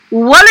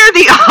what are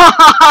the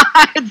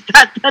odds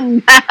that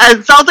the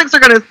Celtics are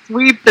going to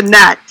sweep the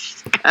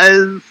Nets?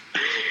 Because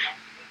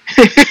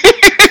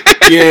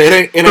yeah,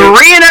 it ain't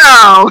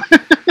 3-0.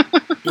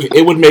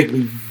 It would make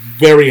me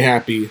very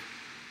happy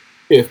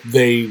if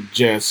they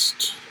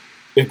just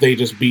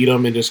beat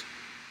them and just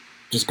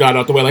got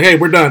out the way. Like, hey,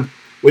 we're done.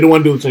 We don't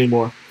want to do this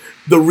anymore.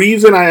 The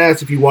reason I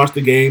asked if you watched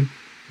the game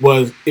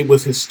was it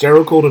was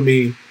hysterical to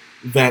me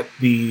that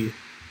the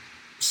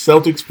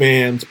Celtics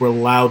fans were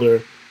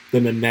louder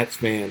than the Nets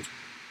fans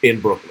in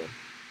Brooklyn.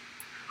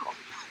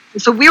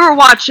 So we were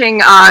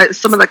watching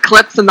some of the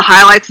clips and the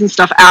highlights and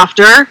stuff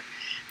after,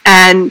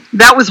 and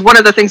that was one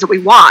of the things that we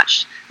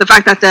watched. The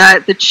fact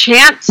that the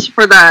chant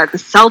for the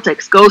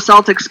Celtics, "Go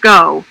Celtics,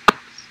 go,"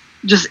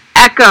 just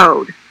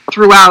echoed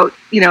throughout,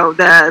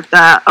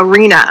 the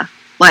arena.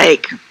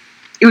 Like,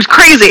 it was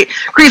crazy.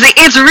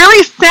 It's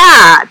really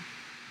sad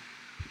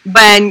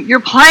when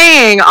you're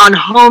playing on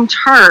home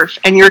turf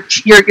and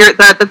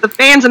the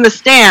fans in the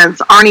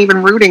stands aren't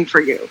even rooting for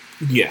you.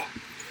 Yeah,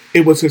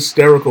 it was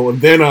hysterical.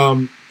 And then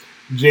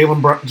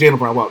Jaylen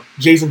Brown, well,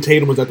 Jason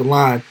Tatum was at the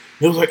line.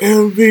 It was like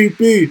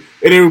MVP,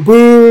 and then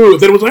boo.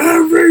 Then it was like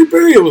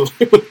MVP. It was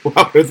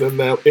louder than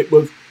that. It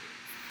was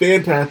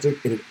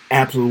fantastic, and it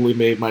absolutely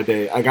made my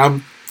day. Like,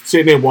 I'm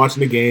sitting there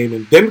watching the game,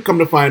 and then come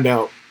to find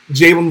out,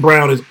 Jaylen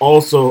Brown is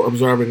also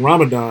observing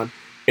Ramadan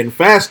and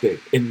fasting,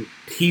 and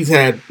he's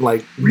had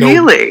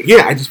Really?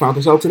 Yeah, I just found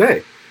this out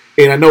today,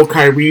 and I know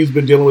Kyrie's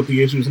been dealing with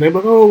the issues, and they're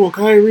like, oh well,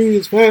 Kyrie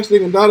is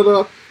fasting and da da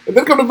da, and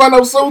then come to find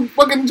out so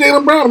fucking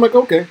Jaylen Brown. I'm like,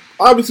 okay,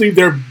 obviously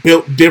they're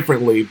built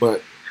differently,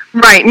 but.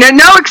 Right.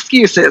 No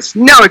excuses.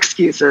 No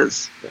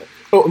excuses.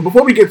 Oh, and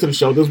before we get to the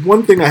show, there's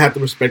one thing I have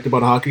to respect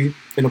about hockey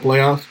in the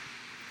playoffs.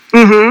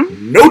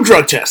 Mm-hmm. No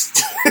drug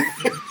tests.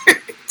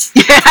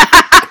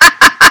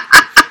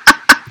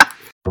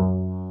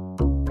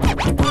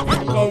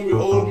 Call me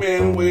old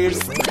man Wade.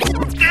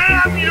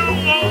 Damn you,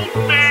 old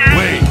man!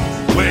 Wait.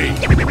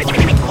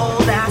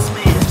 Old ass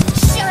man.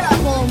 Shut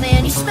up, old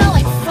man. You smell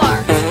like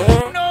fart.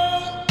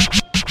 No!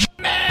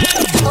 Man!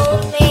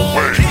 Old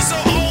man. He's so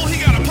old, he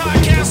got a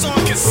podcast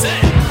on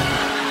cassette.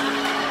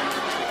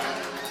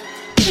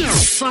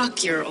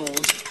 Fuck, you're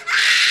old.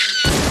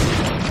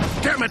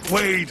 Damn it,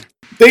 Wade.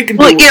 They can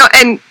Well, do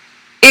and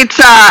it's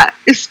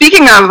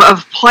speaking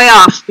of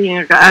playoffs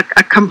being a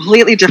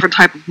completely different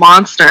type of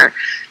monster.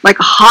 Like,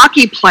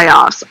 hockey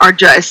playoffs are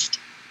just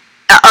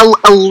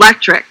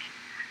electric.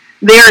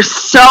 They are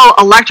so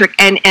electric,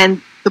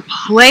 and the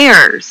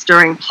players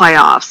during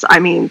playoffs. I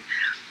mean,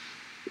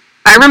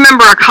 I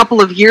remember a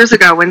couple of years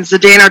ago when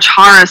Zdeno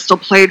Chara still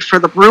played for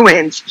the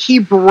Bruins. He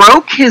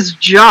broke his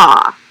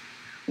jaw,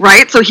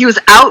 right? So he was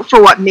out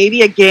for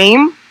maybe a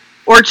game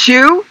or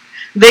two.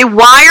 They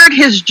wired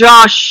his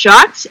jaw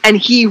shut, and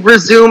he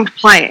resumed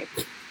playing.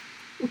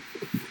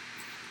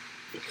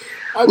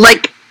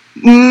 Like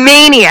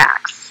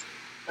maniacs.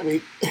 I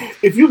mean,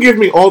 if you give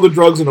me all the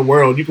drugs in the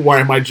world, you can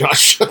wire my jaw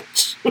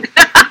shut.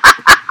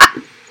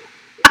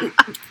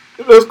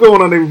 What's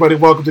going on, everybody?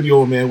 Welcome to the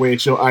Old Man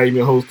Wade Show. I am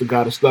your host, the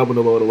God of Stubborn,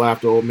 the Lord of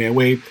Laughter, Old Man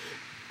Wade.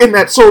 And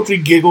that sultry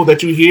giggle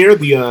that you hear,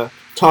 the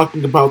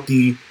talking about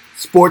the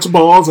sports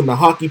balls and the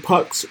hockey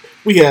pucks,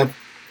 we have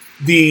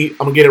I'm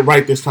going to get it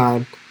right this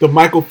time, the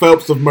Michael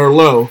Phelps of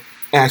Merlot,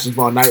 Ashes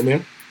Von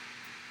Nightmare.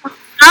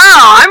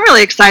 Oh, I'm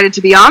really excited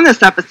to be on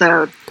this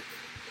episode.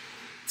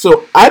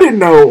 So, I didn't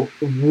know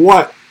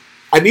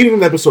I needed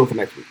an episode for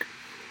next week.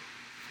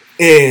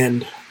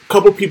 And a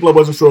couple of people, I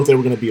wasn't sure if they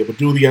were going to be able to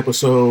do the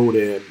episode,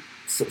 and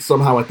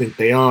somehow I think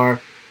they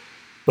are.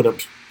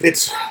 But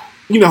it's,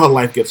 you know how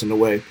life gets in the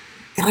way.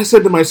 And I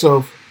said to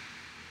myself,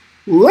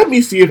 let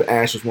me see if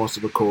Ashes wants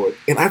to record.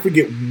 And I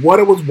forget what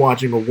I was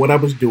watching or what I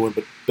was doing,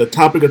 but the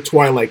topic of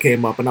Twilight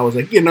came up, and I was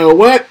like, you know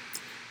what?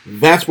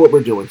 That's what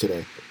we're doing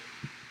today.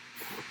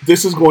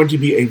 This is going to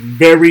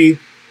be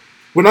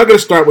we're not going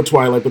to start with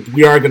Twilight, but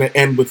we are going to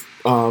end with,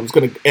 it's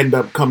going to end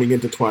up coming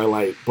into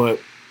Twilight,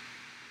 but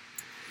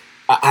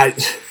I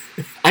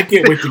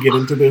can't wait to get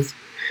into this.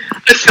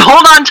 Just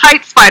hold on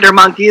tight, spider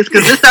monkeys,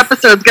 because this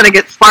episode's going to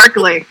get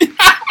sparkly.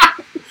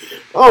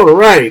 All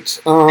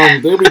right.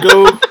 There we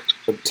go.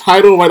 The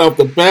title right off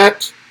the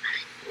bat.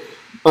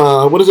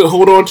 What is it?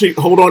 Hold on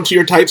to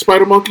your tight,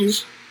 spider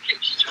monkeys.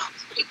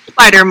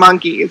 Spider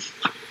monkeys.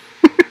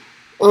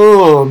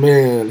 Oh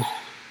man.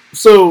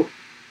 So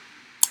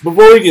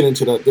before we get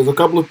into that, there's a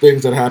couple of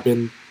things that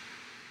happened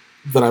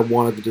that I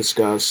wanted to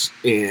discuss.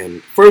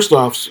 And first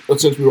off,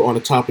 since we were on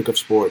the topic of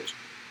sports,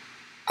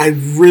 I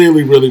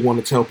really, really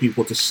want to tell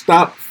people to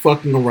stop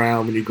fucking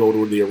around when you go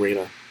to the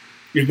arena.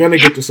 You're gonna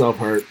get yourself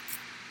hurt.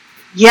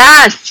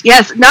 Yes.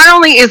 Not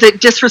only is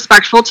it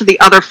disrespectful to the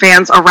other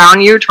fans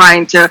around you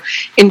trying to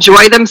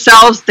enjoy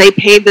themselves, they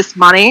paid this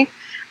money.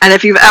 And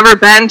if you've ever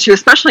been to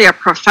especially a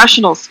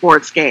professional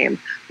sports game,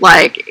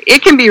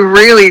 it can be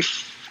really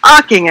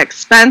fucking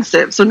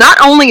expensive. So not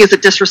only is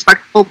it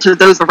disrespectful to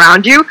those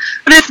around you,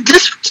 but it's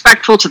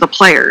disrespectful to the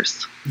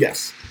players.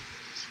 Yes.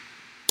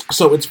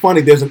 So it's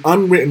funny, there's an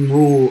unwritten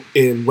rule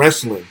in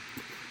wrestling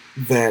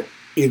that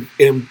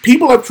and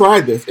people have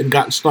tried this and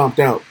gotten stomped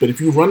out, but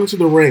if you run into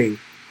the ring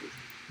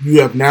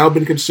you have now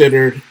been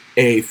considered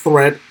a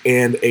threat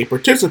and a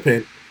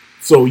participant,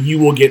 so you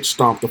will get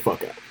stomped the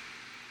fuck out.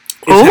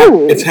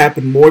 It's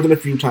happened more than a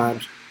few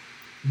times.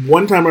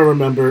 One time I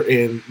remember,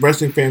 and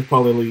wrestling fans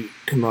probably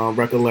can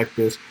recollect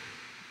this,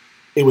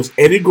 it was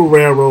Eddie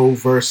Guerrero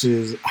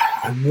versus,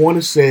 I want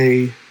to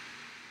say,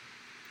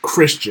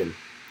 Christian.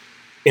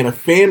 And a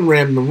fan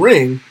ran in the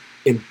ring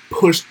and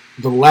pushed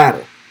the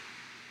ladder.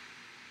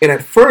 And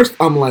at first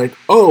I'm like,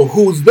 oh,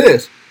 who's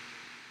this?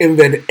 And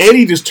then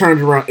Eddie just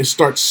turns around and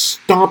starts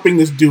stomping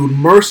this dude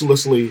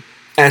mercilessly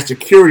as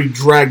security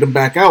dragged him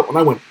back out. And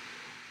I went,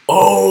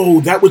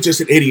 oh, that was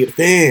just an idiot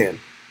fan.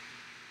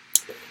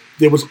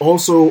 There was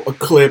also a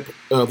clip,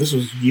 this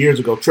was years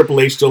ago, Triple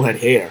H still had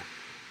hair.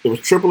 It was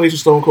Triple H and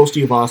Stone Cold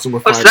Steve Austin were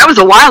fighting. So that was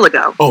a while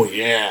ago. Oh,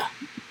 yeah.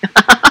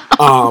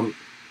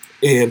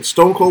 And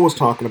Stone Cold was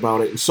talking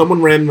about it, and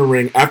someone ran in the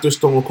ring after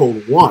Stone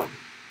Cold won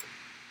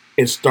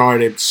and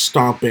started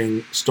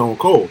stomping Stone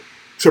Cold.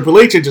 Triple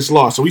H had just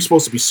lost, so he's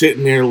supposed to be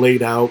sitting there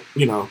laid out,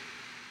 you know.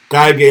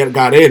 Guy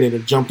got in and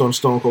it jumped on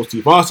Stone Cold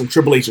Steve Austin.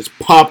 Triple H just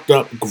popped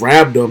up,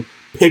 grabbed him,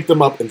 picked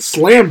him up, and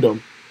slammed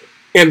him.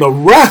 And the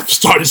ref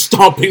started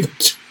stomping the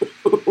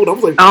dude. I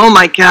was like, oh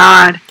my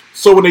God.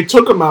 So when they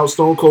took him out,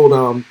 Stone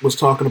Cold was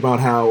talking about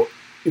how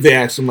they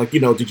asked him, like, you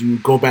know, did you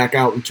go back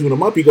out and tune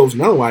him up? He goes,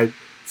 no, I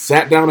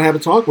sat down and had a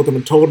talk with him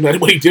and told him that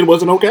what he did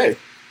wasn't okay.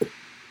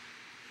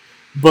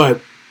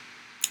 But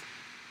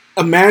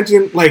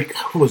imagine, like,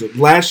 what was it?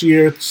 Last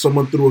year,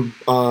 someone threw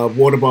a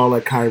water ball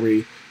at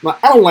Kyrie. Now,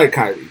 I don't like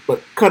Kyrie,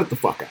 but cut it the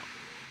fuck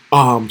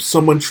out.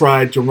 Someone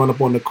tried to run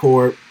up on the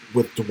court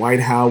with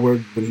Dwight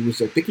Howard when he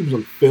was, I think he was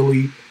in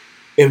Philly.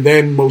 And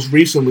then most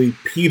recently,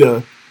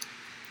 PETA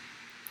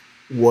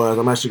was,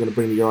 I'm actually going to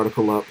bring the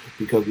article up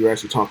because we were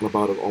actually talking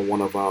about it on one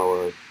of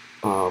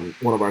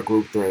our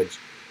group threads.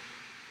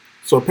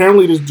 So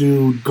apparently this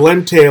dude,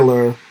 Glenn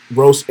Taylor,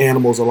 roasts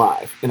animals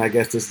alive. And I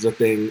guess this is a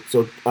thing.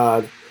 So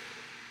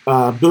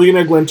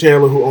billionaire Glenn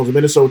Taylor, who owns the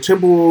Minnesota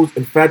Timberwolves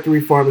and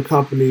factory farming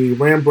company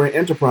Rembrandt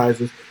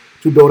Enterprises,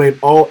 to donate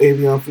all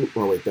avian food.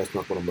 Oh wait, that's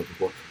not what I'm looking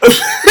for.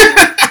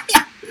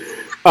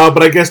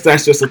 But I guess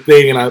that's just a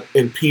thing.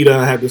 And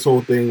PETA had this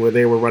whole thing where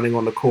they were running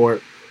on the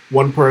court.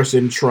 One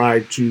person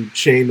tried to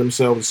chain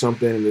themselves to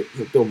something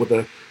with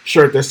a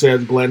shirt that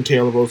says Glenn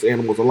Taylor roasts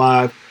animals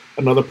alive.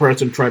 Another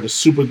person tried to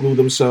super glue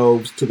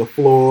themselves to the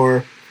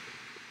floor.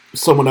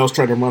 Someone else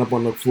tried to run up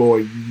on the floor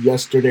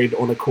yesterday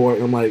on the court.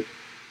 And I'm like,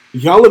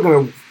 y'all are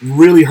going to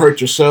really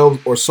hurt yourselves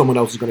or someone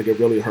else is going to get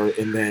really hurt.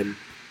 And then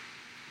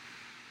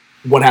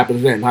what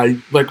happens then?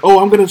 I'm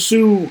going to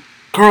sue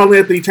Karl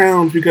Anthony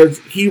Towns because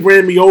he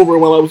ran me over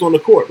while I was on the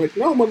court. Like,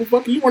 no,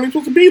 motherfucker, you weren't even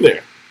supposed to be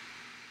there.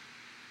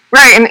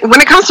 Right, and when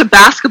it comes to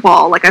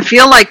basketball, like, I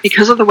feel like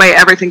because of the way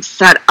everything's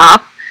set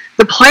up,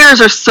 the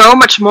players are so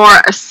much more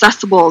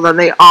accessible than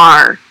they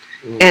are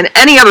in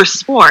any other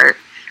sport.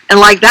 And,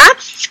 like,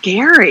 that's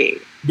scary.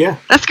 Yeah.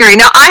 That's scary.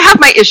 Now, I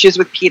have my issues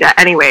with PETA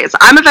anyways.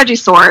 I'm a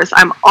Vegisaurus.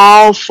 I'm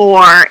all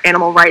for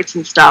animal rights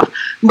and stuff.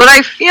 But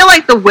I feel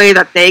like the way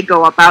that they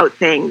go about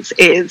things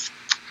is,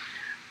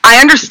 I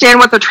understand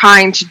what they're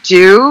trying to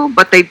do,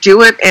 but they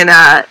do it in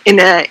a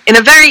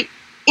very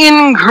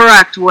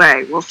incorrect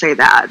way. We'll say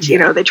that. Yeah. You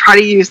know, they try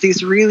to use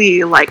these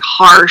really like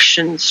harsh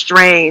and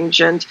strange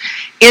and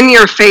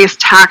in-your-face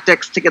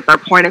tactics to get their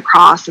point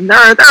across. And there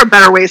are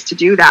better ways to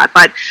do that.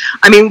 But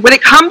I mean, when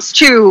it comes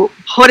to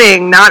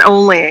putting not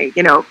only,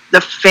 you know,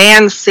 the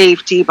fan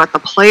safety but the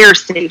player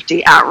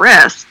safety at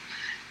risk,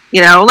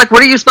 you know, like,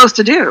 what are you supposed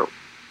to do?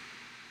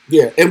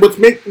 Yeah, and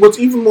what's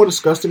even more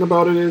disgusting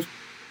about it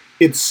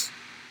is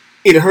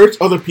it hurts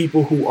other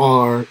people who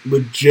are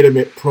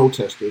legitimate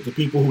protesters, the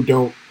people who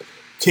don't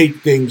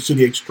take things to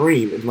the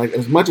extreme. And like,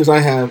 as much as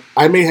I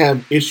may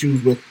have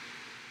issues with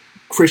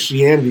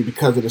Christianity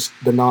because of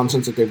the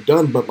nonsense that they've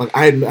done, but like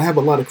I have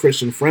a lot of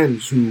Christian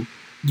friends who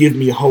give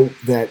me hope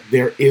that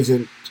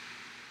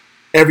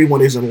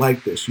everyone isn't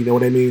like this. You know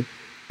what I mean?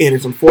 And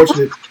it's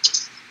unfortunate.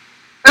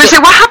 I say,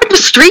 what happened to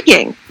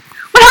streaking?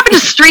 What happened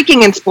to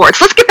streaking in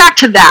sports? Let's get back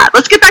to that.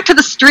 Let's get back to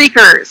the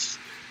streakers.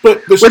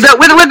 But with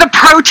the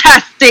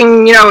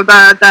protesting, you know,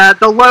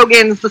 the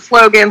logans, the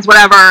slogans,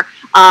 whatever,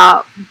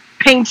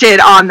 painted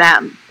on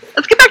them.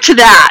 Let's get back to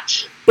that.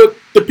 But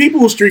the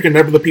people who streak are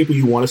never the people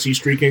you want to see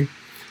streaking.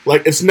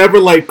 Like, it's never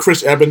like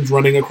Chris Evans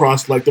running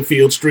across like the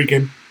field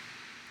streaking.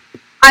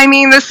 I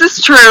mean, this is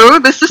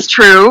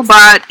true,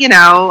 but you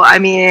know, I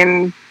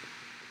mean,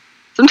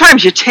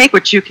 sometimes you take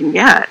what you can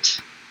get.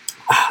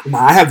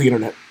 Nah, I have the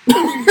internet.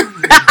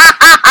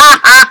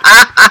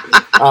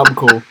 I'm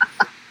cool.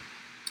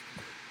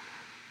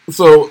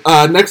 So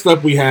next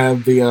up we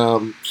have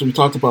so we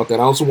talked about that.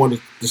 I also want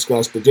to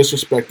discuss the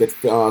disrespect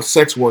that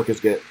sex workers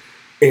get.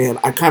 And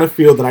I kind of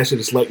feel that I should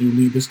just let you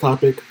lead this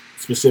topic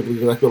specifically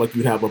because I feel like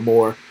you'd have a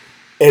more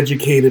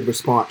educated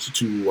response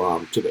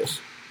to this.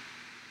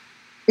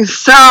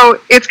 So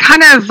it's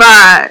kind of,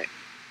 I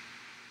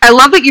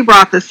love that you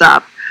brought this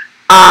up.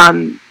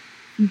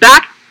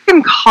 Back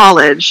in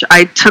college,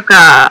 I took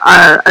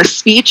a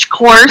speech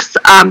course.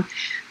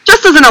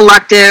 just as an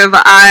elective,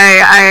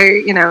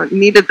 I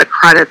needed the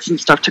credits and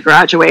stuff to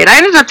graduate. I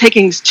ended up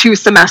taking 2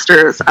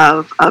 semesters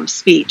of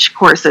speech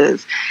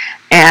courses,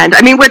 and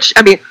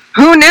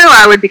who knew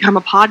I would become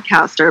a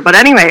podcaster? But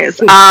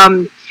anyways,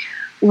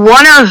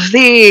 one of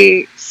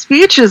the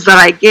speeches that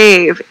I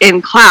gave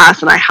in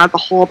class, and I had the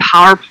whole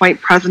PowerPoint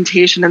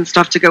presentation and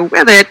stuff to go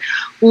with it,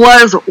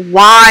 was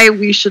why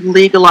we should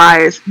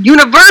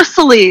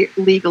universally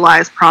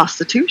legalize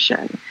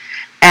prostitution.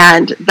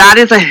 And that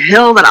is a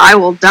hill that I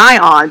will die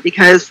on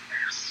because,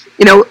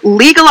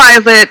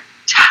 legalize it,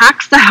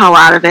 tax the hell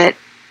out of it,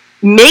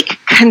 make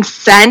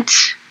consent,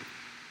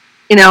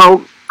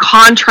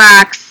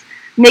 contracts,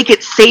 make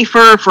it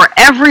safer for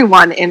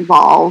everyone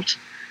involved.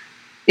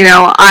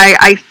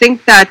 I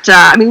think that,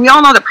 we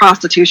all know that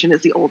prostitution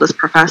is the oldest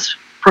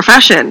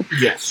profession.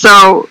 Yes.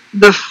 So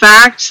the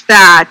fact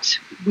that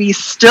we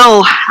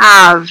still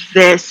have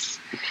this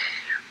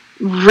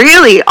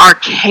really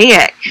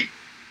archaic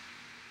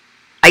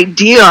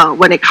idea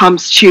when it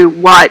comes to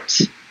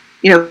what,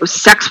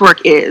 sex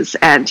work is,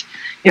 and,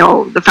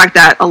 the fact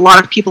that a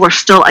lot of people are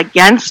still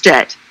against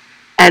it.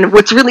 And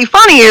what's really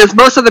funny is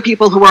most of the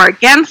people who are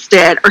against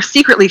it are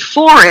secretly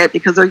for it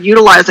because they're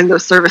utilizing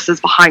those services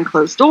behind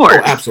closed doors.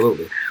 Oh,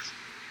 absolutely.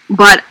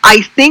 But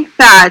I think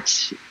that,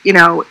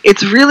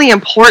 it's really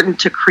important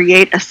to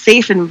create a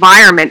safe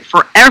environment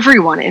for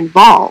everyone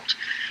involved.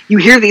 You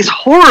hear these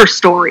horror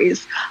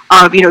stories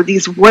of,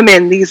 these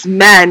women, these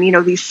men,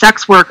 these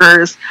sex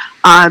workers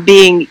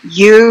being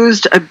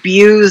used,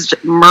 abused,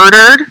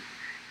 murdered.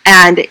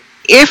 And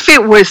if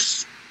it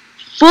was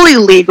fully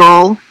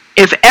legal,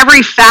 if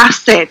every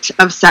facet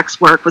of sex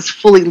work was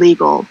fully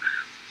legal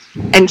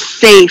and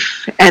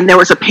safe, and there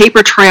was a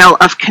paper trail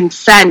of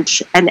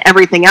consent and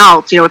everything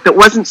else, if it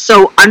wasn't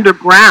so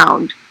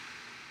underground,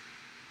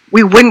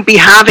 we wouldn't be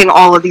having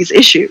all of these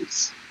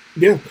issues.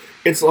 Yeah,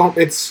 it's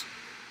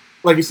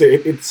like you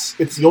said, it's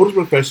the oldest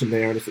profession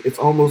there, and it's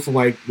almost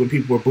like when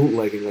people were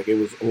bootlegging, like it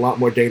was a lot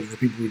more dangerous for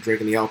people who were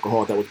drinking the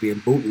alcohol that was being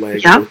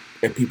bootlegged,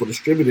 and people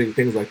distributing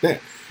things like that.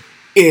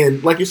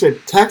 And like you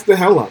said, tax the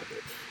hell out of it.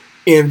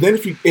 And then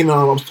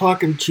I was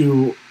talking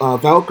to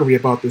Valkyrie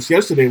about this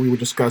yesterday. We were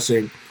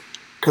discussing,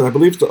 because I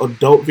believe the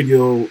Adult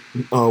Video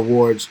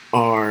Awards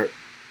are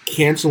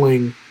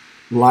canceling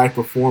live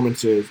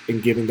performances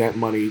and giving that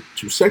money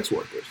to sex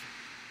workers.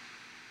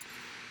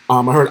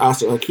 I heard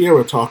Asa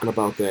Akira talking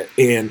about that.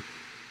 And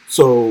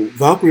so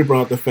Valkyrie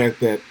brought up the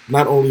fact that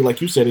not only, like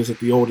you said, is it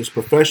the oldest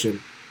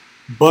profession,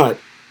 but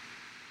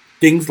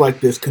things like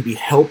this can be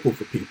helpful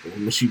for people.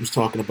 And she was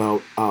talking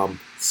about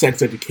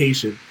sex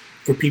education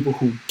for people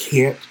who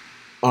can't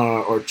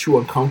or are too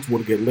uncomfortable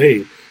to get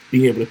laid.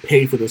 Being able to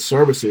pay for the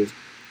services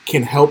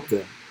can help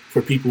them.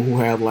 For people who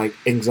have like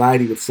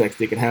anxiety with sex,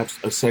 they can have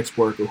a sex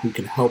worker who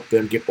can help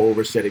them get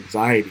over said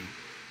anxiety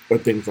or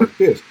things like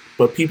this.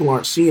 But people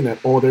aren't seeing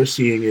that. All they're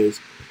seeing is,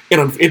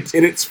 and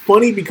it's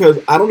funny because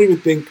I don't even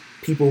think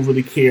people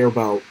really care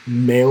about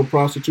male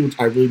prostitutes.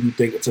 I really do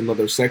think it's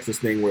another sexist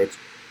thing where it's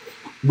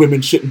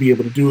women shouldn't be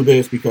able to do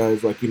this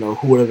because, like,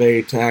 who are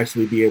they to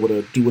actually be able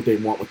to do what they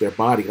want with their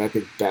body? And I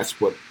think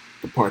that's what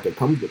the part that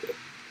comes with it.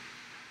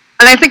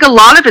 And I think a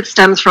lot of it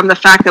stems from the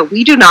fact that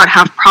we do not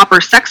have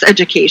proper sex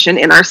education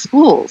in our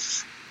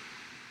schools.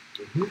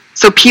 Mm-hmm.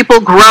 So people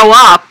grow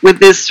up with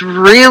this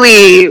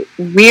really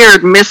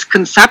weird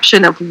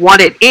misconception of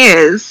what it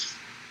is.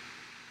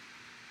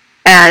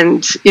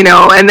 And,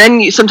 and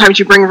then sometimes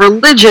you bring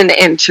religion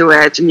into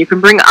it, and you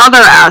can bring other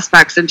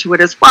aspects into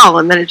it as well.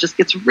 And then it just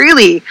gets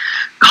really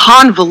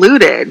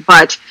convoluted.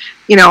 But,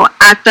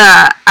 at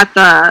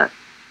the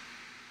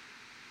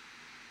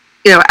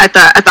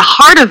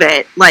heart of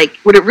it, like,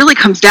 what it really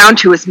comes down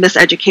to is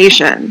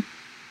miseducation.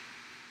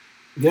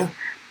 Yeah.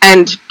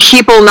 And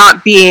people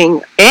not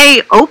being,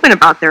 open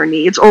about their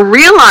needs, or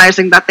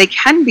realizing that they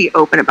can be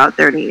open about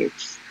their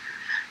needs.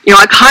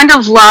 I kind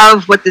of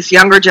love what this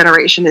younger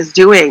generation is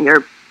doing.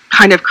 They're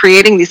kind of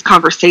creating these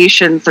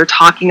conversations. They're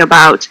talking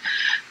about,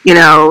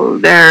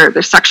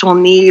 their sexual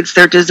needs,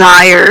 their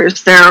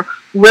desires. They're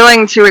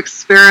willing to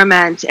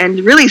experiment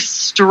and really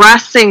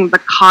stressing the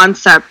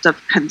concept of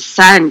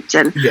consent.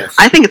 And yes.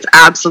 I think it's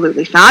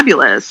absolutely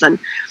fabulous. And,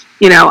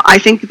 I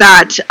think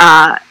that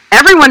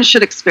everyone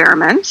should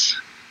experiment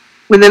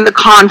within the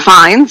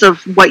confines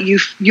of what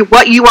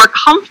you are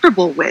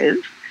comfortable with.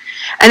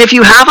 And if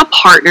you have a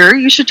partner,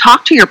 you should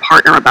talk to your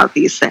partner about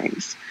these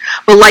things.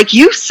 But like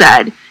you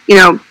said,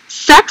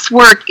 sex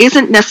work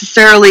doesn't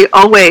necessarily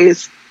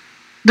always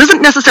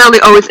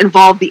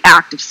involve the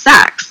act of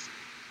sex.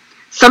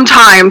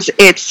 Sometimes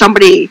it's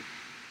somebody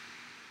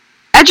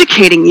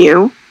educating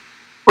you,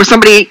 or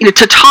somebody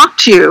to talk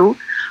to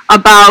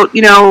about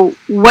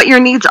what your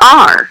needs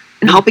are,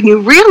 and helping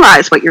you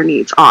realize what your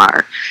needs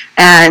are,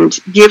 and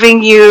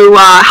giving you,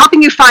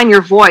 helping you find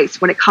your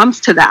voice when it comes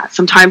to that.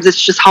 Sometimes it's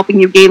just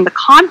helping you gain the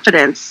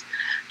confidence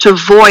to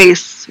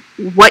voice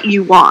what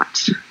you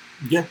want.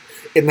 Yeah,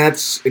 and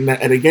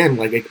again,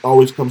 like, it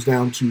always comes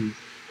down to,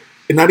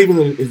 and not even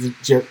is it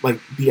just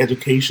like the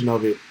education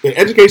of it. The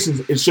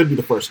education, it should be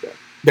the first step.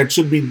 That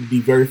should be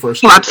the very first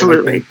step. Oh, absolutely.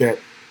 And I think that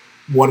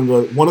one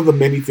of the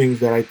many things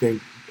that I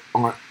think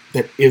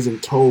that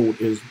isn't told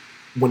is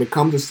when it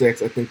comes to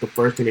sex. I think the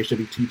first thing they should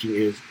be teaching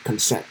is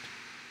consent.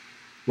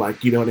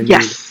 Like, you know what I mean?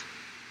 Yes.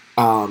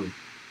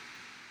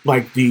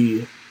 Like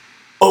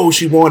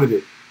she wanted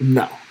it.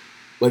 No.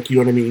 Like, you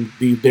know what I mean?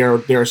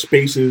 There are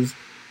spaces,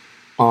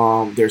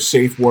 there's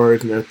safe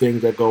words, and there are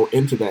things that go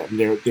into that, and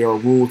there are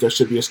rules that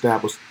should be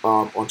established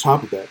on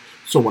top of that.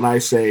 So when I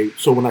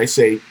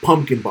say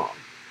pumpkin bomb,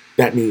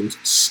 that means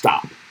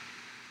stop.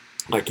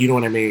 Like, you know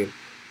what I mean?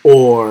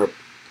 Or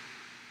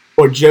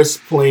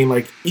just plain,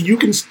 like, you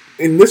can,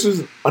 and this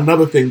is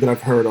another thing that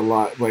I've heard a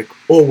lot, like,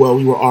 oh, well,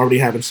 we were already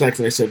having sex,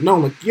 and I said, no,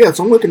 I'm like, yeah,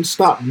 someone can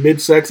stop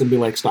mid-sex and be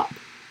like, stop.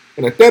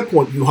 And at that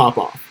point, you hop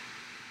off.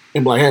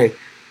 And be like, hey.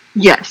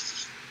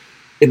 Yes.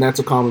 And that's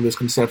a common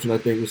misconception, I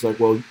think. It's like,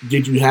 well,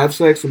 did you have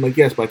sex? I'm like,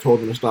 yes, but I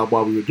told them to stop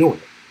while we were doing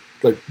it.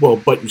 Like, well,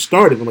 but you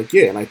started. I'm like,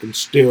 yeah, and I can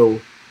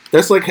still,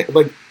 that's like,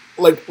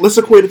 let's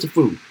equate it to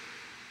food.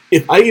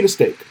 If I eat a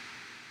steak,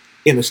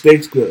 and the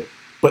steak's good,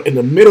 but in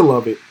the middle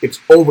of it, it's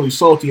overly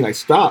salty, and I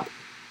stop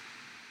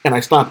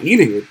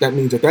eating it, that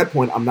means at that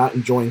point, I'm not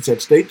enjoying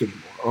said steak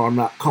anymore, or I'm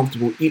not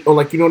comfortable eating, or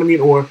like, you know what I mean?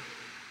 Or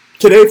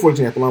today, for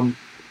example,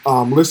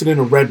 I'm listening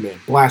to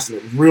Redman, blasting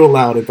it real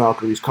loud in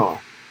Valkyrie's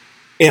car.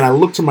 And I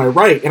look to my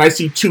right, and I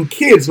see two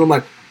kids, and I'm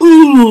like,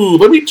 ooh,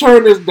 let me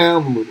turn this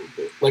down a little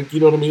bit. Like,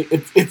 you know what I mean?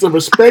 It's a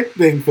respect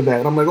thing for that.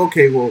 And I'm like,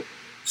 okay, well,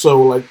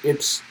 so, like,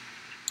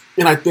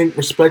 and I think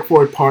respect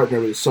for a partner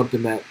is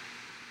something that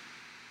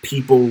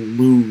people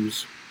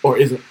lose,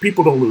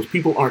 people don't lose.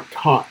 People aren't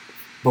taught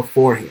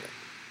beforehand.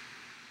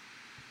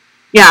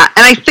 Yeah,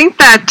 and I think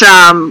that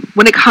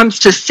when it comes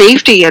to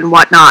safety and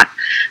whatnot,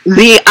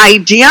 the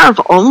idea of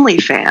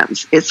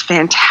OnlyFans is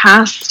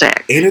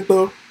fantastic. Ain't it,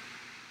 though?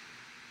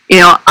 You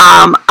know,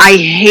 I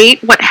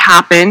hate what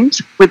happened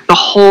with the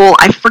whole,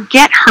 I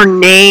forget her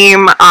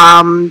name,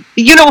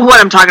 you know what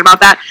I'm talking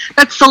about, that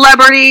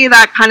celebrity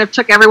that kind of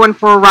took everyone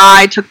for a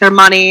ride, took their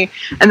money,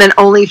 and then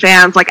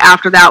OnlyFans, like,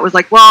 after that was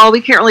like, well,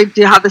 we can't really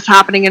have this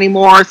happening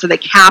anymore, so they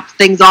capped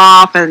things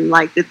off, and,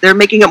 like, they're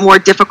making it more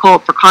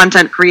difficult for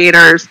content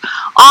creators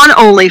on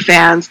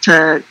OnlyFans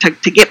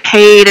to get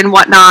paid and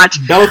whatnot.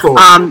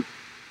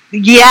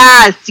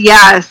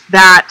 Yes,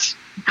 that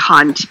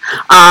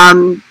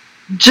cunt.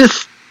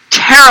 Just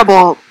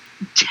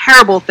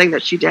terrible thing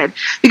that she did,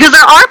 because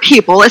there are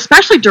people,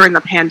 especially during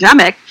the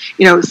pandemic,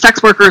 you know,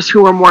 sex workers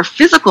who are more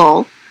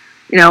physical,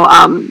 you know,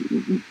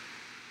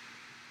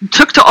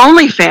 took to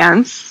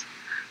OnlyFans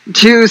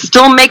to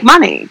still make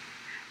money.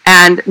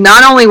 And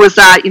not only was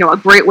that, you know, a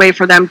great way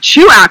for them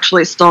to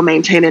actually still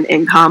maintain an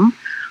income,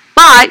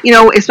 but, you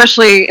know,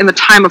 especially in the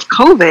time of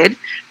COVID,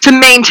 to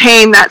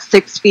maintain that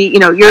 6 feet, you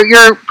know,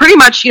 you're pretty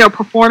much, you know,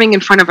 performing in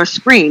front of a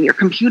screen, your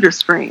computer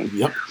screen.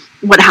 Yep.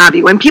 What have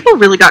you, and people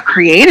really got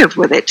creative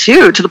with it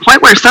too, to the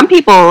point where some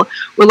people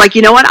were like,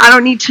 you know what, I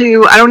don't need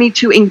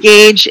to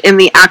engage in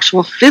the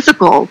actual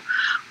physical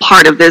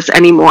part of this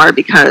anymore,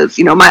 because,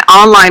 you know, my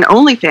online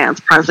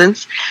OnlyFans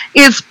presence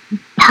is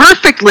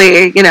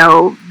perfectly, you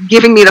know,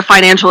 giving me the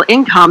financial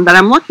income that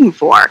I'm looking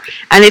for,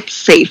 and it's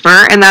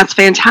safer, and that's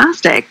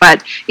fantastic.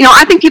 But, you know,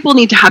 I think people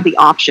need to have the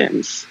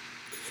options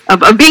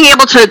of being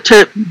able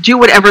to do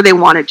whatever they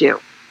want to do.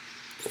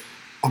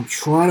 I'm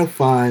trying to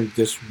find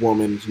this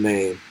woman's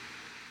name.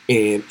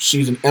 And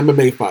she's an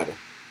MMA fighter,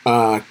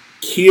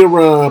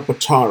 Kira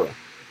Batara.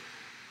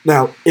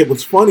 Now, it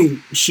was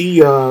funny. She's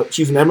an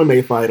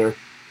MMA fighter,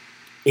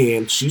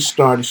 and she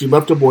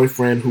left her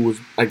boyfriend, who was,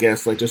 I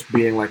guess, like, just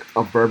being like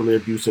a verbally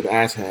abusive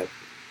asshat.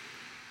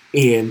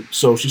 And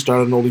so she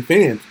started an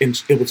OnlyFans.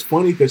 And it was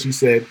funny because she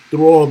said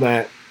through all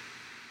that,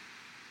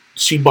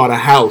 she bought a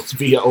house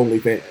via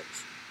OnlyFans.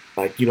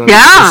 Like, you know what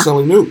I mean? She's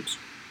selling nudes.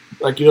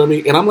 Like, you know what I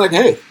mean? And I'm like,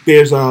 hey,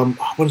 there's,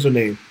 what is her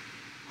name?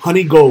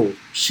 Honey Gold.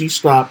 She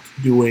stopped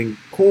doing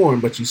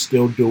porn, but she's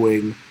still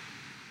doing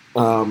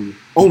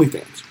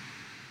OnlyFans.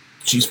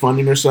 She's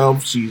funding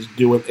herself. She's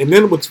doing, and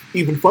then what's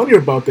even funnier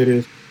about that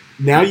is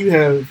now you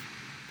have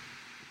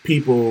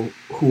people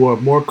who are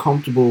more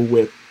comfortable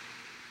with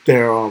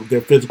their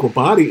physical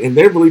body, and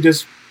they're really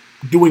just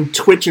doing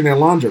Twitch in their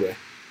lingerie.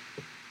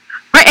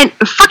 Right, and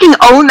fucking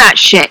own that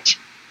shit.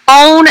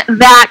 Own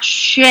that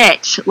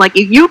shit. Like,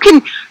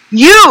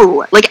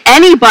 if like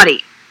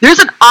anybody, there's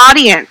an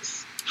audience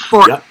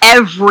for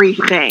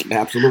everything.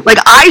 Absolutely. Like,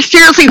 I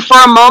seriously, for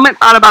a moment,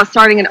 thought about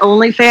starting an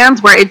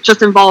OnlyFans where it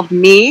just involved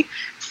me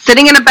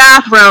sitting in a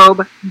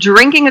bathrobe,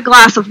 drinking a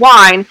glass of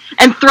wine,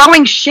 and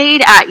throwing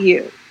shade at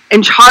you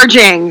and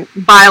charging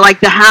by, like,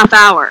 the half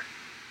hour.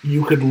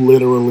 You could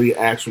literally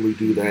actually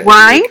do that.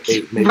 Right?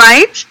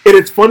 Right? And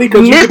it's funny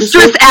because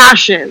Mistress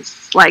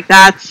Ashes. Like,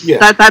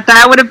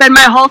 that would have been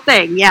my whole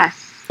thing.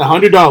 Yes.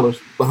 $100.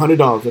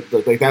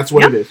 $100. Like, that's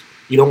what it is.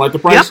 You don't like the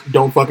price? Yep.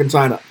 Don't fucking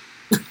sign up.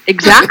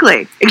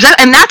 Exactly.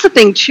 And that's the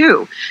thing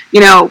too, you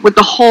know, with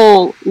the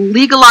whole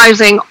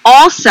legalizing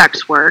all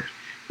sex work,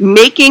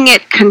 making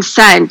it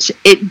consent,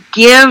 it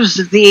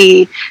gives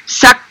the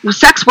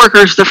sex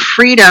workers the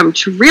freedom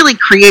to really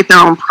create their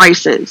own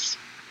prices.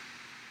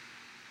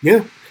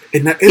 Yeah.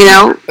 And that, you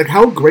know, like,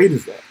 how great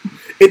is that?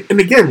 And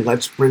again,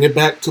 let's bring it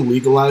back to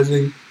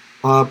legalizing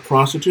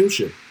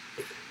prostitution.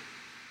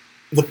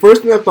 The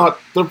first thing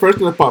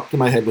that popped in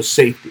my head was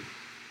safety.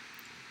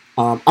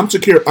 I'm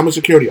a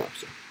security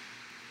officer.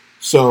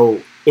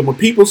 So, and when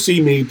people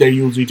see me, they're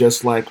usually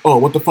just like, "Oh,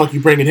 what the fuck you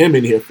bringing him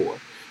in here for?"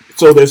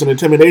 So there's an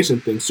intimidation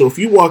thing. So if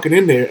you walking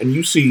in there and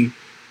you see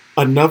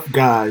enough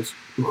guys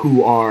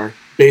who are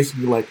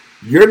basically like,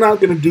 "You're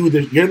not gonna do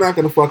this. You're not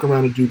gonna fuck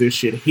around and do this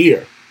shit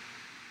here,"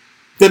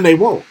 then they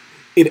won't.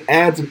 It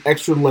adds an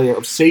extra layer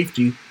of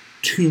safety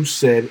to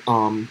said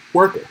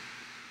worker.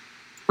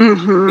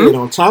 Mm-hmm. And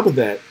on top of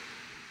that,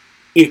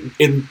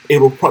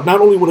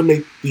 not only will it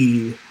make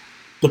the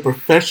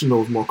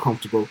professionals more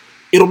comfortable,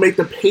 it'll make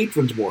the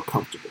patrons more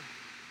comfortable.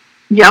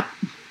 Yep.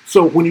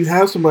 So when you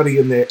have somebody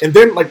in there, and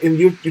then like, and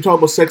you talk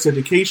about sex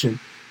education,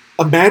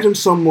 imagine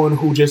someone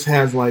who just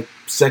has like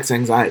sex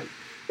anxiety,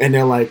 and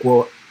they're like,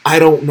 "Well, I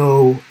don't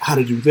know how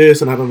to do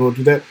this, and I don't know how to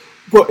do that."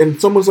 Well, and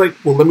someone's like,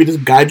 "Well, let me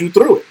just guide you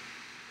through it."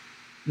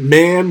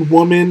 Man,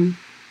 woman,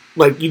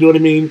 like, you know what I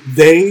mean?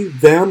 They,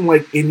 them,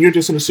 like, and you're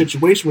just in a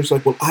situation where it's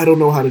like, "Well, I don't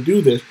know how to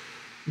do this."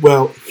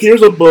 Well,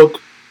 here's a book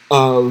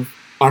of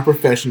our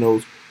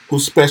professionals who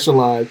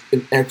specialize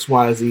in X,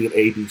 Y, Z, and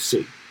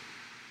ABC.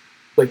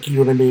 Like, you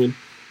know what I mean?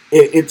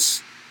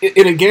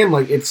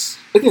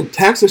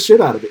 Tax the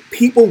shit out of it.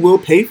 People will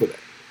pay for that.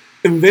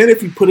 And then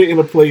if you put it in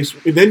a place,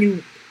 then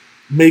you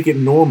make it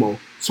normal,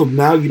 so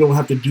now you don't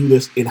have to do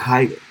this in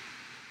hiding.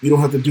 You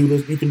don't have to do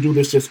this. You can do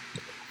this just,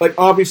 like,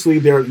 obviously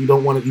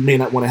you may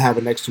not want to have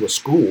it next to a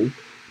school,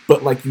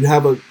 but like you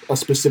have a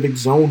specific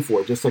zone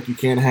for it, just like you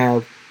can't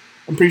have,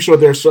 I'm pretty sure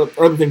there's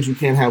other things you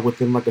can't have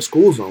within like a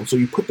school zone. So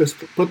you put this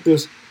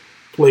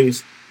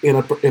place in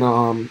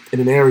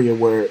an area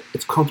where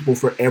it's comfortable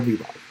for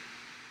everybody,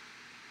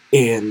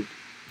 and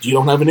you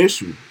don't have an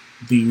issue.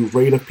 The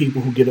rate of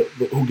people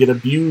who get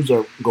abused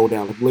or go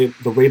down.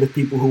 The rate of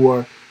people who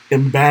are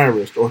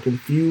embarrassed or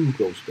confused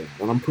goes down.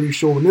 And I'm pretty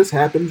sure when this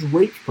happens,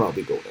 rates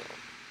probably go down.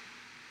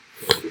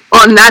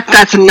 Well, and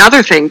that's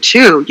another thing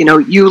too. You know,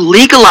 you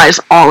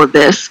legalize all of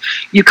this,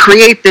 you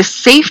create this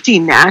safety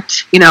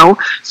net. You know,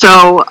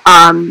 so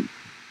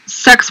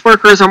sex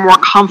workers are more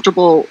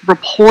comfortable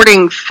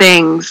reporting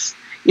things.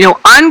 You know,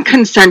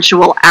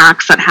 unconsensual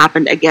acts that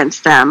happened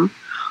against them.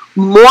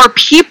 More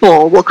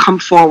people will come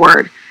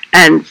forward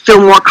and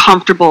feel more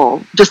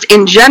comfortable, just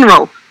in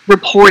general,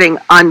 reporting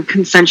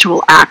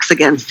unconsensual acts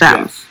against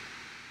them.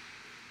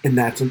 Yes. And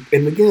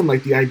again,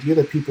 like the idea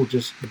that people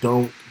just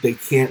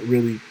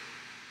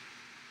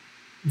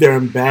they're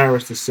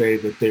embarrassed to say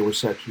that they were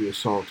sexually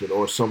assaulted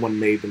or someone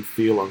made them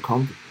feel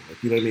uncomfortable.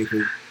 Like, you know what I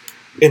mean?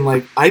 And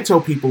like, I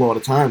tell people all the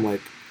time,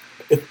 like,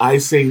 if I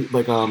say,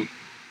 like, I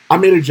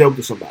made a joke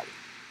to somebody,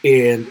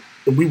 and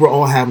we were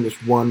all having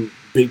this one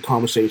big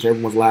conversation,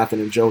 everyone's laughing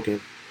and joking,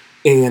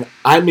 and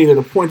I made it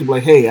a point to be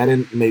like, "Hey, I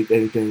didn't make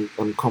anything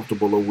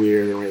uncomfortable or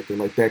weird or anything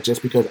like that,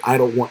 just because I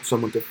don't want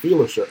someone to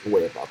feel a certain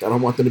way about that. I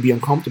don't want them to be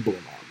uncomfortable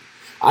around me.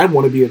 I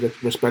want to be as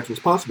respectful as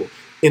possible."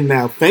 And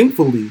now,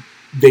 thankfully,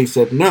 they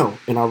said no,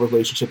 and our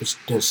relationship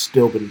has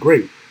still been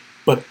great.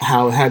 But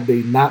how had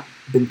they not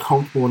been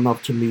comfortable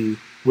enough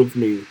with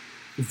me,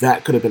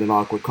 that could have been an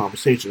awkward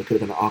conversation. It could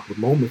have been an awkward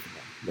moment for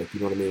them. Like,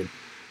 you know what I mean?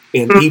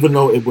 And even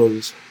though it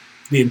was,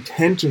 the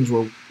intentions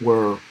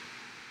were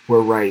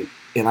right,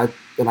 and I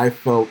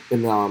felt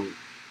the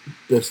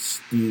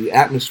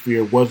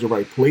atmosphere was the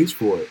right place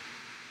for it,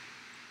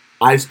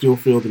 I still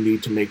feel the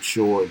need to make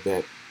sure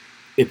that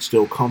it's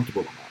still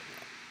comfortable about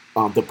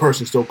that. The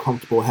person's still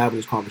comfortable having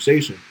this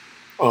conversation.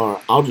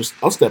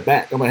 I'll step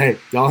back. I'm like, "Hey,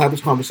 y'all have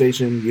this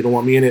conversation. You don't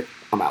want me in it.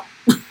 I'm out."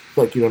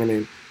 Like, you know what I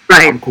mean?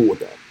 Right. I'm cool with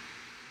that.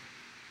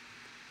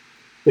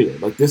 But yeah,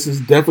 like, this is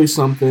definitely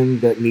something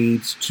that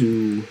needs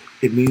to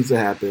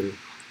happen.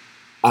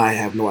 I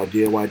have no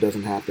idea why it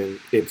doesn't happen.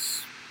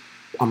 Because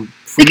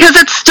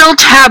it's still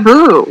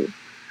taboo,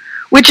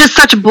 which is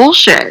such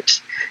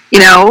bullshit. You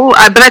know,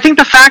 but I think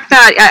the fact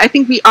that I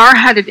think we are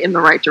headed in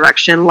the right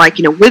direction, like,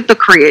 you know, with the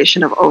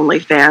creation of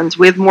OnlyFans,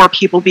 with more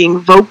people being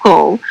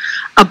vocal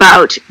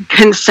about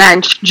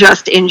consent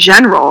just in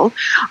general,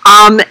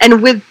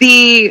 and with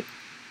the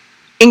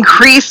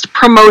increased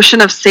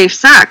promotion of safe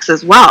sex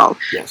as well.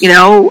 Yes. You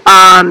know,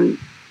 I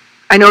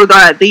know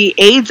the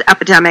AIDS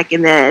epidemic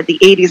in the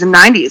 80s and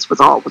 90s was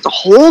a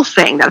whole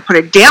thing that put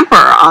a damper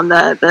on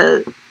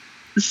the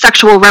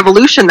sexual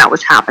revolution that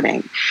was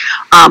happening.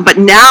 But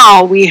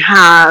now we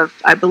have,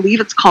 I believe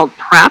it's called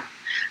PrEP,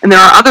 and there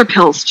are other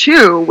pills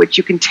too, which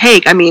you can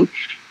take. I mean,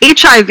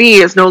 HIV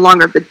is no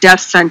longer the death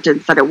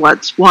sentence that it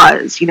once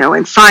was, you know,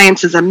 and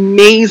science is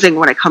amazing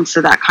when it comes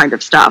to that kind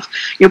of stuff.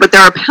 You know, but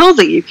there are pills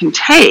that you can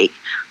take.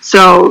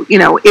 So, you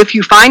know, if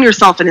you find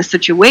yourself in a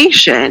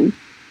situation,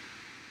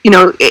 you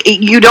know,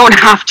 you don't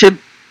have to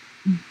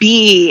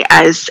be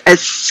as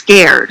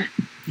scared.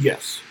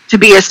 Yes. To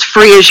be as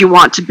free as you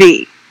want to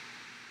be.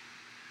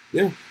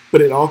 Yeah,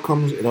 but it all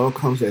comes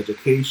to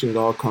education. It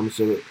all comes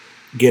to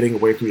getting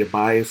away from your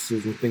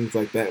biases and things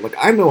like that. Like,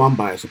 I know I'm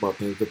biased about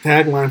things. The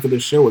tagline for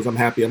this show is "I'm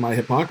happy at my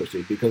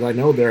hypocrisy," because I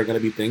know there are going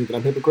to be things that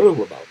I'm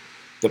hypocritical about.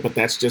 But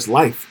that's just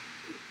life.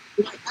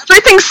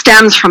 Everything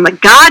stems from the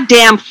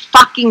goddamn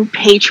fucking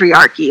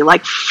patriarchy.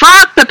 Like,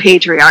 fuck the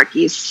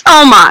patriarchy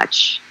so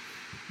much.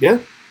 Yeah.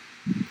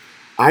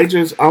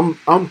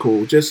 I'm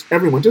cool. Just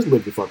everyone, just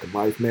live your fucking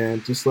life,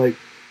 man. Just like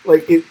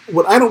it.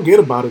 What I don't get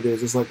about it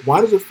is like,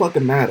 why does it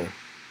fucking matter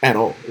at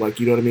all? Like,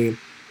 you know what I mean?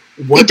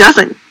 It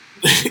doesn't.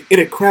 And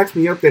it cracks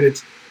me up that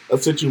it's a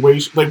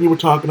situation like we were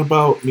talking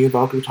about. Me and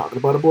Valkyrie were talking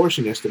about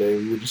abortion yesterday.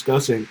 And we were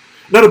discussing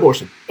not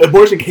abortion.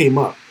 Abortion came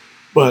up,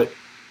 but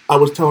I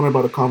was telling her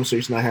about a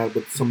conversation I had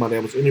with somebody I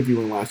was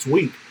interviewing last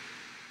week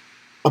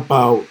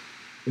about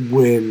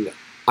when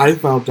I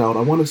found out.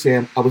 I want to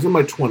say I was in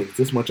my 20s.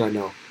 This much I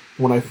know.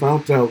 When I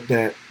found out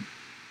that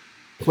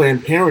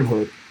Planned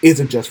Parenthood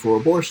isn't just for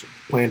abortion.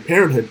 Planned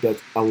Parenthood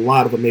does a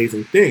lot of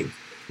amazing things,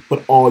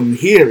 but all you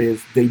hear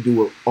is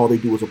all they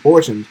do is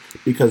abortions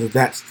because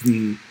that's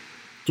the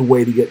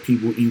way to get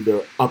people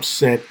either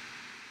upset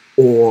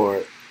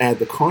or add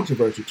the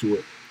controversy to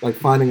it. Like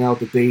finding out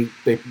that they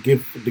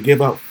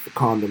give out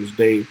condoms,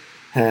 they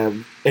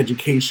have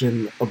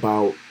education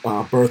about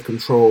birth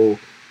control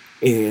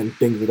and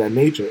things of that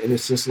nature, and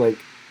it's just like,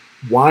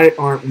 why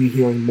aren't we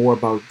hearing more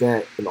about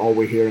that? And all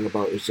we're hearing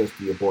about is just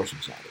the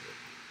abortion side of it.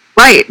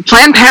 Right.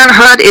 Planned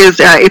Parenthood is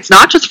it's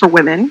not just for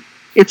women.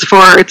 It's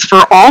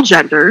for all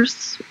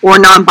genders or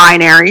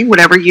non-binary,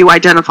 whatever you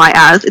identify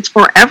as. It's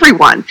for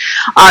everyone.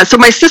 So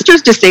my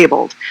sister's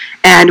disabled,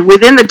 and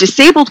within the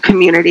disabled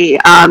community,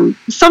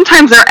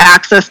 sometimes their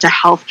access to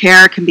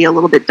healthcare can be a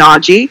little bit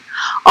dodgy.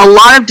 A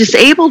lot of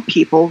disabled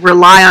people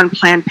rely on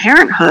Planned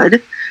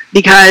Parenthood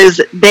because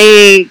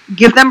they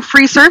give them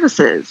free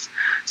services.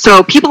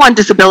 So people on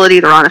disability,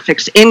 they're on a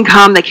fixed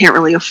income, they can't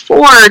really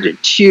afford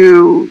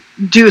to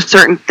do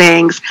certain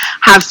things,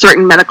 have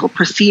certain medical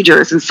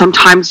procedures, and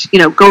sometimes,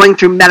 going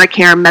through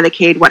Medicare,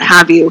 Medicaid, what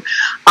have you,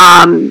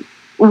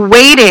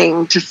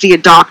 waiting to see a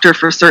doctor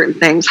for certain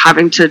things,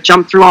 having to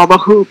jump through all the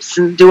hoops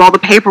and do all the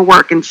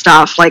paperwork and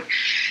stuff, like,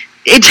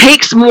 it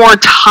takes more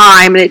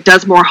time and it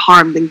does more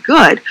harm than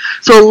good.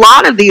 So a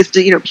lot of these,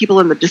 people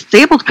in the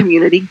disabled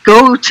community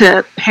go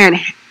to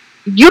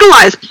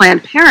utilize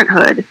Planned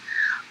Parenthood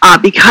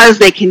because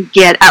they can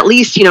get at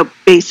least,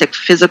 basic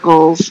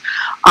physicals.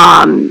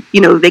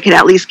 They can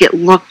at least get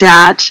looked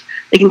at.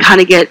 They can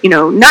kind of get,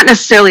 not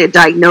necessarily a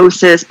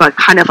diagnosis, but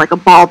kind of like a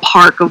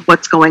ballpark of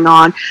what's going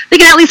on. They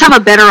can at least have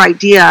a better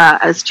idea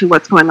as to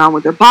what's going on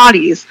with their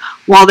bodies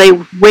while they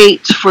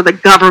wait for the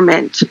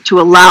government to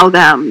allow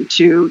them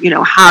to,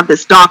 have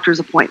this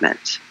doctor's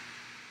appointment.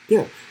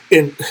 Yeah.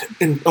 And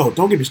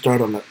don't get me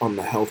started on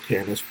the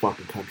healthcare in this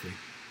fucking country.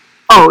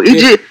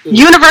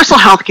 Universal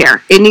health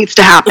care. It needs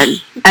to happen.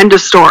 End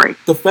of story.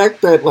 The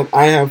fact that, like,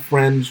 I have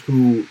friends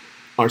who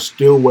are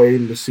still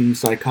waiting to see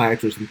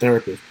psychiatrists and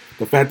therapists.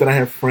 The fact that I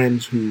have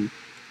friends who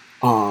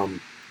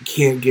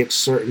can't get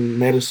certain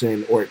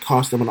medicine or it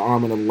costs them an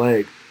arm and a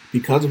leg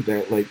because of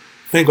that. Like,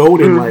 thank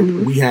Odin,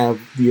 like, we have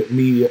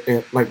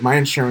like, my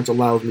insurance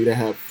allows me to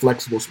have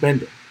flexible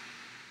spending.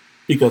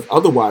 Because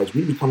otherwise,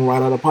 we'd be coming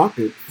right out of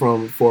pocket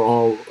for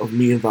all of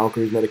me and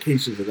Valkyrie's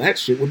medications, and that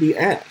shit would be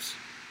ass.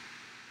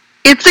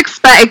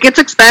 It gets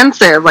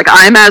expensive. Like,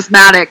 I'm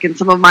asthmatic, and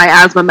some of my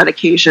asthma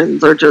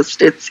medications are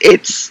just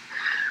it's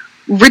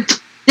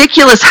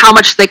ridiculous how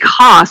much they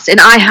cost, and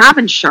I have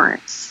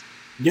insurance.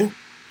 Yeah.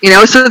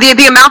 So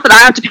the amount that I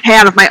have to pay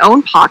out of my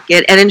own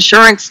pocket, and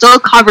insurance still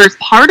covers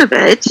part of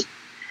it.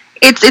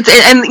 And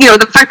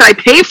the fact that I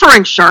pay for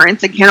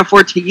insurance and can't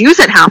afford to use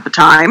it half the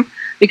time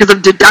because of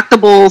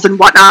deductibles and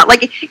whatnot,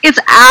 like, it's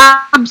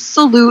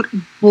absolute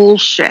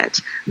bullshit.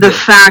 The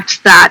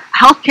fact that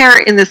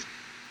healthcare in this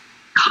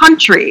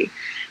country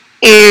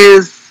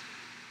is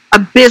a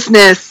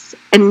business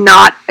and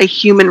not a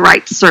human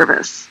rights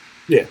service.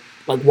 Yeah,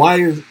 like, why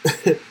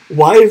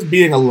is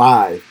being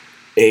alive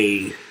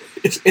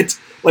it's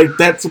like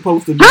that's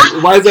supposed to be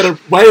why is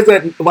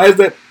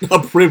that a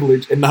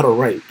privilege and not a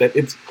right? That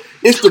it's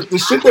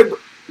the shit that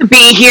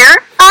be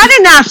here. I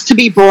didn't ask to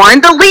be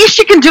born. The least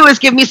you can do is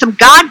give me some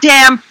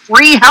goddamn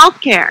free health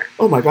care.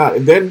 Oh my god!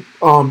 And then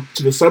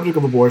to the subject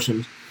of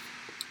abortions,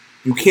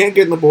 you can't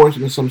get an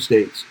abortion in some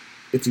states.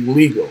 It's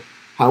illegal.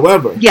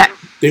 However,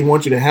 they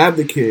want you to have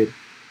the kid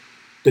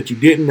that you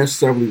didn't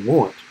necessarily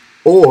want.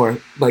 Or,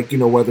 like,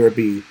 whether it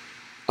be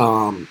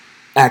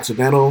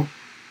accidental,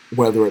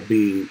 whether it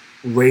be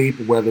rape,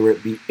 whether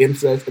it be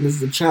incest, and this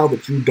is a child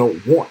that you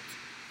don't want.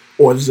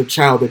 Or this is a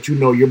child that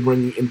you're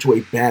bringing into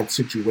a bad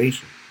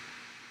situation.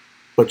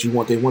 But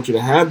they want you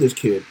to have this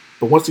kid,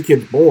 but once the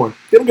kid's born,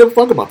 they don't give a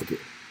fuck about the kid.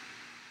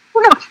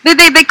 Well, no,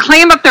 they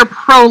claim that they're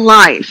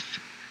pro-life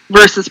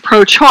versus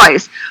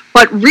pro-choice.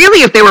 But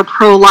really, if they were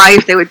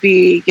pro-life, they would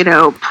be,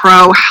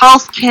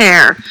 pro-health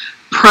care,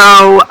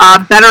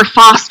 pro-better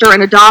foster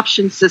and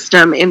adoption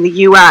system in the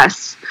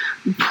U.S.,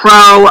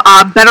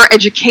 pro-better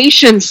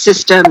education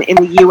system in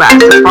the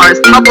U.S. as far as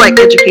public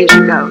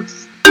education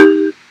goes.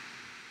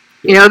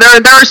 There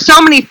are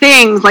so many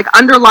things, like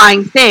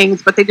underlying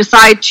things, but they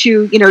decide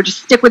to,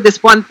 just stick with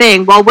this one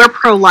thing. Well, we're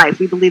pro-life.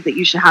 We believe that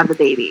you should have the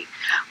baby.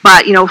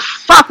 But,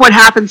 fuck what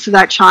happens to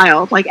that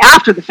child, like,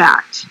 after the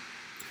fact.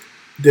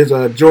 there's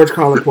a George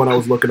Carlin quote I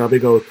was looking up. It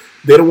goes,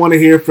 "They don't want to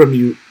hear from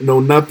you. No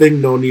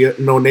nothing. No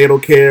natal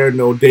care.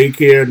 No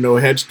daycare. No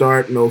Head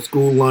Start. No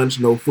school lunch.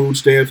 No food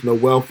stamps. No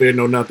welfare.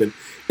 No nothing.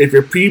 If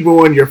you're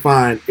preborn, you're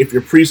fine. If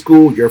you're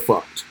preschool, you're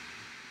fucked."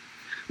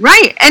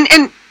 Right,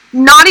 and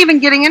not even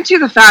getting into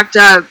the fact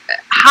of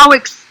how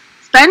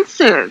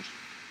expensive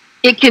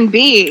it can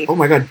be. Oh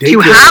my God, to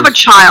have a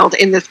child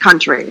in this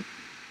country.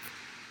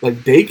 Like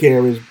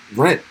daycare is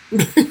rent.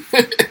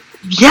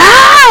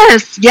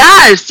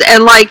 Yes,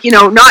 and like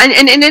not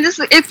and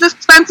it's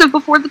expensive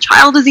before the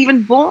child is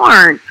even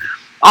born.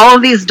 All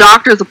of these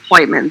doctor's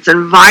appointments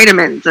and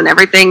vitamins and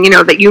everything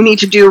that you need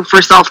to do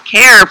for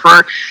self-care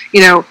for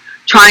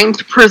trying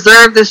to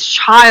preserve this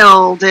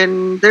child,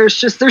 and there's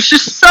just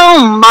so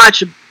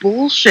much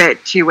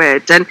bullshit to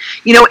it. And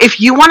if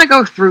you want to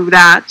go through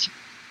that,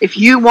 if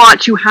you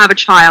want to have a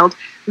child,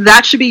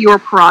 that should be your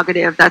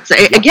prerogative. That's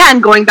again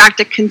going back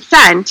to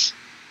consent.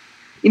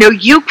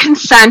 You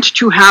consent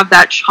to have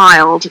that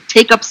child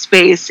take up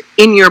space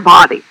in your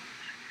body.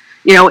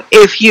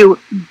 If you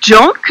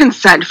don't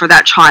consent for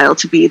that child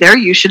to be there,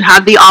 you should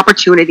have the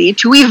opportunity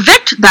to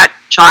evict that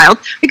child,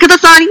 because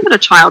it's not even a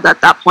child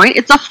at that point.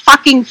 It's a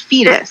fucking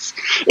fetus.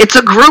 It's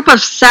a group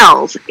of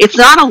cells. It's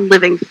not a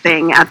living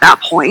thing at that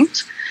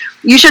point.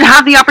 You should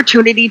have the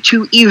opportunity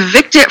to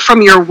evict it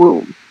from your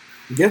womb.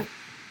 Yeah.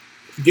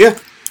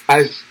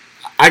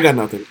 I got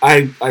nothing.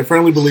 I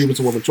firmly believe it's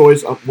a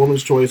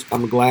woman's choice.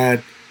 I'm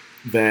glad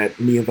that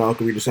me and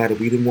Valkyrie decided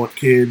we didn't want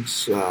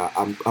kids.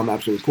 I'm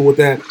absolutely cool with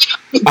that.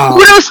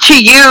 Kudos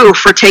to you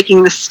for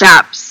taking the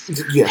steps,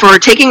 for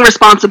taking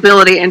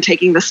responsibility and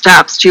taking the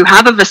steps to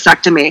have a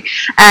vasectomy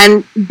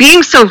and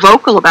being so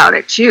vocal about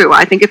it too.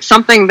 I think it's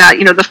something that,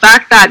 the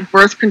fact that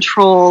birth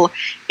control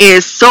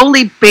is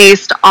solely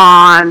based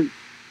on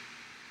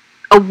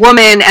a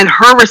woman and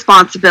her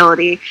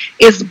responsibility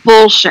is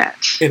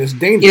bullshit. And it's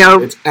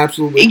dangerous. It's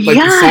absolutely the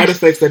side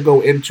effects that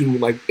go into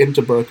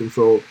birth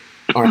control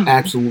are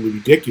absolutely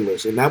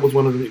ridiculous. And that was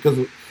one of the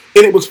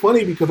and it was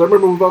funny because I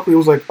remember when Valkyrie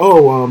was like,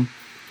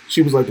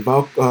 she was like,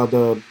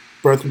 the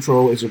birth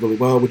control isn't really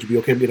well. Would you be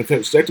okay with getting a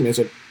vasectomy? I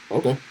said,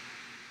 okay.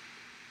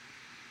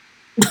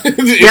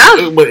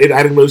 But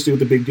I didn't really see what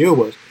the big deal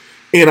was.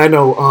 And I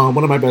know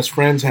one of my best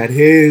friends had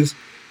his.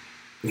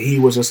 He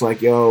was just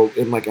like, yo,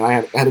 and like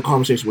I had a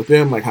conversation with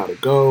him, like how to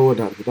go, and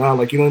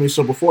like, you know what I mean?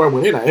 So before I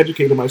went in, I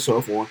educated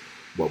myself on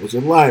what was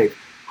it like,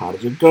 how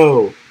does it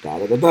go,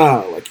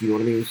 like, you know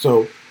what I mean?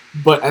 So,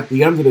 but at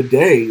the end of the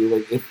day,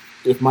 like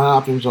if my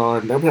options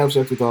are never have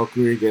sex with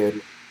Valkyrie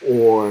again,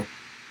 or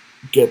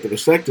get the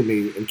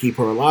vasectomy and keep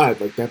her alive,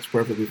 like that's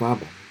perfectly fine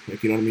by me.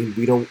 Like, you know what I mean?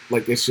 We don't,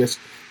 like,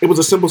 it was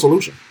a simple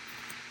solution.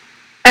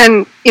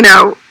 And,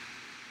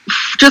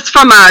 just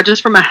from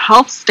a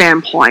health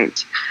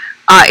standpoint,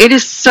 it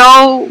is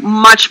so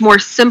much more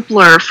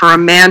simpler for a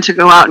man to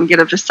go out and get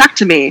a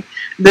vasectomy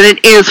than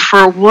it is for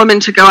a woman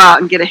to go out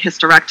and get a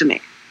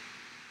hysterectomy.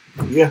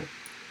 Yeah.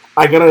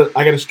 I got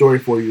a story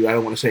for you. I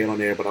don't want to say it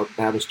on air, but I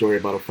have a story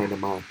about a friend of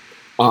mine.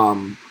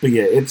 But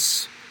yeah,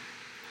 it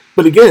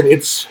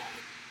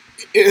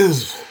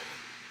is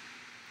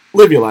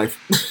live your life.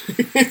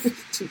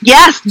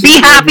 Yes, be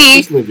happy.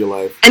 Just live your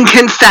life. And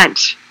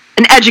consent.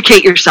 And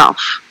educate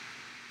yourself.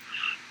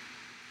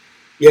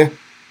 Yeah.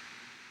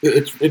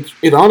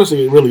 It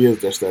honestly, it really is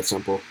just that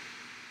simple.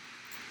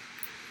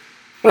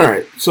 All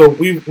right, so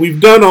we've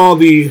done all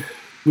the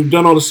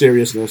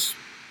seriousness.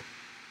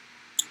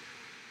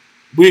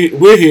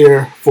 We're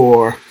here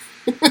for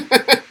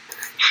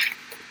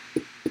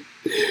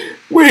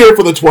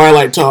the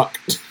Twilight talk.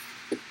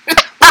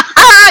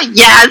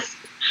 Yes.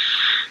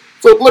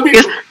 So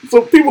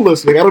people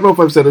listening, I don't know if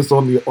I've said this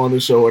on the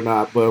show or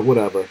not, but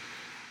whatever.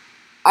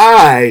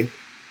 I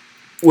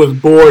was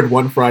bored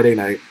one Friday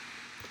night.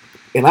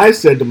 And I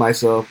said to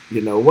myself,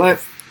 you know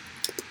what?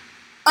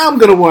 I'm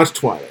going to watch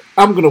Twilight.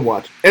 I'm going to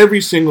watch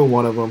every single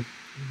one of them.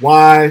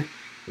 Why?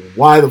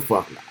 Why the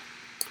fuck not?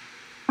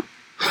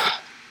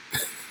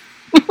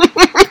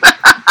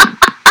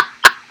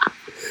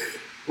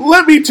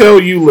 Let me tell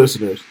you,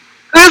 listeners.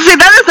 See,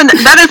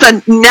 that is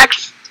a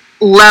next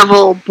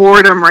level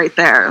boredom right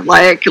there.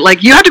 Like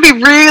you have to be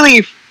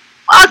really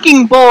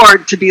fucking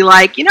bored to be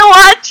like, you know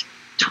what?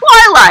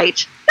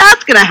 Twilight.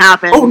 That's going to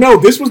happen. Oh, no.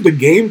 This was the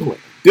game plan.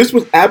 This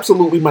was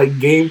absolutely my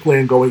game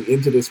plan going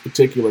into this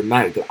particular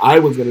night, that I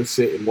was going to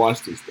sit and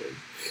watch these things.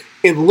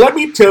 And let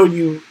me tell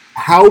you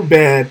how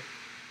bad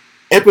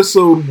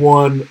Episode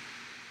 1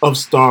 of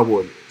Star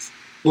Wars is.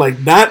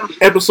 Like, not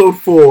Episode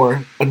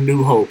 4, A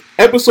New Hope.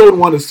 Episode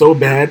 1 is so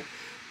bad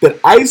that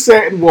I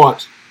sat and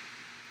watched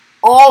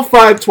all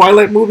 5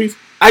 Twilight movies.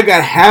 I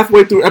got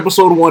halfway through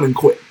Episode 1 and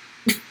quit.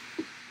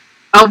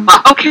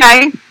 Oh,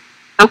 okay.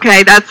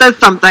 Okay, that says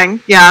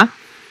something, yeah.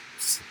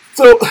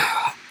 So,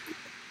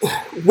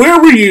 where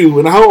were you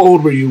and how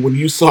old were you when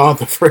you saw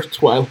the first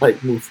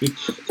Twilight movie?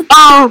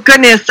 Oh,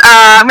 goodness.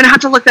 I'm going to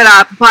have to look that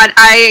up, but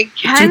I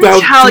can tell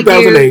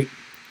 2008.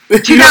 You...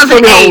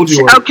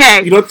 2008.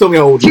 Okay. You don't tell me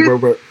how old you were,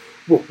 but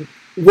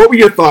what were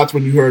your thoughts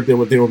when you heard they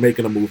were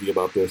making a movie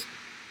about this?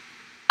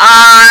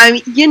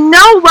 You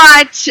know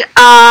what?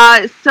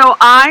 So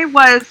I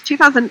was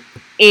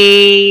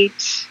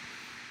 2008.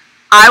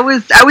 I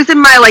was in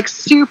my like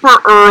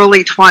super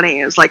early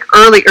 20s, like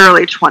early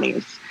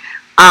 20s.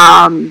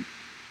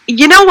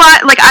 You know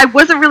what? Like I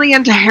wasn't really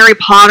into Harry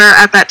Potter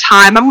at that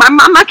time.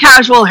 I'm a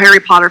casual Harry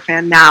Potter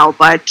fan now,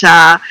 but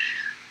and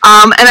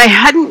I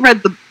hadn't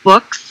read the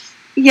books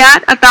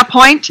yet at that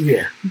point.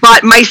 Yeah.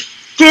 But my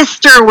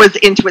sister was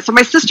into it. So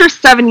my sister's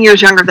 7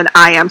 years younger than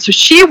I am. So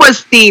she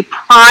was the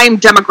prime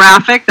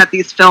demographic that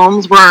these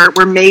films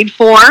were made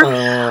for.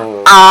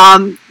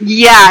 Oh.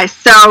 Yeah.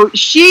 So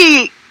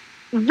she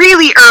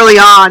really early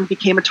on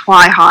became a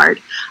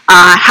twihard.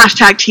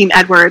 Hashtag Team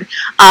Edward.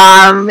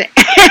 What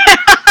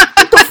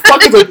the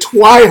fuck is a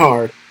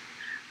twihard?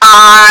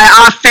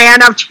 A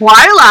fan of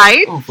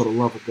Twilight. Oh, for the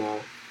love of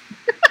God.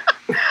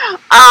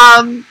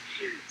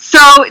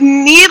 So,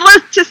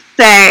 needless to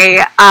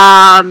say,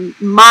 I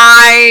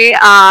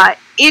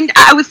think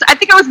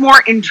I was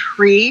more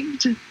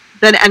intrigued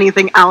than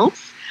anything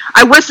else.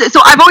 I've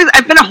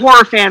been a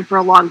horror fan for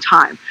a long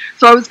time.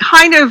 So I was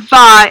kind of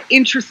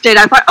interested.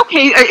 I thought,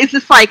 okay, is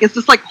this like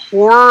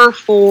horror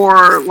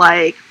for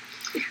like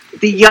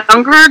the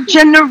younger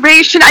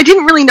generation? I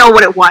didn't really know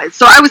what it was.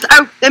 So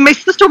and my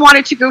sister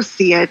wanted to go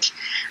see it,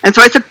 and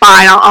so I said,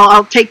 fine,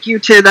 I'll take you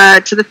to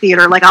the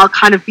theater. Like I'll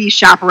kind of be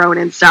chaperone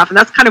and stuff, and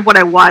that's kind of what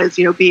I was,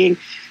 being,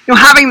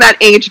 having that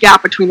age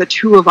gap between the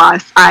two of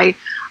us. I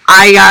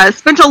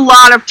spent a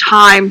lot of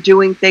time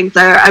doing things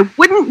that I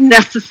wouldn't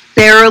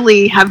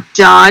necessarily have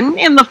done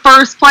in the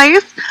first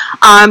place,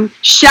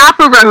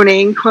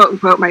 chaperoning, quote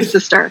unquote, my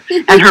sister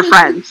and her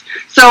friends.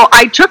 So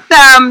I took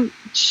them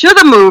to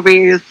the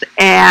movies,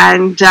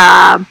 and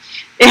I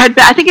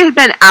think it had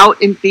been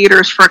out in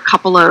theaters for a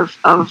couple of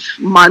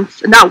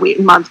months, not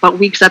months, but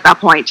weeks at that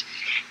point.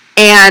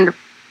 And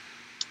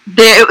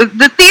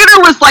the theater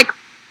was like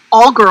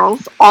all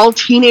girls, all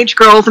teenage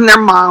girls and their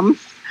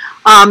moms.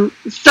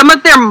 Some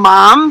of their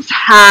moms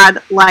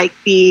had like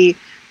the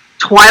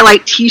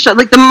Twilight t-shirt,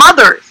 like the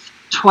mothers,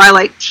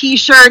 Twilight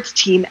t-shirts,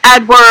 Team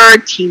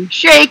Edward, Team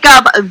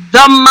Jacob,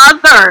 the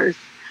mothers.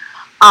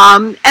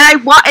 And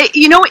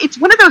it's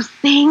one of those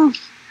things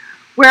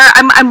where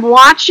I'm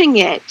watching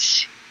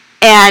it,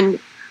 and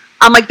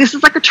I'm like, this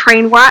is like a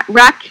train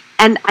wreck,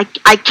 and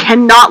I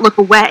cannot look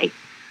away.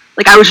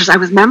 Like I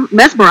was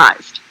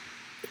mesmerized.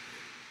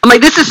 I'm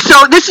like, this is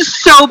so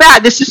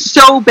bad. This is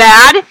so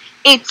bad.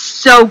 It's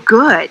so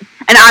good.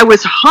 And I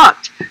was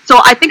hooked. So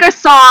I think I've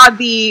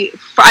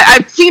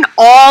seen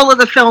all of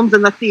the films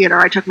in the theater.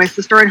 I took my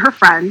sister and her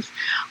friends.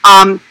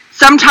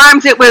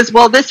 Sometimes it was,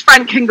 well, this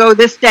friend can go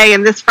this day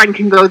and this friend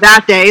can go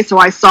that day. So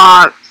I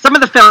saw some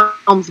of the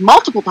films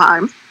multiple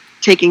times,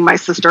 taking my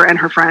sister and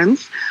her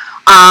friends.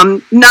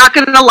 Not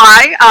going to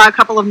lie, a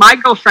couple of my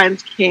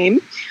girlfriends came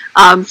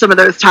some of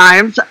those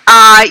times.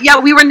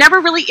 We were never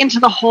really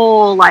into the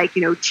whole, like,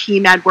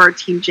 Team Edward,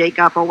 Team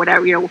Jacob, or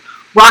whatever,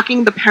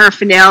 rocking the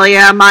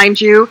paraphernalia,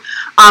 mind you.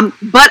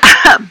 But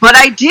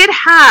I did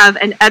have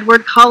an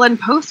Edward Cullen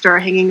poster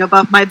hanging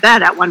above my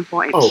bed at one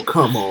point. Oh,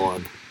 come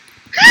on.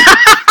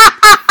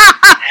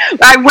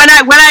 When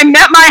I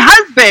met my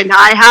husband,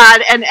 I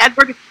had an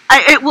Edward.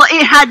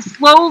 It had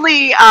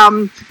slowly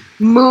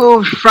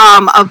moved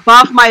from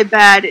above my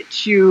bed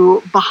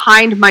to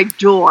behind my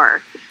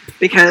door,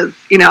 because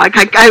not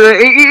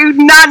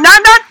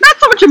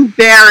so much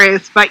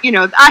embarrassed, but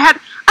I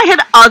had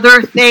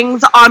other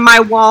things on my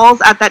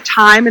walls at that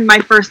time in my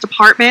first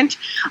apartment.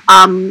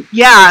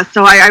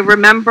 So I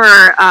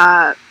remember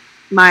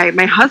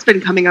my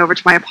husband coming over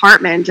to my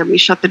apartment, and we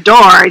shut the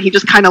door, and he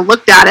just kind of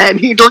looked at it, and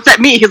he looked at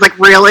me. He's like,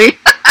 really?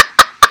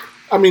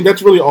 I mean,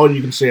 that's really all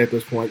you can say at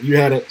this point. You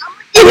had it.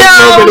 And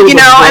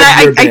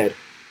I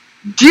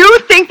do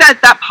think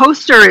that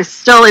poster is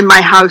still in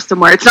my house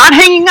somewhere. It's not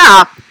hanging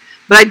up,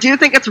 but I do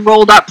think it's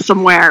rolled up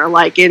somewhere,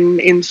 like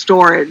in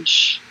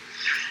storage.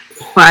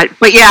 But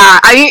yeah,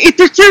 I mean,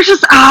 they're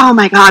just, oh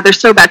my God, they're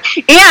so bad.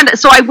 And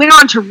so I went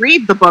on to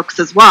read the books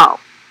as well,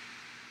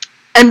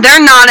 and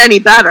they're not any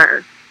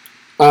better.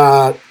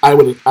 I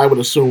would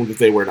assume that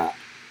they were not.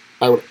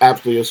 I would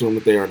absolutely assume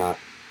that they are not.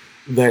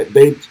 That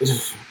they.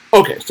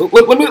 Okay, so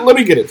let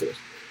me get into this.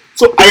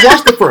 So I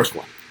watched the first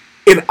one,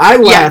 and I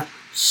laughed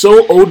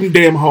so old and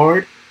damn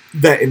hard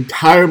that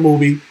entire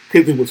movie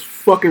because it was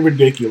fucking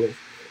ridiculous.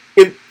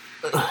 Okay,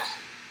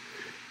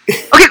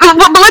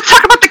 but let's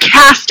talk about the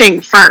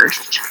casting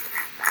first.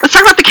 Let's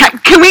talk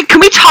about Can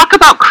we talk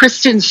about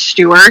Kristen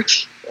Stewart?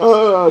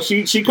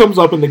 She comes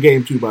up in the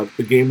game too. But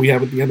the game we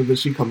have at the end of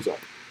this, she comes up.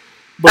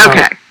 But,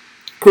 okay.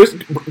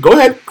 Go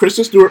ahead,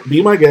 Kristen Stewart.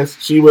 Be my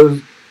guest. She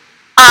was.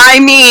 I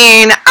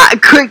mean,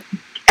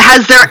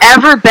 has there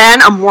ever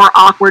been a more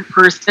awkward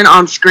person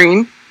on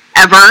screen?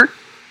 Ever?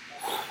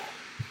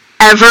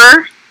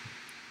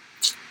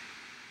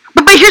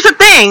 But here's the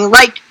thing,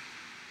 like,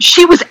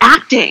 she was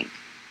acting.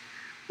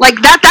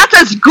 Like, that's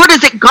as good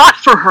as it got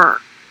for her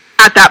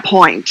at that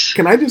point.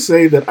 Can I just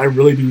say that I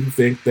really do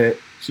think that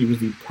she was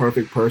the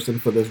perfect person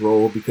for this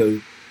role,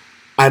 because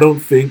I don't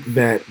think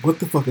that, what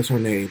the fuck is her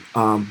name?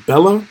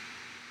 Bella?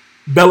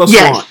 Bella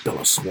Yes. Swan.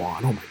 Bella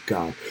Swan. Oh my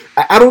god.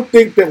 I don't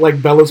think that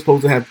like Bella's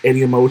supposed to have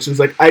any emotions.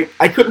 Like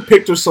I couldn't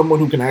picture someone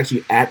who can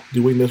actually act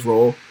doing this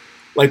role.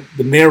 Like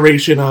the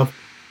narration of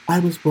I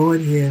was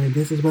born here and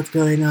this is what's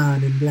going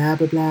on and blah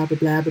blah blah blah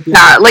blah blah blah.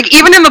 Yeah, like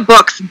even in the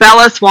books,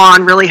 Bella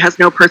Swan really has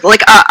no person.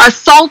 Like a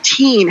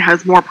saltine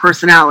has more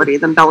personality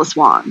than Bella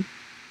Swan.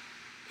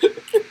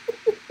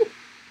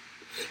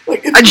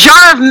 Like A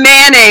jar of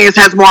mayonnaise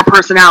has more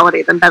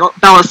personality than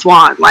Bella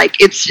Swan. Like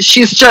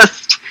she's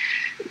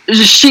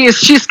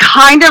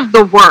kind of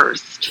the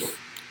worst.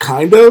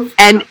 kind of.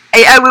 And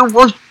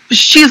well,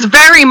 she's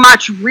very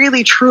much,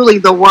 really, truly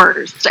the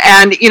worst.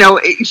 And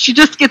she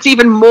just gets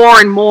even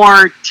more and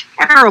more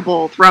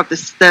terrible throughout the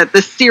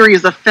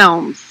series of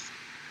films.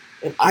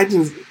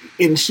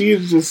 And she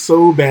is just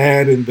so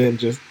bad, and then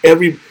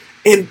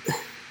and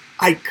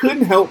I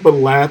couldn't help but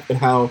laugh at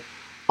how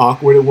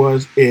awkward it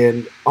was.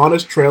 And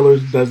Honest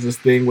Trailers does this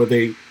thing where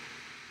they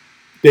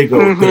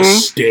go the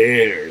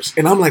stairs,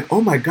 and I'm like,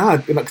 oh my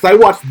god, because I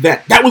watched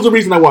that. That was the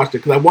reason I watched it,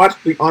 because I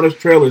watched the Honest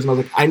Trailers, and I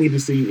was like, I need to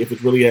see if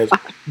it's really as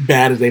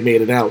bad as they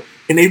made it out.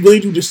 And they really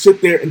do just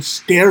sit there and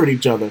stare at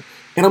each other,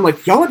 and I'm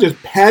like, y'all are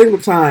just padding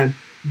the time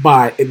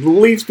by at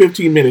least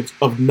 15 minutes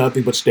of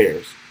nothing but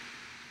stares.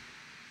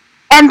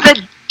 And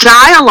the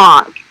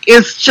dialogue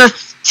is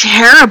just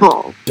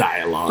terrible.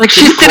 Dialogue. Like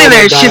she's sitting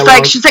there,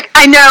 she's like,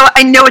 I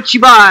know what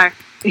you are.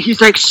 And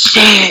he's like,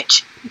 say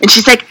it. And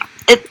she's like,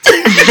 it's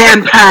a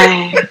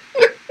vampire.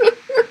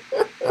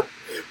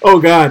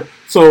 Oh god.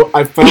 So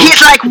I found He's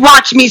like,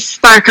 watch me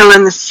sparkle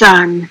in the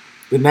sun.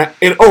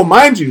 and oh,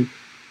 mind you,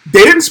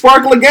 they didn't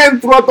sparkle again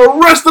throughout the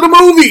rest of the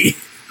movie.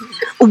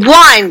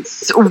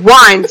 Once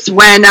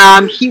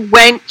when he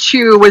went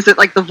to, was it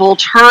like the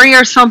Volturi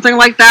or something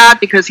like that,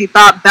 because he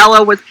thought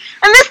Bella was,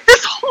 and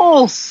this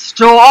whole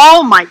story,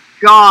 oh my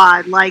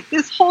god, like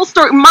this whole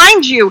story,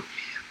 mind you,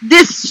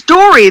 this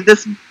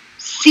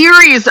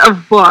series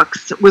of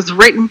books was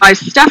written by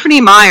Stephanie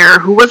Meyer,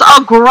 who was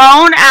a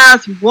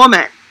grown-ass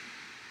woman.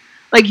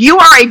 Like, you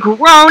are a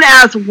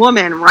grown-ass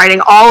woman writing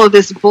all of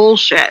this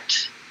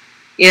bullshit.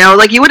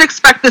 Like, you would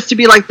expect this to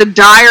be like the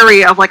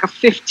diary of like a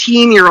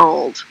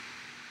 15-year-old.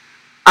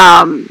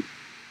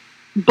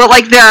 But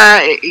like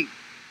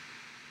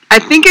I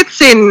think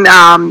it's in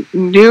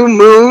New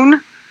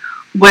Moon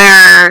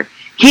where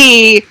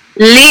he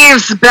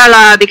leaves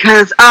Bella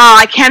because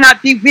I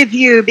cannot be with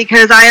you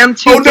because I am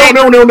too.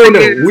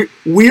 No.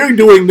 We're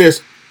doing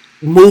this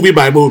movie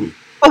by movie.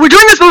 Oh, we're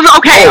doing this movie.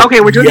 Okay,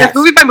 we're doing this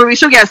movie by movie.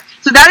 So yes,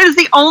 so that is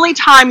the only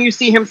time you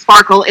see him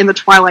sparkle in the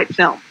Twilight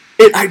film.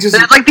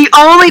 That's like the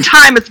only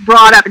time it's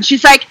brought up, and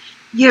she's like,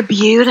 "You're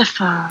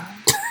beautiful."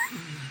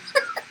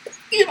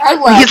 He's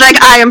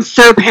like, "I am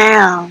so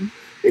pale."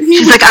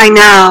 She's like, "I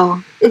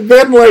know." And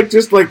then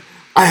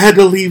I had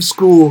to leave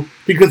school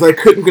because I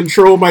couldn't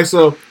control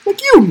myself.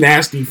 Like, you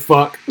nasty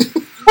fuck.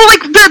 Well,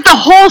 like the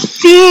whole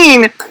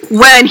scene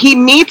when he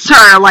meets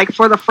her, like,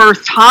 for the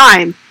first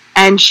time,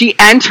 and she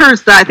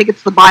enters I think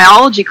it's the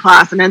biology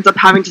class, and ends up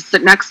having to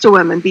sit next to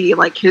him and be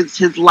like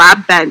his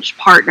lab bench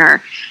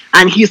partner,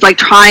 and he's like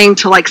trying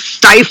to like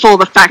stifle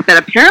the fact that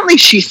apparently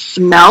she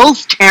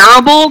smells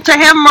terrible to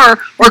him, or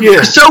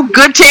so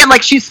good to him,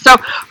 like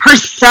her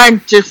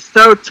scent is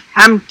so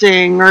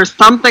tempting or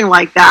something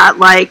like that.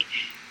 Like,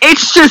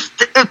 it's just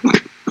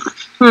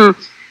and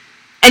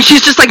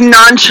she's just like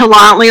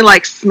nonchalantly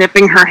like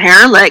sniffing her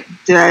hair, like,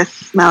 do I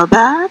smell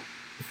bad?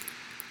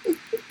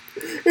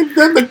 And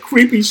then the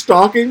creepy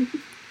stalking.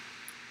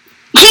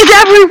 He's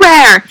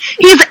everywhere.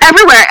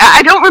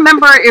 I don't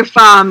remember if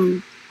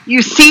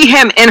you see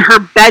him in her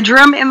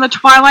bedroom in the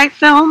Twilight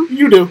film.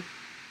 You do.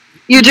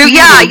 You do?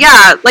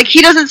 Yeah. Like,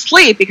 he doesn't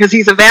sleep because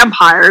he's a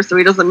vampire, so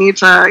he doesn't need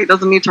to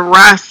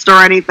rest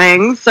or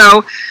anything.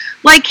 So,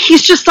 like,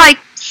 he's just like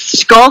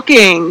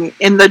skulking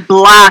in the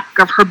black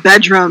of her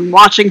bedroom,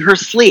 watching her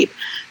sleep.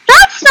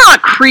 That's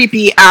not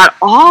creepy at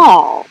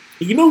all.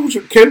 You know who's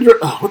Kendra?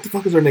 Oh, what the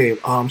fuck is her name?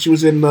 She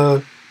was in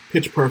the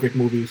Pitch Perfect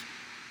movies.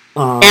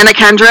 Anna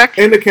Kendrick.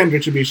 Anna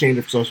Kendrick should be ashamed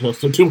of herself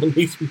for doing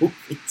these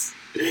movies.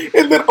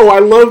 And then, I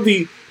love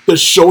the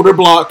shoulder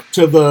block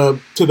to the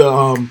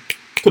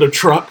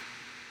truck.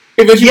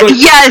 And then she's like,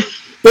 yes,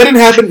 that didn't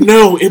happen.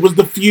 No, it was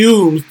the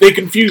fumes. They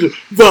confused it.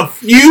 The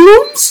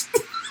fumes.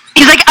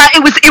 He's like,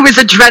 it was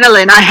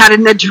adrenaline. I had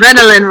an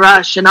adrenaline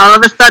rush, and all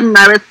of a sudden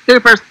I was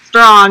super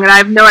strong, and I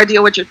have no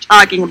idea what you're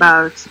talking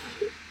about.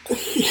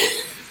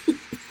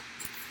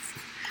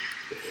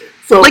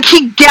 So, like,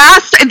 and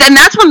then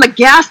that's when the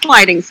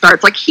gaslighting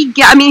starts. Like, he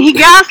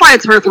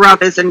gaslights her throughout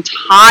this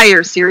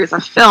entire series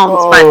of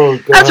films,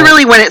 but that's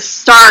really when it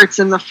starts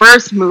in the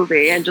first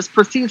movie, and just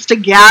proceeds to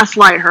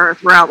gaslight her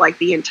throughout, like,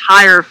 the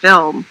entire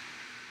film.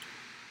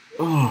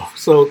 Oh,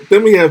 so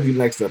then we have the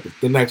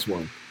next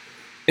one.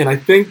 And I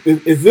think,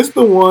 is this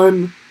the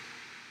one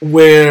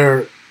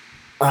where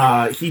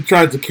he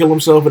tried to kill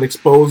himself and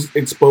expose?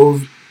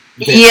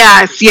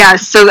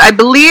 Yes. So I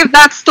believe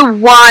that's the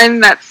one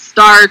that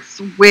starts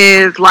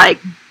with, like,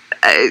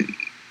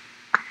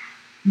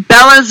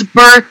 Bella's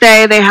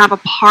birthday. They have a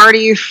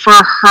party for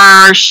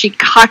her. She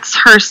cuts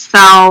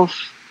herself.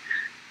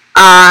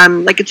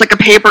 like it's like a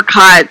paper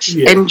cut,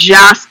 and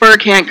Jasper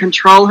can't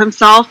control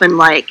himself and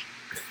like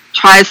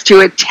tries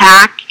to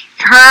attack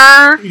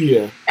her.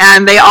 Yeah.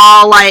 And they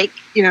all like,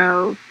 you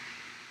know,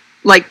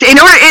 like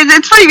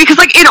it's funny because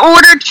like in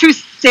order to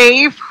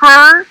save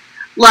her,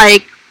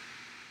 like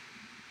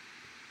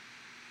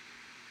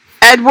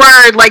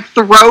Edward like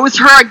throws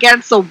her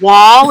against a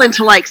wall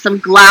into like some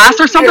glass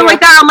or something like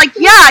that. I'm like,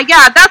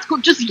 yeah, that's cool.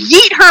 Just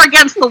yeet her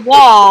against the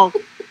wall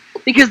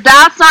because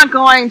that's not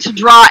going to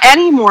draw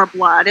any more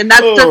blood, and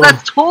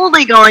that's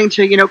totally going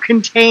to, you know,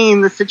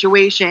 contain the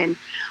situation.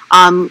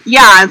 And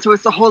so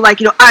it's the whole like,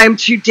 you know, I'm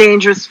too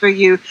dangerous for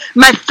you.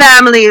 My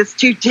family is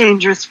too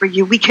dangerous for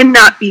you. We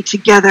cannot be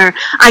together.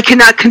 I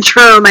cannot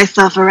control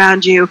myself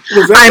around you.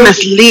 I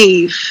must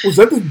leave. Was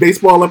that the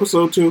baseball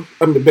episode too?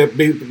 I mean,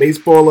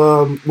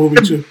 baseball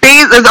movie too?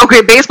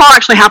 Okay, baseball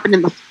actually happened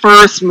in the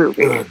first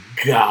movie. Oh,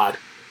 God.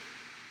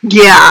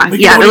 Yeah.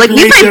 They're like,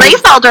 we play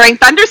baseball during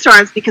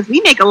thunderstorms because we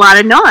make a lot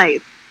of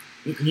noise.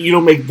 You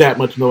don't make that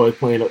much noise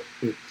playing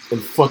in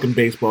fucking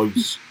baseball,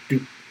 you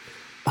stupid.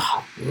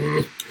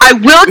 I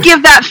will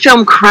give that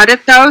film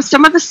credit, though.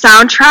 Some of the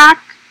soundtrack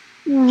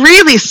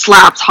really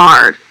slaps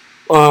hard.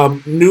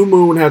 New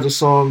Moon has a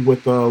song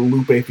with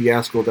Lupe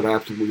Fiasco that I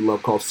absolutely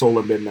love called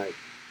Solar Midnight.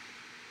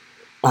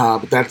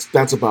 But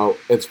that's about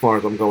as far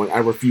as I'm going. I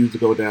refuse to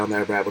go down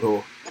that rabbit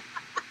hole.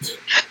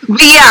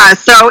 Yeah,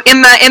 so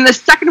in the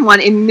second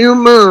one, in New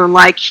Moon,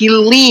 like he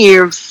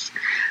leaves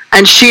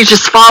and she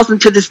just falls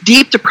into this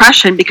deep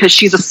depression because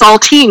she's a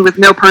saltine with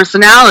no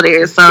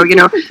personality. So, you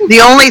know,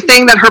 the only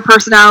thing that her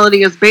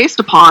personality is based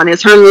upon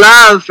is her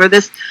love for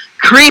this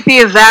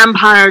creepy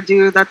vampire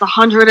dude that's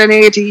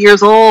 180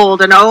 years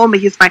old, and oh,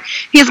 he's my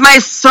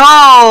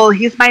soul,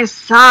 he's my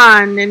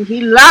son, and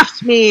he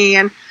left me,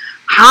 and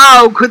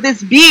how could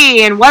this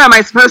be, and what am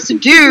I supposed to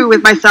do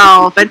with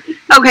myself? And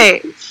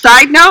okay,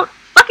 side note,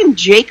 fucking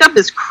Jacob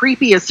is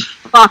creepy as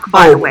fuck,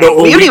 by the way.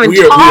 We haven't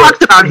even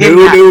talked about him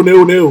yet.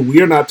 No.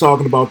 We are not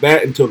talking about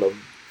that until the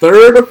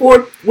third or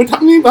fourth. How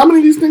many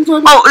of these things are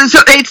there? Oh, so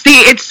it's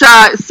there's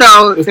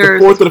the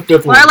fourth or the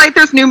fifth one. Twilight,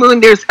 there's New Moon,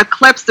 there's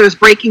Eclipse, there's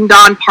Breaking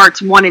Dawn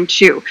parts 1 and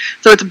 2.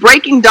 So it's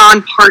Breaking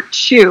Dawn part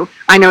 2.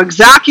 I know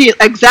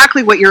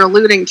exactly what you're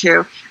alluding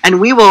to, and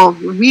we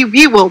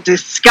will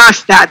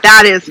discuss that.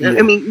 That is, yeah.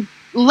 I mean,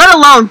 let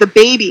alone the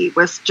baby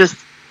was just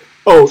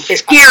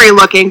scary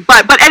looking,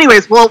 but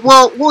anyways,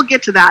 we'll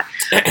get to that.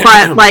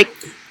 But like,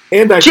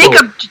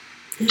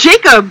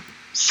 Jacob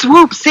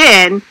swoops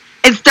in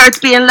and starts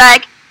being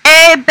like,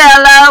 "Hey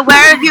Bella,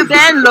 where have you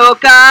been,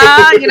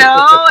 loca?" You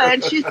know,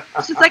 and she's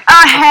like,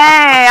 "Oh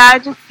hey, I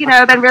just, you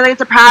know, been really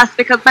depressed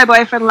because my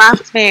boyfriend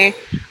left me,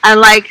 and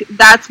like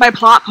that's my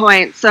plot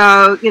point.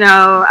 So, you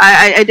know,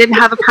 I didn't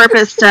have a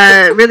purpose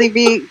to really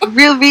be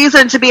real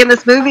reason to be in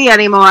this movie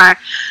anymore."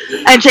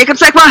 And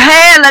Jacob's like, "Well,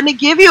 hey, let me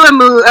give you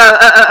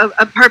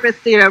a purpose,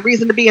 you know,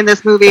 reason to be in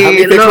this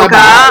movie,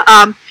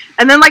 loca."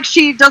 And then like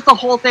she does the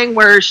whole thing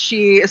where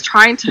she is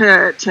trying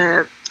to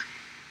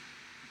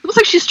it looks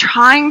like she's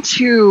trying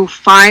to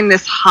find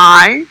this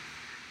high,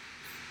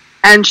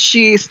 and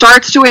she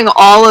starts doing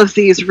all of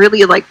these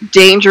really like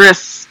dangerous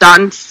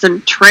stunts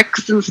and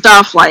tricks and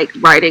stuff, like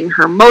riding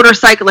her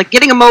motorcycle, like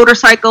getting a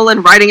motorcycle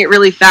and riding it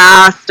really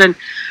fast, and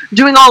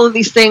doing all of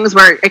these things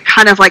where it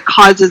kind of like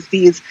causes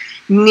these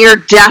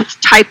near-death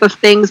type of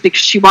things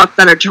because she wants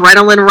that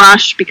adrenaline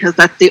rush, because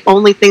that's the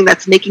only thing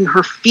that's making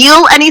her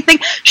feel anything.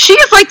 She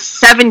is like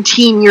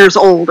 17 years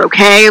old,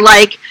 okay?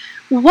 Like,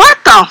 what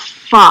the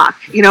fuck?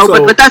 You know,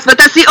 but that's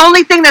the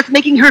only thing that's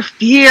making her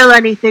feel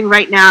anything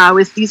right now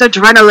is these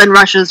adrenaline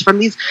rushes from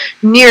these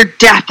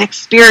near-death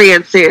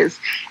experiences.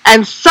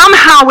 And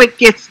somehow it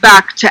gets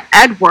back to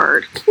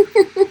Edward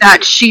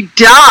that she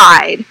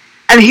died.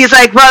 And he's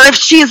like, well, if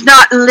she's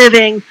not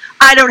living,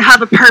 I don't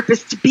have a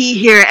purpose to be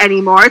here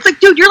anymore. It's like,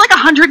 dude, you're like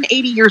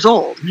 180 years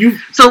old.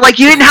 So, like,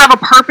 you didn't have a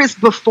purpose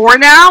before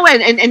now,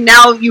 and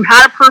now you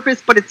had a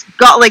purpose, but it's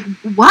got, like,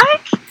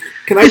 what?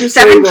 Can I just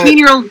say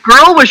 17-year-old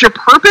girl was your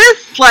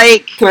purpose?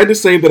 Like, can I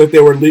just say that if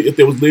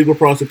there was legal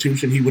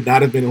prostitution, he would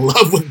not have been in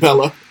love with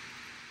Bella?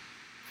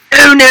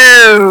 Oh,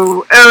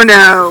 no. Oh,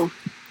 no.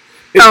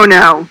 Oh,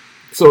 no.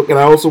 So, and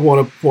I also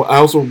want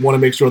to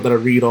make sure that I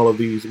read all of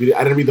these. I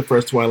didn't read the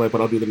first Twilight,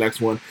 but I'll do the next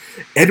one.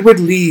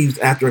 Edward leaves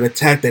after an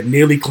attack that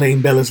nearly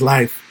claimed Bella's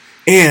life,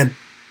 and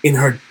in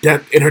her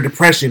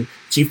depression,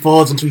 she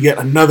falls into yet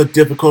another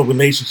difficult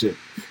relationship.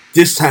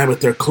 This time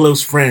with her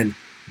close friend,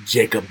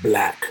 Jacob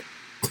Black.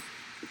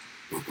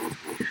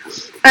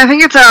 I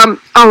think it's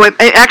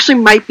it actually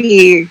might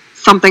be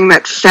something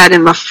that's said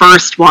in the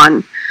first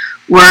one,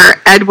 where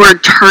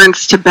Edward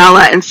turns to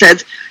Bella and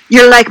says,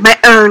 "You're like my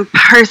own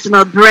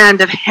personal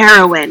brand of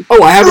heroin."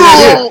 Oh, I have it right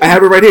here. I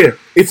have it right here.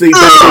 It's the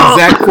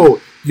exact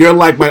quote. "You're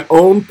like my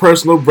own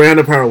personal brand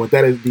of heroin."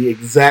 That is the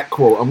exact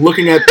quote. I'm on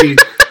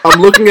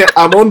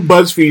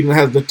BuzzFeed, and it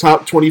has the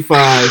top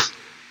 25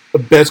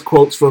 best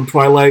quotes from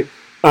Twilight.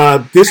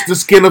 This the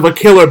skin of a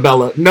killer,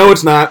 Bella. No,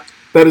 it's not.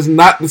 That is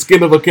not the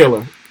skin of a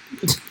killer.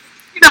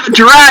 Skin of a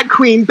drag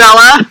queen,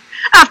 Bella.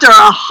 After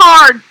a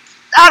hard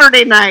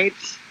Saturday night.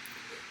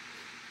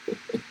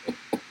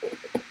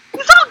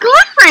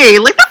 Exactly.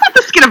 Like, that's not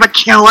the skin of a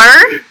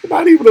killer.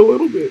 Not even a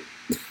little bit.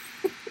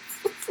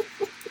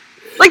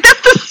 Like,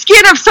 that's the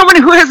skin of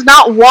someone who has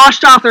not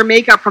washed off their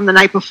makeup from the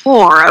night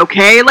before,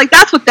 okay? Like,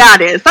 that's what that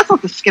is. That's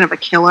not the skin of a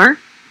killer.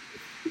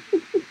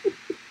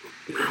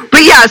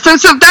 But yeah, so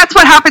that's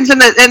what happens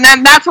and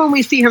then that's when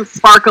we see him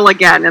sparkle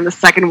again in the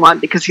second one,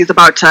 because he's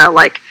about to,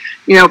 like,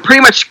 you know,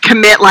 pretty much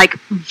commit, like,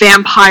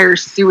 vampire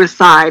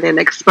suicide and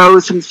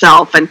expose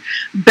himself, and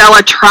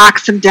Bella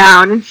tracks him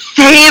down and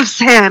saves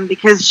him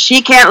because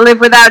she can't live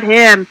without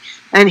him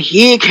and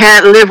he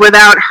can't live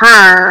without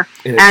her.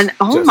 And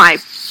oh my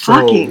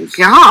fucking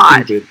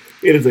god. Stupid.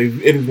 It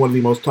is one of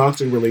the most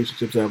toxic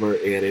relationships ever,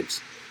 and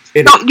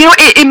you know,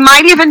 it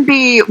might even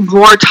be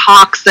more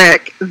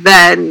toxic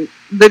than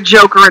the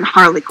Joker and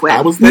Harley Quinn.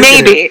 I was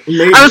maybe.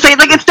 I would say,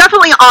 like, it's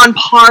definitely on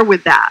par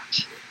with that.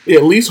 Yeah,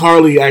 at least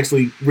Harley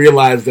actually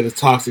realized that it's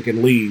toxic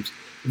and leaves.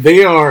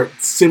 They are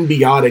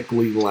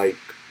symbiotically, like,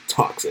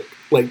 toxic.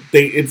 Like,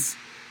 it's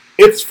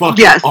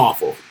fucking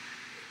awful.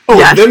 Oh,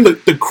 yes. And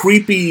then the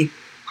creepy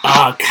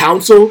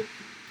council.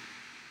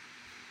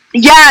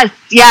 Yes,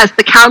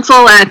 the council,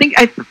 and I think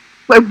I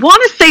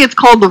want to say it's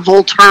called the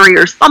Volturi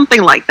or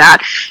something like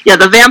that. Yeah,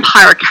 the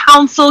vampire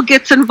council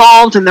gets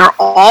involved, and they're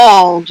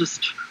all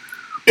just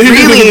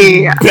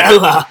really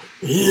Bella.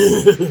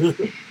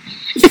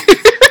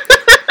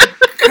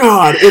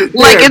 God,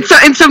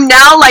 and so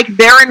now, like,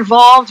 they're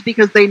involved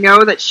because they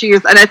know that she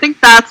is, and I think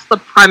that's the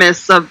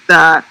premise of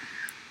the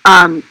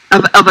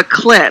of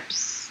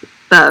Eclipse,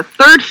 the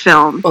third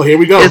film. Oh, here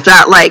we go. Is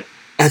that, like,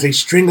 as a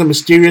string of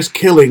mysterious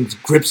killings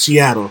grip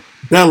Seattle,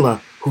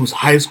 Bella, whose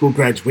high school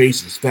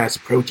graduation is fast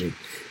approaching,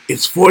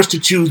 is forced to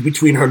choose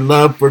between her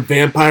love for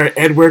vampire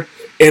Edward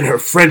and her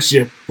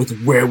friendship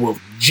with werewolf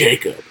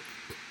Jacob.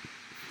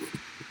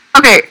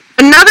 Okay,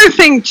 another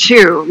thing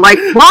too, like,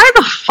 why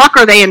the fuck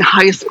are they in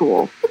high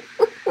school?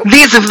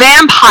 These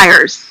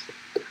vampires.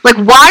 Like,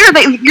 why are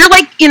they, you're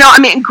like, you know, I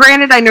mean,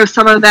 granted, I know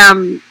some of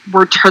them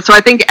were, so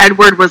I think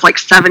Edward was like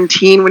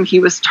 17 when he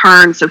was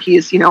turned, so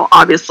he's, you know,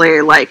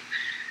 obviously, like,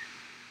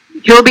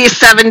 he'll be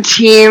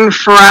 17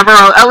 forever,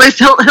 at least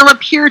he'll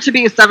appear to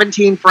be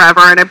 17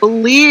 forever, and I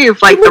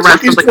believe, like, the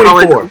rest of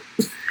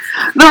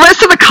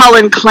the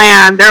Cullen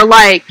clan, they're,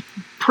 like,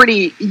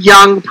 pretty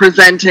young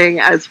presenting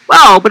as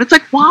well, but it's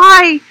like,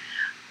 why?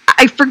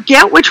 I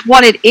forget which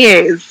one it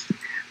is,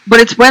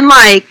 but it's when,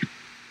 like,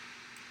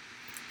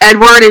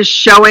 Edward is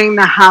showing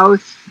the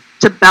house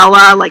to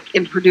Bella, like,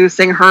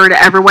 introducing her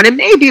to everyone. It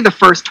may be the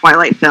first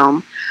Twilight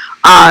film,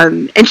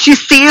 and she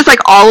sees, like,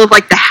 all of,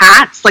 like, the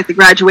hats, like the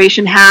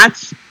graduation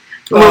hats.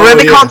 What are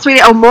they called, sweetie?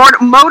 Oh,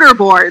 mortar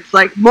boards,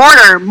 like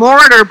mortar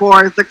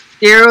boards.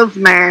 Excuse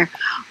me.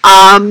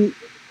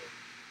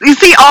 You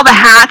see all the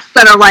hats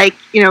that are, like,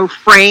 you know,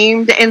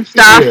 framed and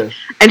stuff,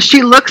 and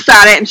she looks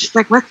at it and she's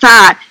like, "What's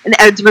that?" And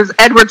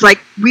Edward's like,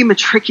 "We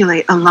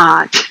matriculate a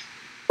lot."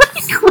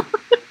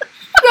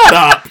 Shut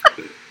up!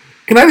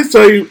 Can I just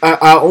tell you,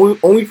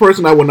 only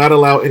person I will not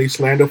allow any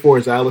slander for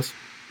is Alice.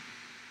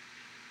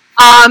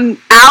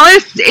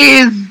 Alice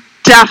is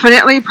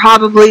definitely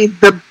probably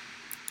the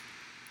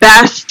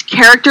best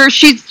character.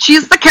 She's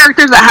the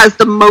character that has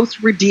the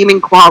most redeeming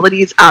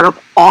qualities out of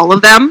all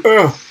of them.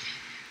 Ugh.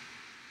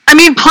 I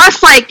mean,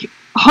 plus, like,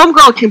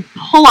 Homegirl can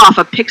pull off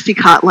a pixie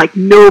cut like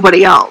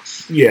nobody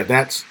else. Yeah,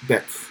 that's,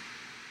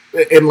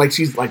 and, like,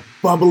 she's, like,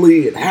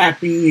 bubbly and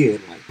happy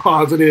and, like,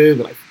 positive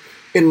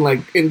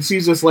and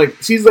she's just, like,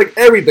 she's, like,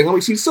 everything. I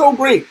mean, she's so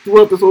great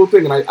throughout this whole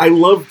thing, and I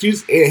love,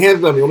 she's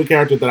hands down the only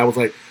character that I was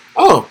like,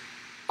 oh,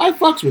 I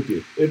fucks with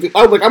you.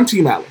 I was like, I'm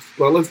Team Alice.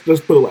 Well, let's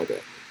just put it like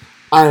that.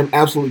 I am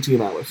absolutely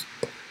Team Alice.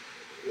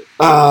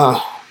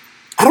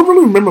 I don't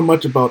really remember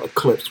much about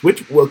Eclipse.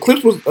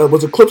 Eclipse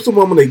was Eclipse the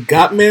one when they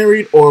got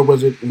married, or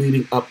was it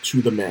leading up to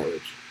the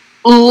marriage?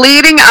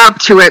 Leading up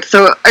to it.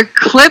 So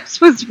Eclipse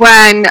was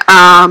when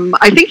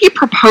I think he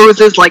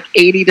proposes like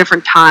 80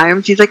 different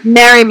times. He's like,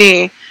 marry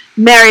me.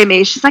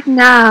 She's like,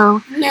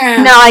 no,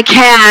 I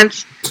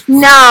can't.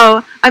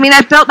 No, I mean,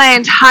 I've built my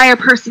entire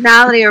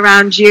personality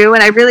around you,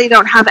 and I really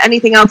don't have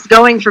anything else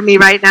going for me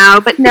right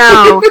now. But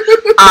no.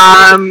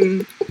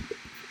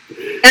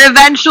 And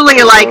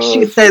eventually, like,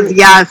 she says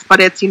yes,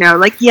 but it's, you know,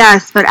 like,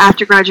 yes, but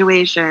after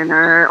graduation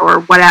or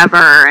whatever.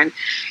 And,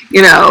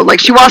 you know, like,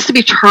 she wants to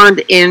be turned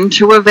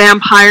into a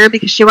vampire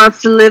because she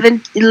wants to live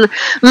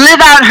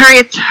out her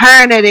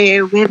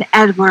eternity with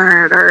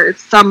Edward or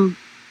some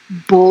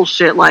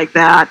bullshit like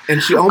that.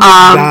 And she almost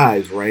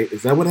dies, right?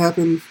 Is that what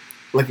happens?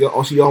 Like,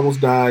 she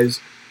almost dies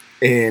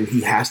and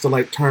he has to,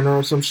 like, turn her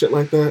or some shit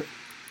like that?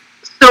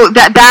 So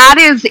that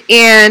is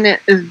in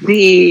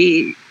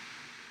the...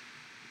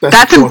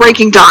 That's in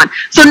Breaking Dawn.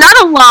 So not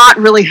a lot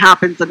really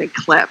happens in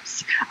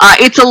Eclipse.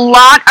 It's a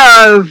lot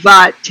of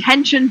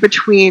tension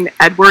between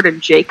Edward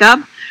and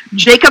Jacob.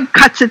 Jacob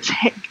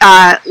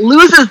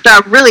loses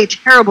the really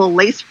terrible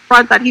lace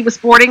front that he was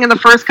sporting in the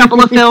first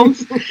couple of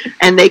films,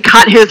 and they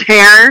cut his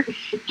hair.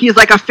 He's,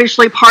 like,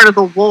 officially part of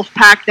the wolf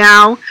pack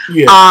now.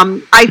 Yeah.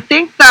 I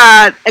think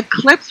that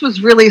Eclipse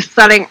was really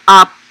setting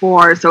up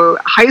for, so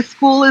high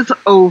school is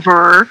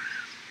over.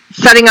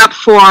 setting up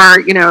for,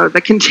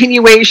 the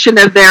continuation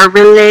of their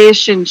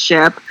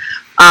relationship.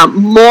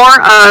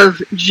 More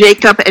of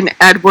Jacob and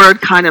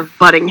Edward kind of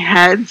butting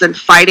heads and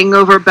fighting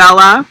over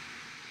Bella.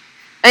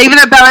 And even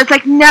though Bella's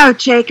like, no,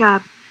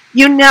 Jacob,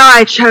 you know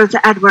I chose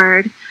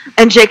Edward.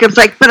 And Jacob's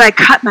like, but I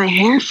cut my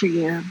hair for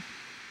you.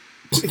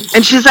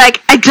 And she's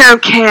like, I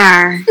don't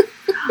care.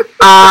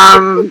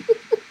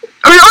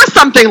 Or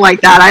something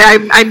like that.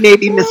 I may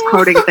be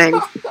misquoting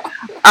things.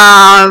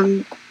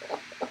 And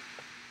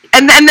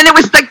then it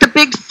was like the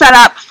big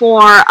setup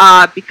for,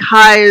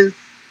 because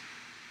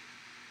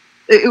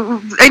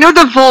I know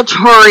the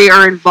Volturi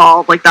are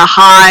involved, like the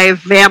High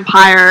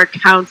Vampire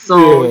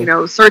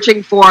Council,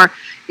 searching for,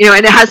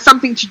 and it has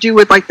something to do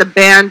with like the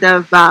band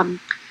of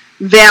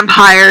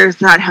vampires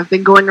that have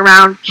been going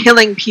around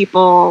killing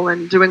people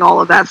and doing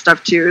all of that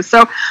stuff too.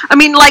 So, I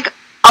mean, like,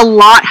 a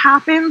lot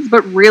happens,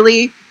 but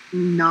really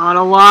not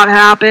a lot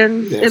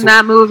happens in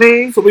that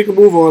movie. So we can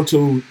move on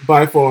to,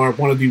 by far,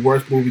 one of the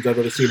worst movies I've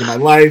ever seen in my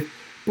life,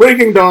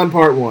 Breaking Dawn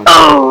Part 1.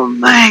 Oh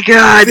my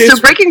god. So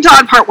Breaking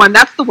Dawn Part 1,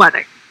 that's the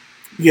wedding.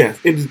 Yes,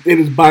 it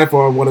is by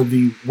far one of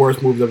the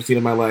worst movies I've ever seen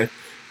in my life.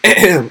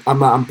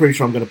 I'm pretty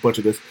sure I'm going to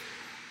butcher this.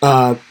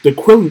 The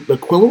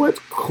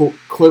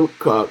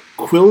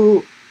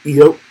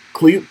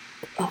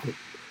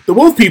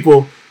Wolf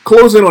people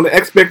close in on the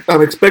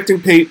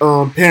expecting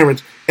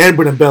parents,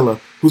 Edward and Bella,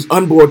 whose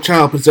unborn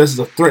child possesses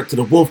a threat to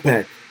the wolf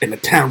pack and the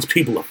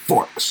townspeople of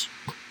Forks.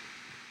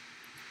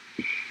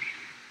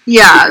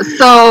 Yeah,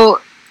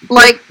 so,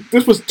 like...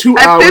 This was 2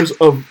 hours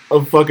of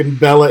fucking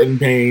Bella and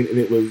Bane, and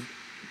it was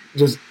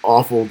just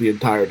awful the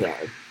entire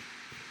time.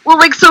 Well,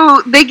 like,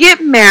 so they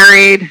get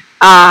married,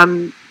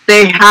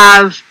 they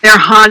have their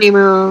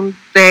honeymoon,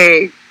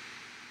 they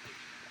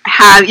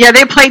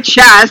play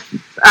chess,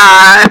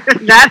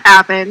 that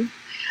happened.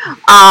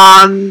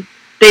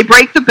 They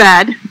break the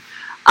bed,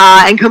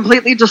 and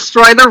completely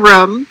destroy the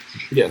room.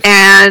 Yes.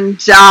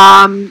 And,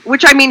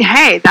 which, I mean,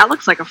 hey, that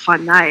looks like a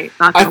fun night.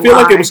 I feel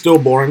like it was still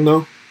boring,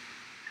 though.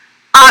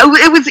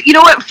 It was, you know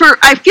what,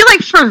 I feel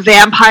like for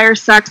vampire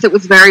sex, it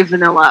was very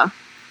vanilla.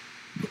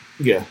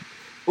 Yeah.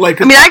 Like,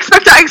 I mean, I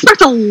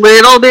expect a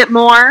little bit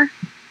more.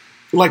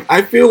 Like,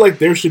 I feel like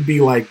there should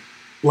be, like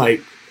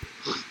the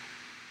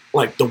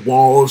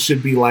walls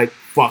should be, like,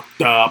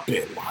 fucked up,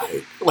 and,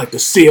 like the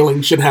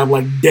ceiling should have,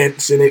 like,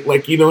 dents in it.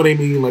 Like, you know what I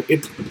mean? Like,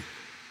 it's...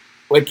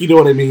 Like, you know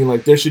what I mean?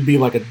 Like, there should be,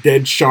 like, a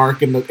dead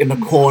shark in the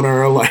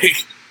corner,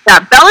 like... Yeah,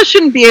 Bella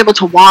shouldn't be able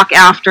to walk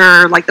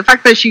after, like, the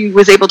fact that she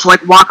was able to,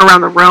 like, walk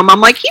around the room, I'm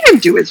like, he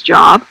didn't do his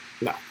job.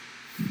 No.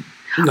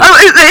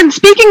 Oh, and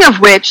speaking of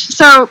which,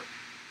 so,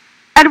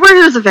 Edward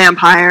is a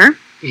vampire.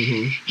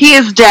 Mm-hmm. He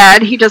is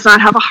dead. He does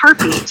not have a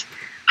heartbeat.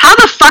 How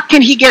the fuck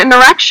can he get an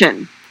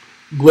erection?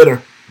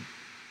 Glitter.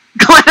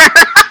 Glitter.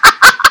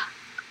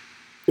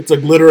 It's a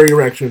glittery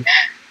erection.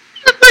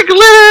 It's a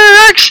glitter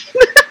erection.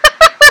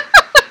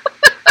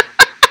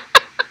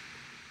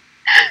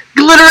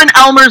 Glitter and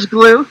Elmer's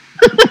glue.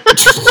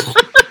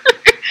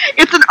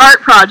 It's an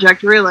art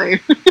project, really.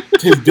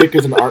 His dick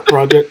is an art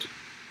project.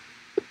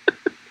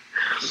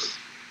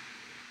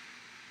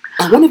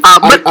 I wonder if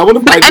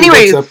I can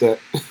accept that.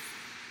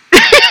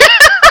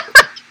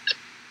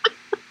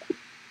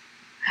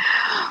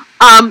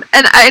 And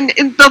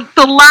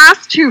the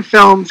last 2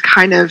 films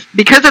kind of,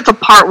 because it's a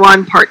part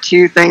 1, part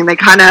 2 thing, they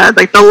kind of,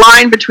 like, the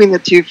line between the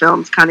 2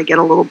 films kind of get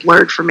a little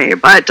blurred for me.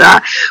 But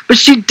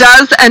she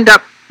does end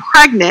up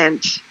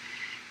pregnant.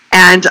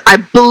 And I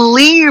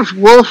believe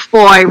Wolf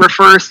Boy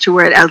refers to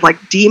it as,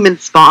 like, demon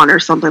spawn or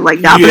something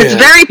like that. Yeah. But it's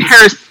very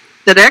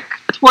parasitic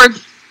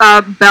towards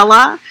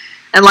Bella.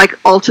 And, like,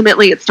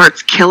 ultimately it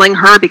starts killing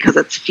her because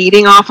it's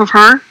feeding off of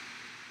her.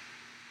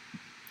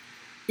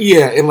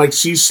 Yeah, and, like,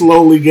 she's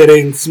slowly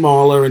getting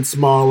smaller and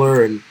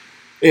smaller. And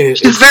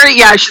she's very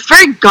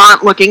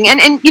gaunt looking.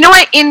 And you know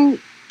what?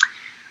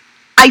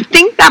 I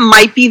think that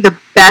might be the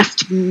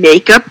best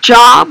makeup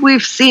job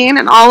we've seen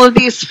in all of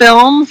these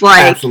films.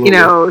 Like,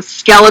 absolutely.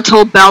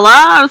 Skeletal Bella.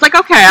 I was like,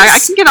 okay, I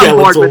can get on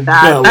board with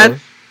that.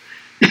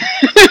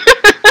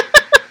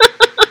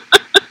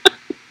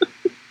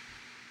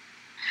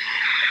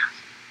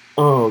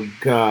 Oh,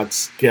 God,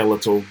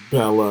 Skeletal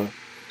Bella.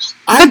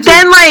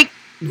 Then, like,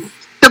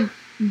 the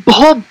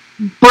whole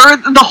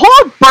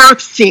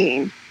birth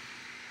scene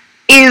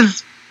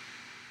is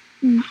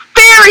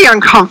very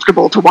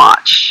uncomfortable to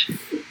watch.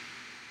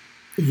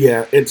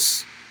 Yeah,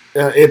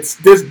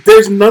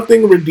 there's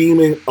nothing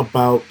redeeming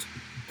about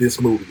this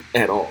movie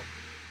at all.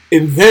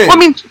 And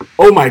then,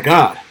 oh my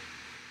god,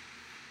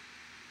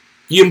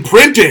 the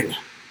imprinting.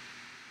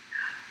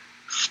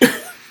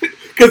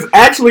 Because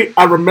actually,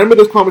 I remember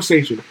this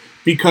conversation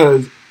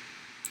because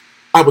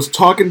I was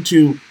talking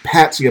to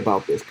Patsy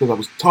about this, because I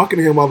was talking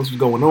to him while this was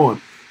going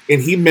on,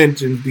 and he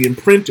mentioned the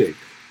imprinting.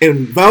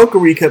 And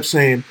Valkyrie kept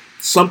saying,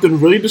 something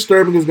really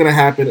disturbing is going to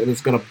happen, and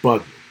it's going to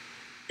bug you.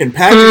 And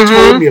Patsy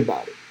told me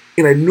about it.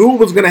 And I knew it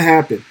was going to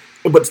happen.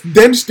 But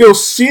then still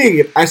seeing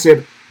it, I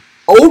said,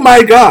 oh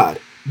my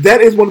god,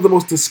 that is one of the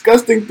most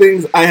disgusting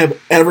things I have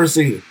ever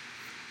seen.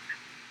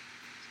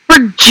 For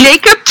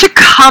Jacob to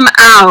come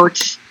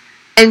out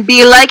and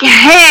be like,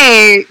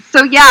 hey,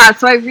 so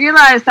I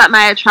realized that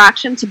my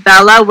attraction to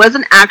Bella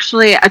wasn't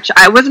actually,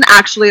 I wasn't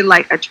actually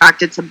like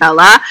attracted to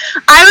Bella.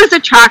 I was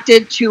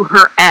attracted to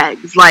her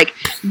eggs, like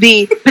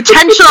the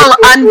potential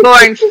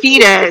unborn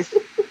fetus,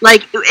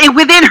 like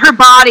within her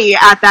body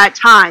at that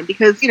time.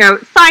 Because,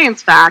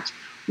 science fact,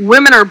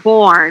 women are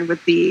born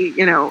with the,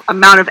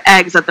 amount of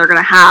eggs that they're going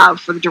to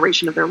have for the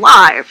duration of their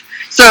life.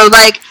 So,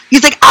 like,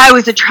 he's like, I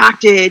was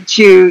attracted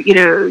to,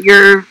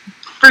 your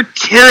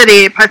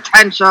fertility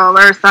potential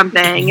or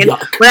something. And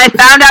when I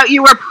found out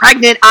you were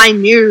pregnant, I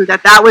knew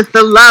that was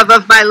the love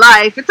of my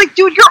life. It's like,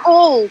 dude, you're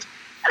old.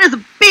 That is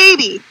a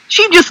baby.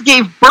 She just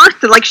gave birth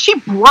to, like, she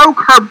broke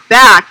her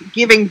back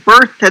giving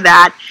birth to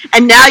that.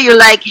 And now you're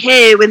like,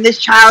 hey, when this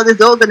child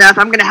is old enough,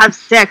 I'm going to have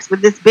sex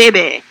with this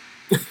baby.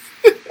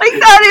 Like,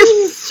 that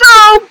is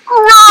so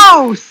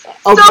gross.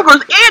 So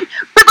gross.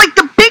 But like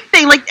the big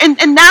thing, like,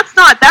 and that's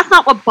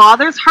not what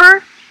bothers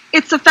her.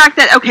 It's the fact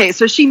that, okay,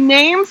 so she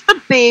names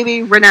the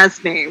baby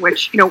Renesmee,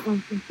 which,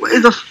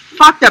 is a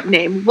fucked up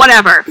name,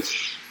 whatever.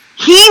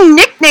 He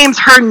nicknames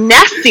her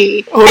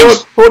Nessie.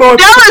 Hold on.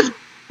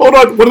 What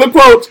are the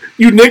quotes?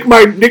 You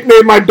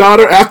nicknamed my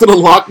daughter after the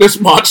Loch Ness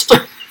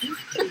Monster.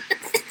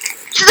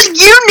 She's like,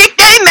 you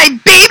nicknamed my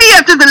baby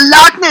after the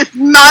Loch Ness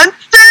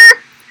Monster?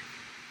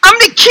 I'm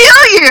gonna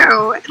kill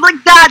you! Like,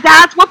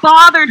 that's what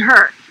bothered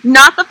her.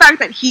 Not the fact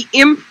that he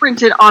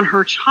imprinted on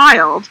her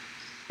child.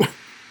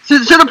 To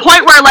the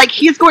point where, like,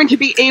 he's going to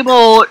be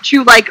able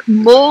to, like,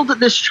 mold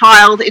this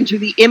child into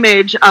the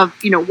image of,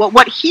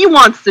 what he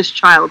wants this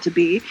child to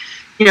be.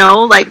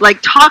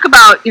 Like talk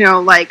about,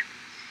 like,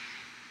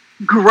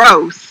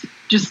 gross.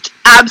 Just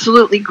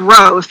absolutely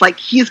gross. Like,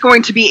 he's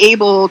going to be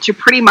able to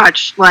pretty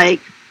much,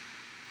 like,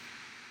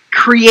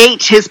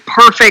 create his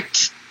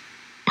perfect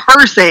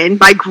person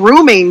by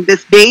grooming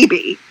this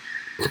baby.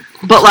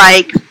 But,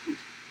 like,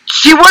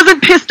 she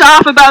wasn't pissed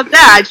off about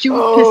that. She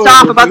was pissed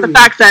off about the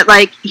fact that,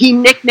 like, he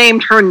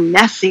nicknamed her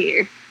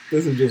Nessie.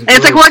 This is just and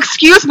it's like, well,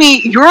 excuse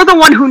me, you're the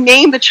one who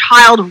named the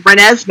child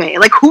Renesmee.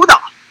 Like, who the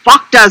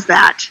fuck does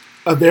that?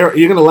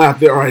 You're gonna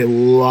laugh. There are a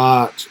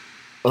lot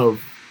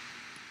of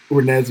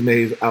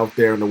Renesmees out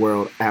there in the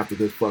world after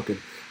this fucking.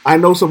 I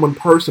know someone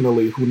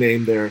personally who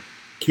named their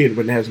kid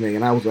Renesmee,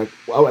 and I was like,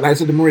 well, and I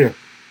said to Maria,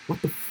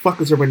 what the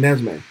fuck is a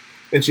Renesmee?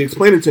 And she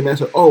explained it to me. I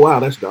said, oh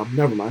wow, that's dumb.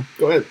 Never mind.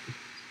 Go ahead.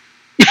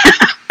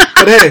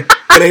 But hey,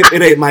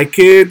 it ain't my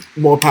kid.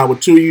 More power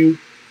to you.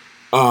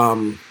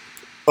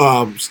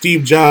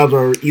 Steve Jobs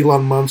or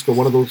Elon Musk or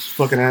one of those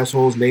fucking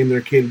assholes named their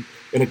kid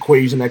an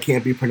equation that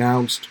can't be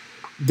pronounced.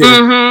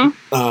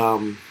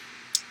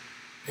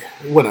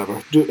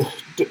 Whatever.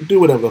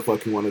 Do whatever the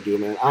fuck you want to do,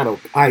 man.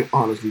 I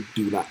honestly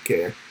do not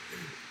care.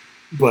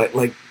 But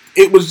like,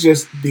 it was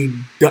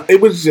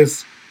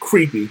just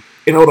creepy.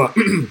 And hold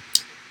on.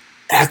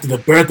 After the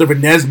birth of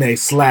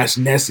Renesmee /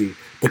 Nessie,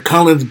 the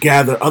Cullens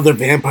gather other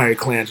vampire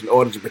clans in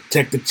order to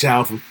protect the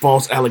child from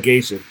false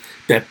allegation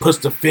that puts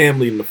the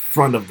family in the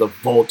front of the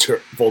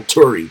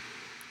Volturi.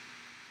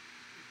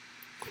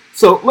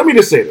 So let me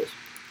just say this.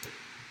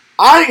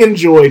 I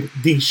enjoyed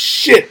the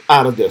shit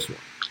out of this one.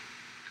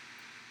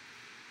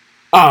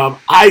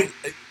 I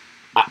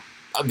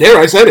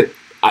said it.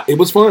 It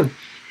was fun.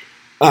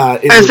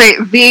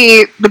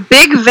 The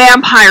big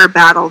vampire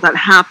battle that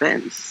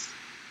happens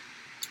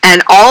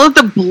and all of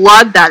the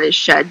blood that is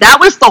shed, that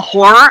was the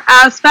horror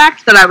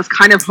aspect that I was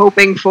kind of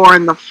hoping for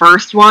in the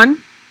first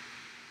one.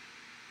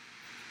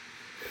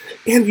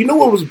 And you know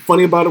what was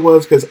funny about it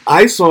was, because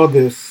I saw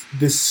this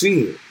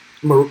scene.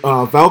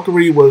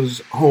 Valkyrie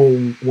was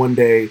home one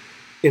day,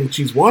 and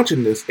she's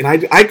watching this, and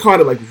I caught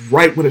it like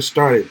right when it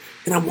started.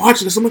 And I'm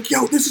watching this, I'm like,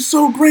 yo, this is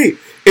so great.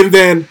 And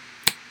then,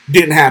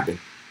 didn't happen.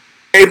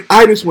 And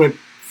I just went,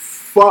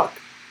 fuck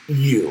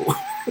you.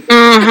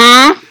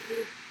 Mm-hmm.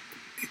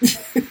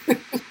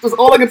 That's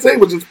all I could say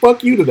was just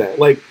fuck you to that.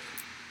 Like,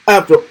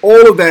 after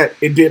all of that,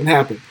 it didn't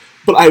happen.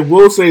 But I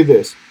will say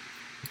this.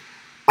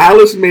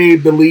 Alice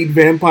made the lead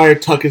vampire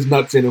tuck his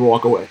nuts in and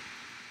walk away.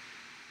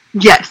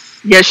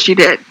 Yes, she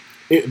did.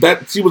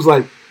 She was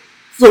like,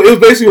 so it was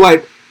basically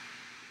like,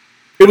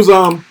 it was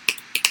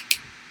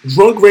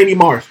drunk Randy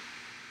Marsh.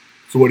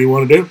 So what do you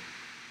want to do?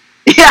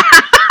 Yeah.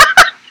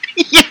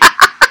 Yeah.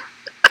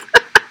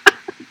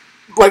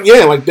 Like,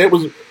 yeah, like that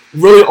was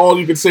really all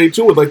you could say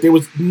to it. Like there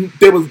was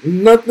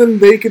nothing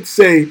they could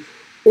say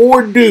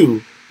or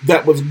do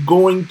that was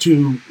going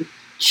to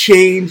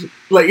change.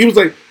 Like it was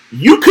like,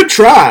 you could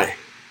try.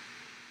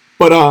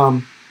 But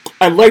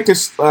I'd like to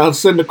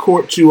send the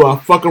court to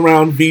fuck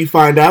around V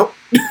find out.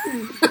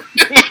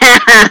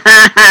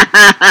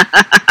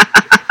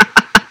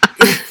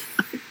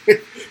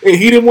 And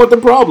he didn't want the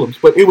problems,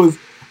 but it was,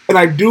 and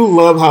I do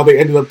love how they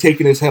ended up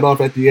taking his head off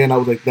at the end. I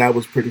was like, that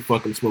was pretty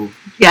fucking smooth.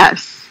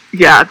 Yes,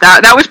 yeah,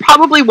 that was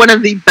probably one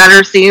of the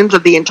better scenes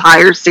of the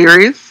entire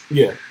series.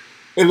 Yeah,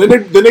 and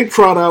then they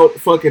trot out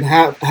fucking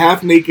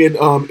half naked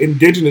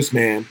indigenous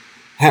man,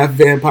 half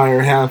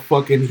vampire, half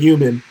fucking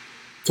human,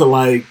 to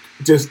like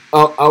just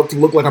out to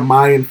look like a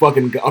Mayan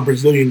fucking a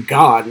Brazilian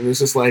god, and it's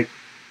just like,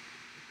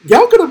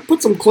 y'all could have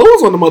put some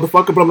clothes on the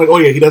motherfucker, but I'm like, oh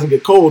yeah, he doesn't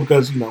get cold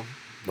because, no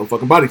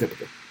fucking body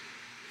temperature.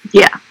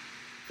 Yeah.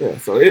 Yeah,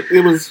 so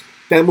it was,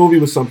 that movie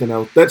was something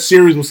else. That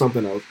series was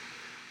something else.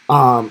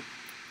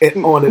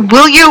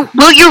 Will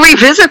you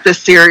revisit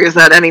this series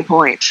at any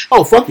point?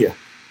 Oh, fuck yeah.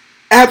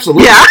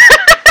 Absolutely. Yeah.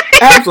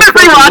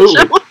 Absolutely.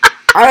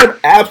 I am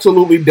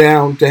absolutely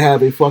down to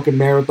have a fucking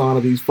marathon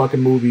of these fucking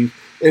movies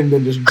and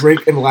then just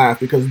drink and laugh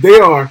because they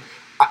are.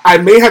 I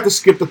may have to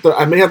skip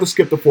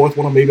the fourth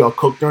one, or maybe I'll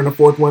cook during the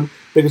fourth one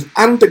because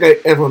I don't think I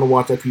ever want to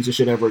watch that piece of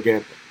shit ever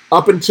again.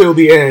 Up until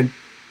the end,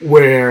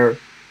 where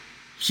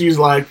she's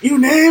like, "You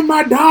nicknamed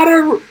my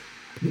daughter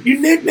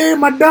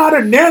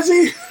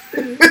Nessie,"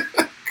 and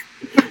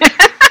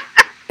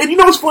you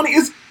know what's funny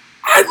is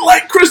I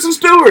like Kristen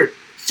Stewart.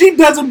 She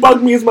doesn't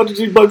bug me as much as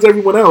she bugs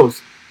everyone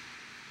else.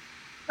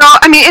 Well,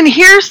 I mean, and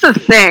here's the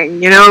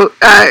thing,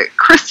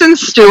 Kristen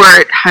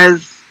Stewart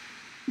has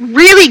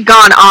really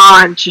gone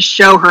on to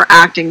show her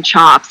acting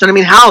chops. And I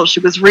mean, hell,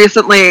 she was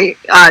recently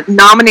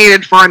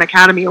nominated for an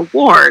Academy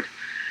Award.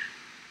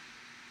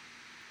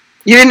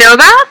 You didn't know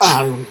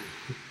that?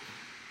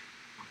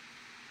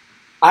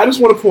 I just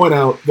want to point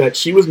out that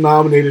she was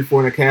nominated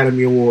for an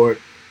Academy Award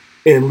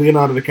and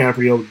Leonardo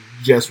DiCaprio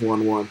just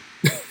won one.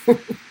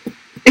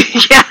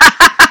 Yeah.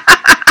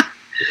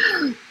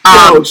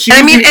 And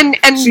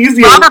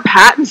Robert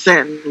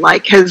Pattinson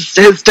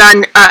has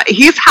done.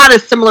 He's had a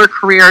similar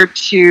career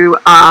to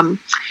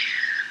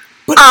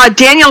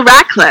Daniel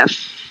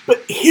Radcliffe.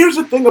 But here's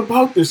the thing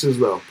about this is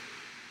though,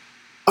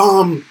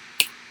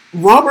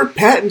 Robert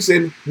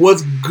Pattinson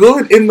was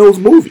good in those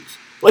movies.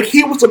 Like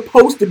he was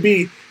supposed to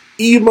be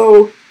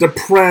emo,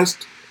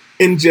 depressed,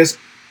 and just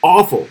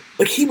awful.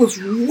 Like he was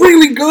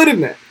really good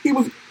in that.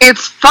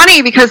 It's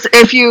funny because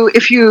if you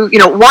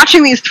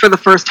watching these for the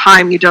first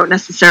time, you don't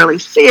necessarily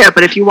see it,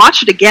 but if you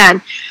watch it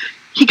again,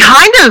 he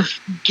kind of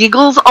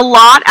giggles a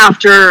lot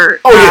after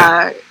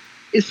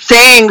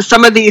saying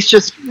some of these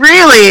just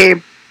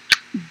really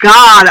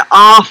god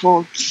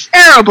awful,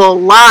 terrible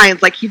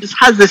lines. Like he just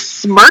has this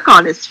smirk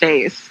on his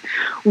face,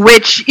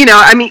 which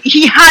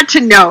he had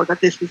to know that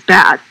this was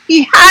bad.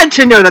 He had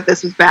to know that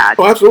this was bad.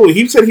 Oh, absolutely.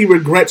 He said he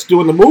regrets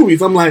doing the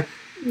movies. I'm like,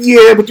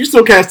 yeah, but you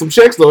still cast some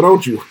checks though,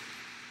 don't you?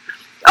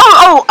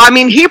 Oh, I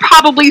mean, he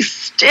probably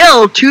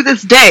still, to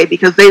this day,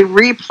 because they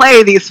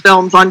replay these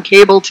films on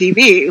cable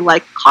TV,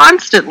 like,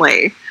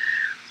 constantly.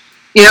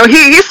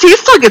 He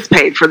still gets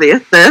paid for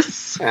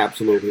this.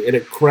 Absolutely. And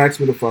it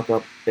cracks me the fuck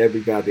up every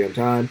goddamn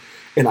time.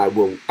 And I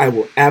will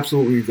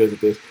absolutely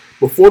revisit this.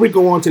 Before we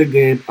go on to the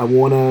game, I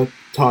want to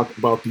talk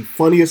about the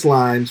funniest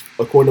lines,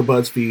 according to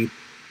BuzzFeed,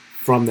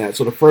 from that.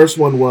 So the first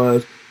one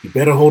was, "You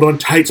better hold on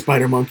tight,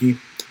 Spider Monkey."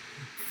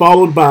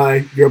 Followed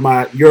by, you're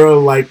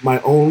like my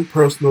own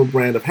personal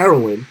brand of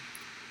heroin.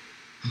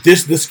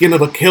 This the skin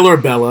of a killer,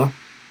 Bella.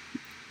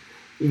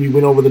 We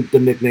went over the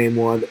nickname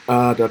one.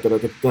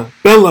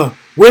 Bella,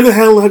 where the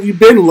hell have you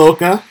been,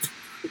 Loca?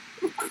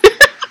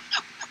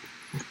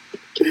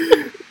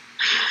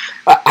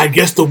 I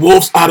guess the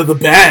wolf's out of the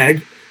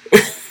bag.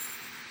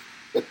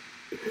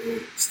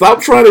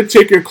 Stop trying to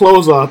take your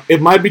clothes off.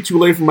 It might be too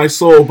late for my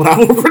soul, but I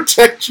will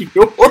protect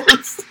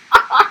yours.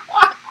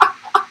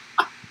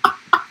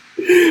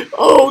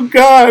 Oh,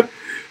 God.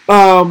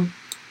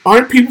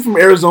 Aren't people from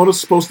Arizona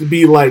supposed to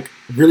be, like,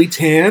 really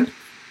tanned?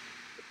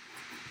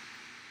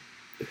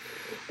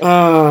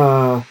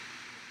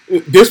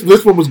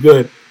 This one was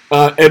good.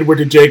 Edward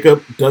to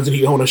Jacob, doesn't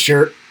he own a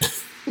shirt?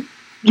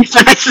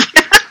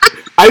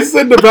 I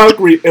said to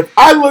Valkyrie, if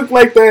I looked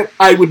like that,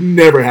 I would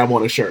never have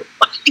on a shirt.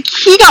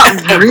 He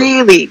got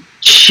really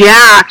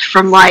jacked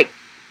from, like,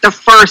 the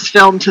first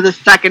film to the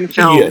second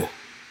film. Yeah.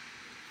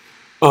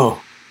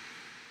 Oh.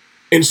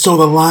 And so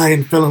the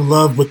lion fell in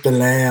love with the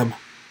lamb.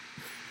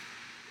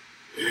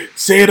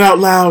 Say it out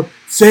loud.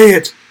 Say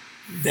it.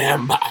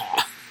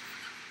 Vampire.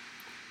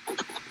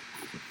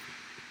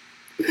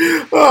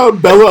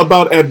 Bella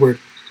about Edward.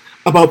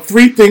 About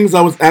 3 things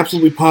I was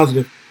absolutely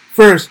positive.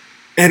 First,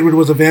 Edward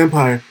was a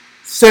vampire.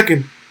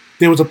 Second,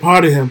 there was a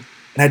part of him,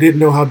 and I didn't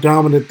know how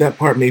dominant that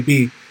part may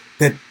be,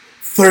 that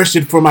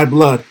thirsted for my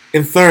blood.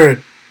 And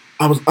third,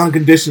 I was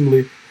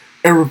unconditionally,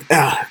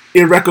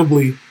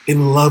 irrevocably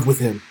in love with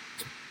him.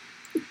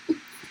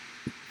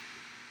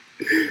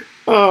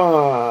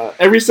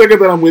 Every second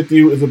that I'm with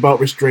you is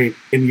about restraint,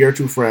 and you're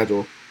too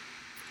fragile.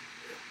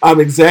 I'm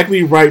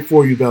exactly right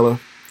for you, Bella.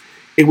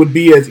 It would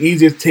be as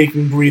easy as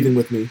taking breathing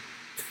with me.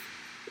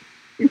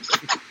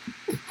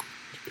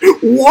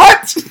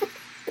 What?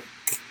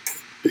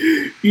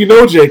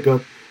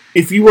 Jacob,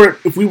 if we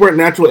weren't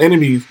natural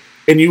enemies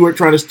and you were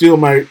trying to steal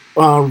my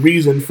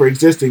reason for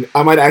existing,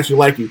 I might actually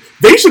like you.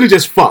 They should have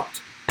just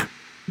fucked.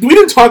 We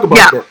didn't talk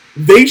about that.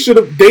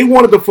 They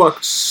wanted to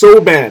fuck so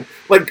bad.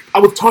 Like, I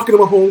was talking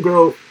to my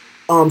homegirl,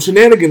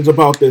 Shenanigans,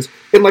 about this,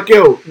 and like,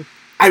 yo,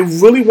 I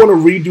really want to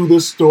redo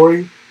this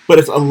story, but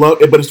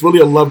it's really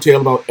a love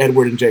tale about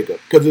Edward and Jacob,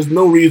 because there's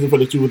no reason for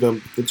the two of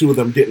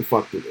them didn't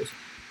fuck through this.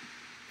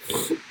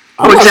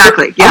 I'm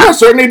not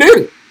certain they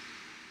didn't.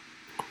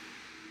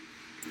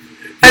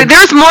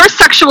 There's more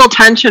sexual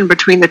tension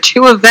between the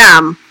two of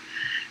them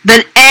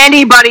than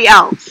anybody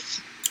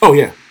else. Oh,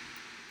 yeah.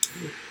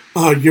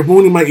 You're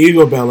wounding my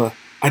ego, Bella.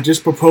 I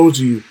just proposed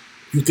to you.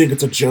 You think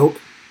it's a joke?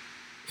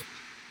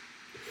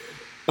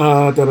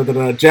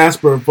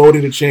 Jasper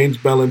voting to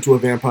change Bella into a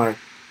vampire.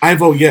 I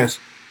vote yes.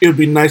 It would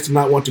be nice to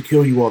not want to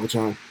kill you all the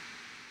time.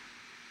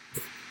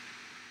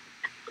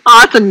 Oh,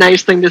 that's a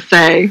nice thing to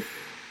say.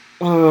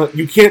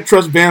 You can't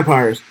trust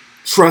vampires.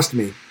 Trust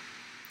me.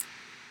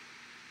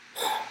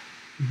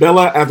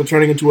 Bella, after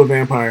turning into a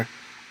vampire,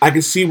 I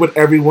can see what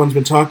everyone's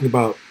been talking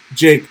about.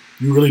 Jake,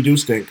 you really do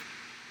stink.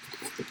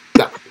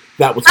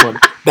 That was fun.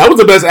 That was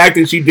the best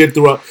acting she did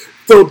throughout.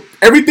 So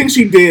everything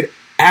she did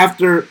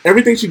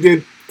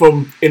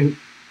from in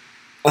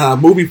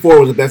movie 4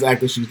 was the best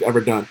acting she's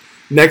ever done.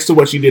 Next to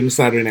what she did in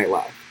Saturday Night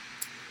Live.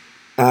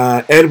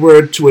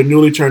 Edward to a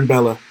newly turned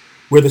Bella.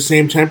 We're the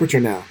same temperature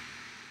now.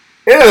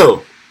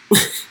 Ew!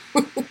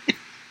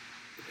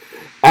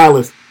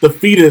 Alice, the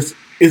fetus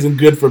isn't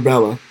good for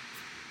Bella.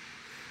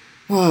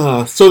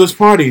 So this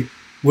party,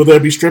 will there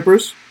be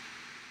strippers?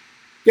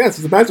 Yes,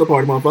 it's a bachelor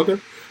party,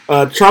 motherfucker.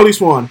 Charlie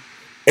Swan,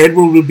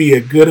 Edward will be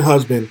a good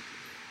husband.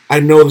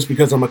 I know this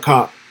because I'm a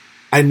cop.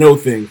 I know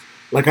things,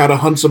 like how to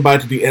hunt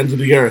somebody to the ends of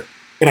the earth,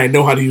 and I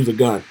know how to use a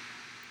gun.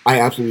 I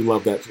absolutely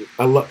love that.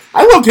 I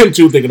loved him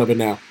too, thinking of it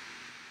now.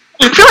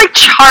 I feel like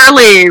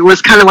Charlie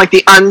was kind of like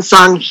the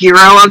unsung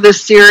hero of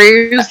this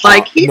series.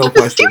 Like he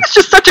was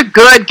just such a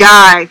good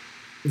guy.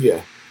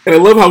 Yeah, and I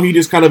love how he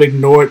just kind of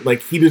ignored.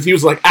 Like he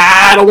was like,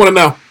 I don't want to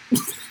know.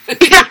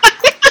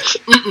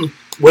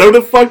 Whatever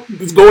the fuck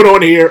is going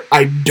on here,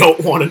 I don't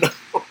want to know.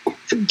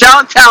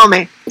 Don't tell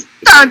me.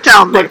 Don't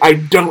tell me. Like I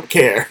don't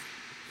care.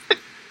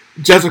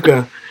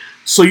 Jessica,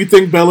 so you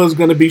think Bella's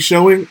gonna be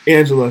showing?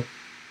 Angela,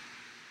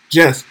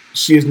 Jess,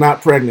 she is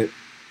not pregnant.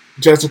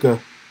 Jessica,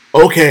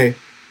 okay.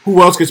 Who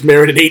else gets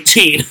married at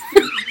 18?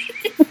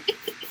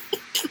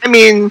 I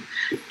mean,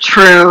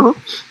 true.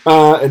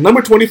 And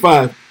number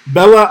 25,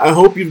 Bella, I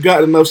hope you've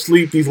gotten enough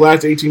sleep these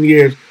last 18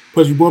 years,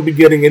 because you won't be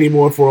getting any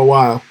more for a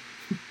while.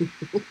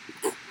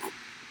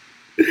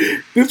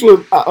 This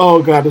was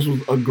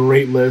a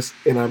great list,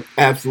 and I'm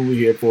absolutely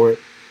here for it.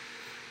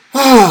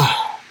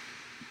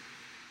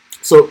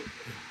 So,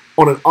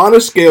 on an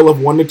honest scale of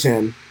 1 to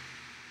 10,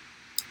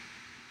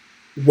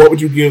 what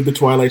would you give the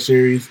Twilight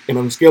series? And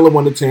on a scale of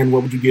 1 to 10,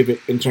 what would you give it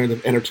in terms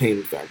of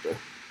entertainment factor?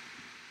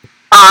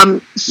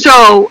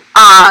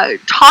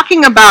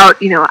 Talking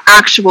about,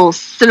 actual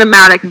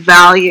cinematic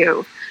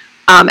value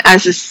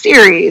as a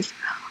series,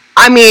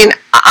 I mean,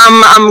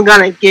 I'm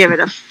going to give it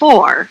a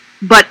 4.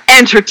 But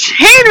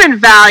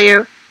entertainment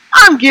value,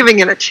 I'm giving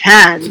it a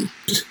 10.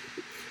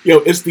 Yo,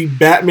 it's the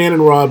Batman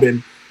and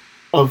Robin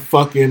of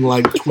fucking,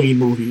 tween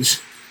movies.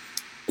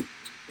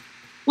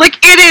 Like,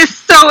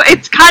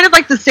 it's kind of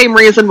like the same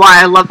reason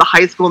why I love the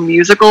High School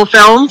Musical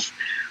films.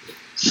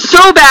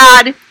 So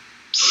bad,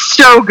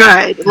 so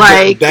good.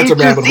 Like, that's a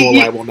rabbit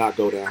hole I will not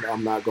go down.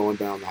 I'm not going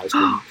down the High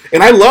School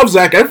And I love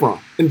Zac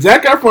Efron. And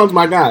Zac Efron's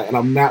my guy, and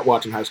I'm not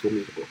watching High School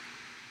Musical.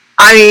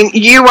 I mean,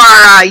 you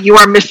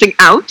are missing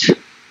out.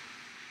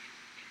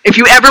 If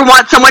you ever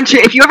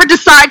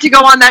decide to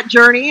go on that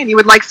journey and you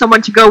would like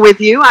someone to go with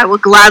you, I will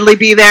gladly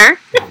be there.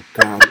 Oh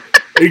God.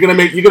 You're gonna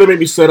make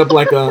me set up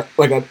like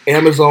an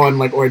Amazon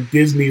or a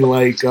Disney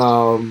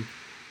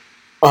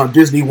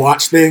Disney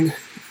Watch thing.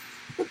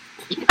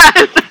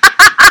 Yes.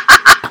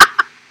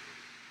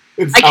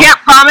 I can't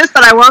promise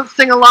that I won't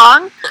sing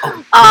along.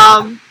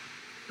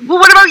 Well,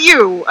 what about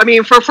you? I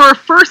mean, for a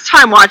first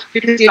time watch,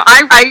 because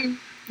I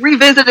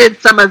revisited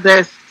some of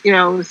this,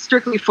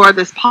 strictly for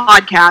this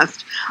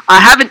podcast. I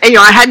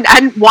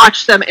hadn't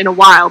watched them in a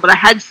while, but I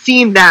had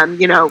seen them,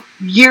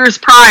 years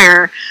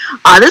prior.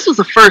 This was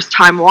a first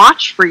time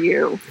watch for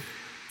you.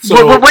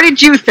 So, what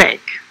did you think?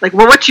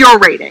 What's your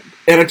rating?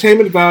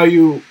 Entertainment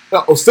value,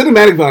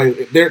 cinematic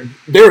value.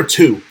 There are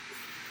 2.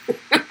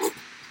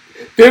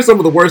 They're some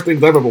of the worst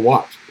things I've ever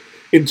watched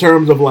in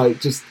terms of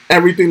just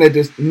everything that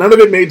none of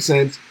it made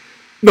sense.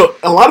 No,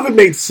 a lot of it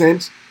made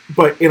sense,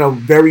 but in a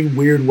very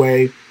weird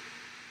way.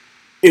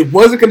 It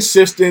wasn't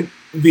consistent.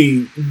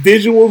 The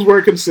visuals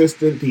were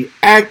consistent. The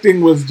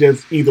acting was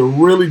just either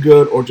really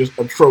good or just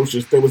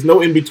atrocious. There was no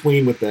in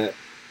between with that.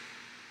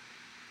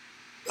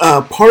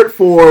 Part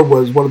 4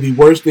 was one of the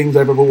worst things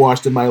I've ever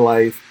watched in my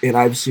life, and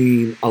I've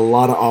seen a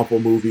lot of awful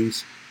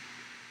movies.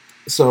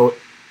 So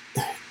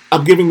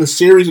I'm giving the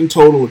series in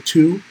total a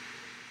 2.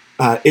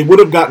 It would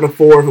have gotten a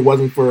 4 if it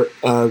wasn't for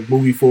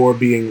movie 4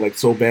 being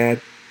so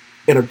bad.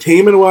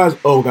 Entertainment-wise,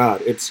 oh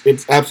god, it's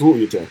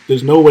absolutely a 10.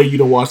 There's no way you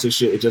don't watch this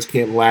shit and just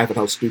can't laugh at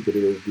how stupid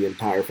it is the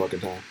entire fucking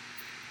time.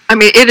 I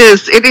mean, it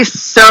is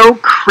so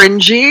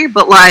cringy,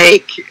 but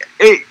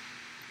in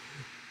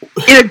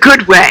a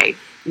good way.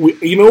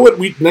 You know what?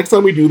 Next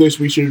time we do this,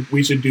 we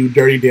should do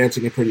Dirty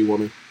Dancing and Pretty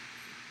Woman.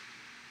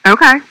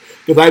 Okay.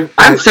 Because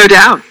I'm so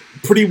down.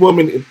 Pretty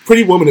Woman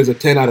is a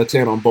 10 out of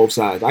 10 on both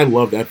sides. I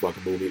love that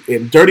fucking movie.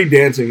 And Dirty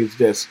Dancing is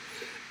just...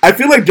 I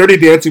feel like Dirty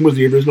Dancing was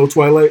the original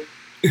Twilight.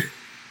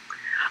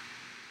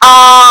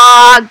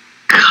 I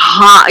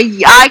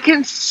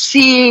can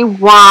see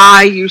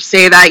why you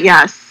say that,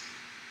 yes.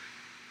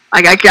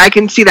 I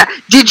can see that.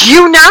 Did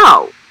you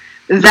know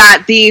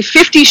that the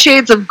 50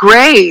 Shades of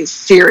Grey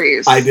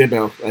series? I did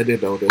know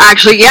this.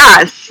 Actually,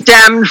 yeah,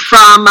 stemmed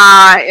from.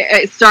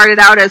 It started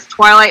out as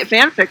Twilight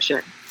fan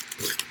fiction.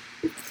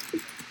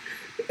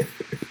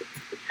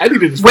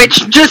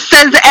 Which just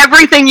says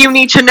everything you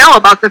need to know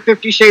about the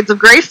 50 Shades of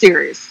Grey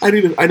series. I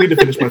need to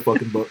finish my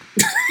fucking book.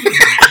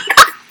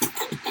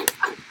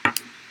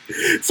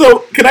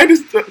 So can I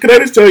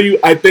just tell you?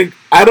 I think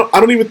I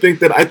don't even think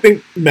that. I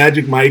think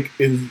Magic Mike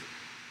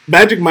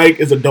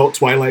is adult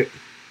Twilight.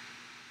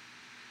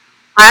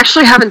 I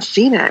actually haven't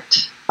seen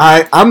it.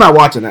 I'm not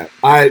watching that.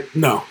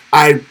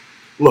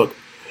 Look.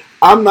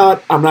 I'm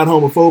not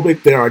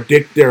homophobic. There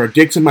are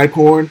dicks in my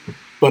porn,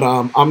 but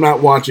I'm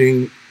not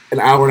watching an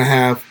hour and a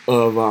half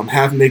of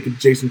half naked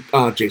Jason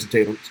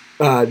Tatum.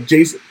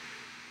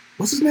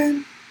 What's his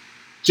name?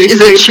 Is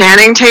it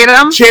Channing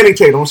Tatum? Channing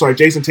Tatum. I'm sorry,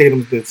 Jason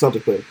Tatum's the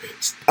subject player.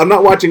 I'm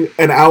not watching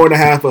an hour and a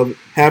half of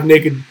half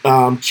naked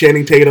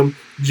Channing Tatum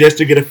just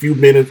to get a few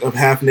minutes of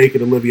half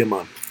naked Olivia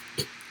Munn.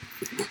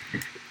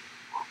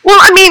 Well,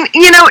 I mean,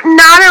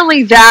 not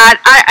only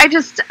that, I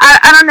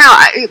don't know.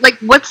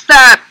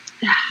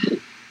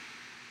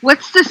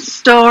 What's the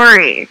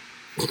story?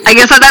 I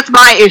guess that's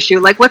my issue.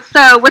 Like, what's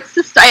the?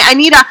 I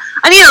need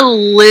a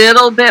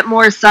little bit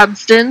more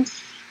substance.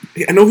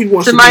 I know he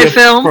wants to be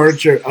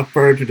a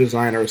furniture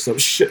designer or some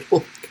shit.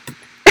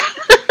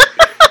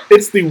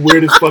 It's the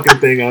weirdest fucking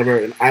thing ever,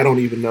 and I don't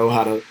even know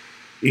how to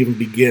even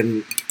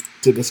begin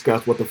to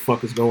discuss what the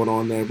fuck is going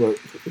on there. But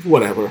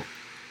whatever.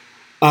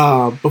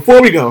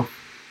 Before we go,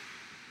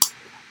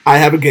 I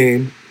have a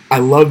game. I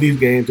love these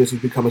games. This has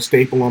become a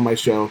staple on my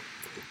show.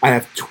 I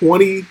have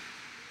 20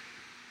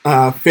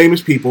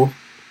 famous people.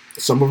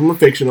 Some of them are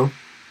fictional.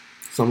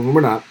 Some of them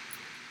are not.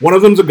 One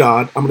of them's a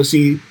god. I'm going to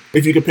see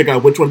if you can pick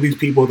out which one of these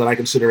people that I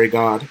consider a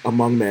god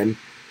among men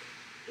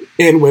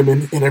and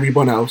women and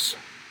everyone else.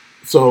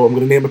 So I'm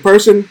going to name a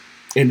person,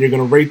 and you're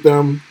going to rate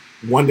them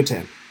 1 to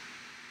 10.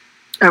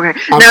 Okay.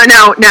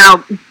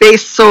 Now,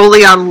 based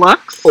solely on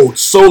looks? Oh,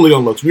 solely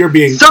on looks. We are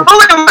being... Solely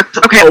on looks.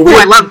 Okay.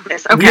 I love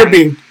this. Okay. We are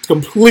being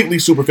completely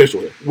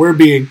superficial here. We're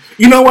being...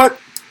 You know what?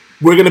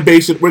 We're going to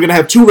base it... We're going to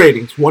have 2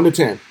 ratings, 1 to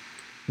 10.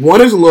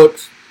 1 is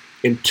looks,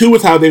 and 2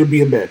 is how they would be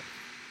in bed.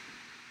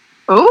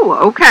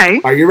 Oh, okay.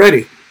 Are you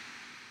ready?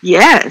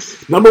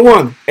 Yes. Number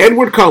 1,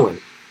 Edward Cullen.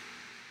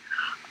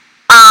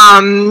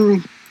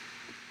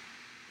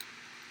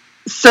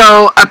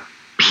 So,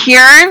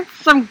 appearance,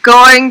 I'm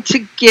going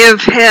to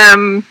give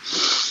him...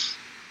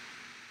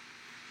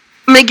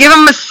 I'm going to give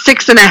him a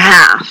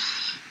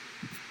 6.5.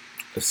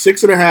 A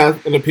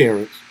 6.5 in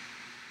appearance.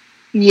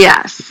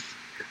 Yes.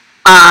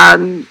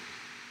 In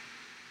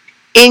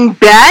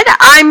bed,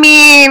 I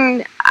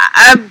mean...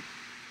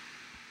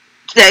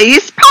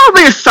 he's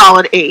probably a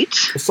solid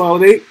 8. A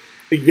solid 8?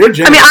 You're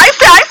generous. I mean,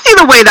 I see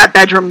the way that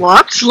bedroom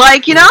looked.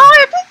 Like, it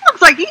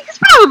looks like he's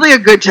probably a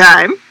good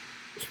time.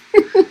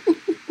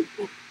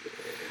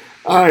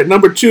 All right,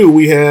 number 2,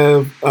 we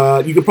have...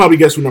 you can probably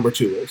guess who number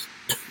 2 is.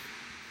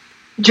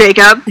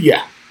 Jacob?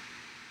 Yeah.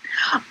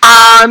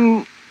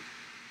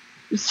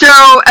 So,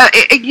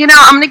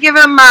 I'm going to give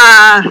him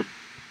a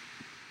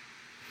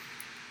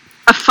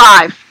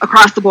 5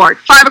 across the board.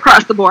 5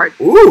 across the board.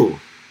 Ooh.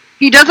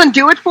 He doesn't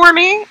do it for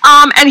me,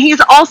 and he's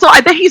also,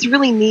 I bet he's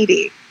really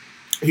needy.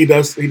 He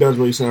does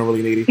really sound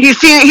really needy. He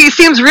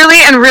seems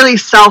really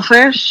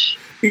selfish.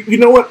 You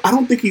know what? I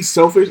don't think he's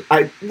selfish.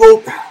 I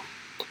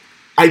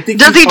think.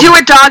 Does he do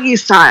it doggy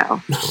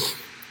style?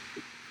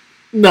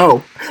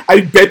 No,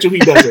 I bet you he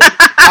doesn't.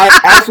 I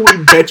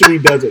absolutely bet you he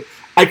doesn't.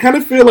 I kind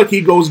of feel like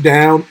he goes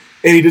down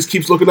and he just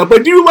keeps looking up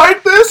like, do you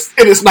like this?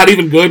 And it's not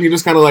even good. And you're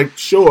just kind of like,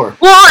 sure.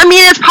 Well, I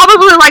mean, it's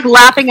probably like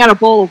lapping at a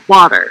bowl of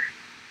water.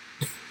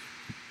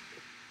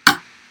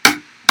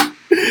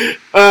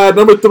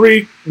 Number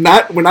 3,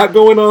 we're not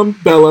going on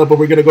Bella, but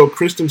we're going to go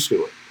Kristen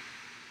Stewart.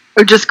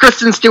 Or just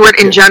Kristen Stewart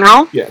in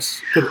general? Yes.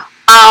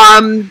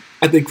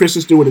 I think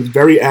Kristen Stewart is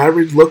very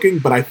average looking,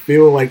 but I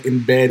feel like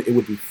in bed it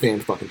would be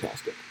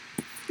fan-fucking-tastic.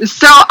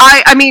 So,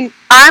 I mean,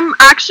 I'm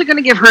actually going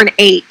to give her an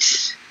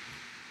 8.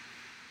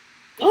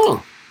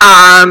 Oh.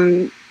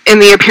 In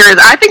the appearance.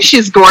 I think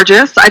she's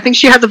gorgeous. I think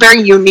she has a very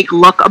unique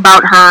look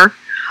about her.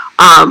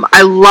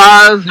 I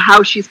love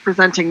how she's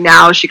presenting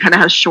now. She kind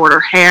of has shorter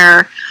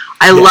hair.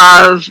 I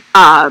love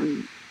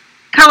kind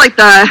of like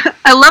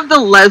I love the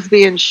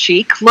lesbian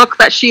chic look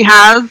that she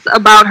has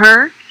about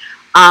her.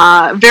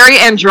 Very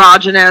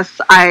androgynous.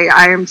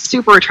 I am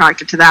super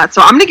attracted to that.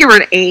 So I'm gonna give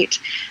her an 8.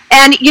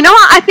 And you know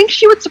what? I think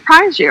she would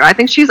surprise you. I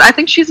think she's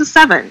a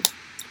 7.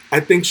 I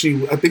think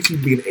she'd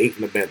be an 8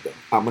 in the bed though.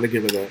 I'm gonna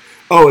give her that.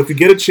 Oh, if you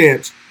get a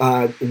chance,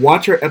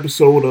 watch her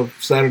episode of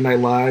Saturday Night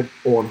Live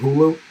on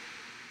Hulu.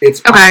 It's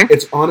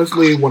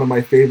honestly one of my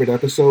favorite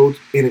episodes,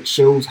 and it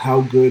shows how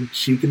good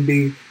she can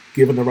be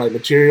given the right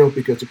material,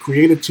 because the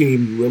creative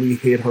team really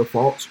hid her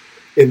faults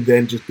and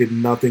then just did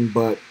nothing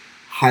but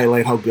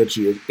highlight how good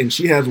she is. And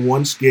she has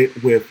one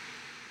skit with,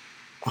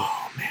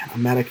 oh man,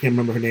 I'm mad I can't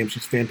remember her name.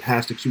 She's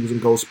fantastic. She was in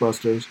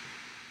Ghostbusters.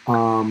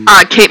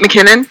 Kate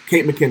McKinnon.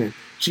 Kate McKinnon.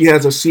 She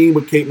has a scene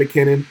with Kate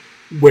McKinnon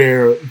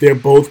where they're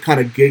both kind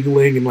of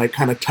giggling and like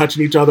kind of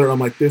touching each other. I'm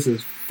like, this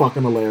is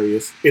fucking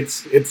hilarious.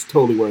 It's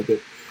totally worth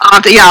it.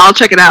 I'll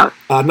check it out.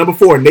 Number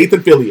 4,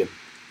 Nathan Fillion.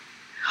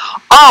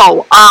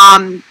 Oh,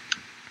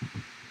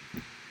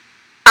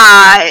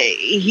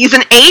 he's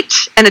an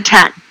 8 and a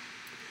 10.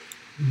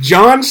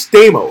 John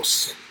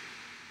Stamos.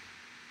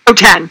 Oh,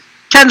 10.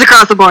 10s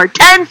across the board.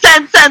 10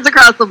 cents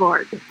across the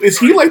board. Is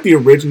he like the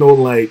original,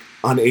 like,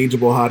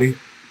 unageable hottie?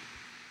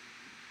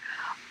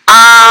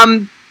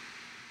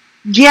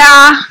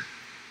 Yeah.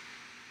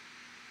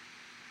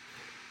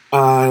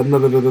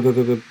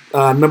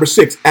 Number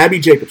 6, Abby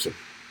Jacobson.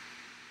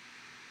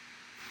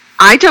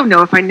 I don't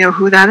know if I know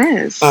who that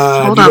is.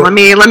 Hold on, let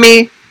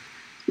me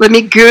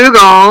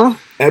Google.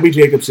 Abby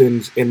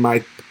Jacobson's in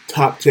my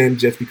top 10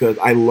 just because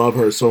I love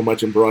her so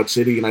much in Broad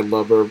City, and I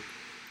love her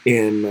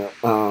in.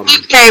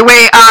 Okay,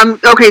 wait.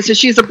 Okay, so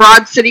she's a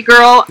Broad City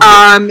girl.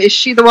 Is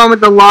she the one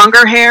with the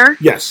longer hair?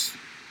 Yes.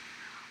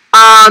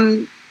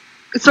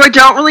 So I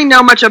don't really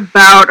know much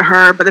about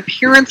her, but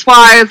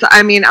appearance-wise,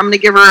 I mean, I'm gonna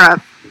give her a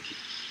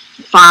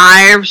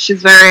 5.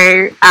 She's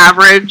very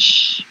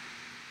average.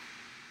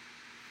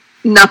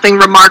 Nothing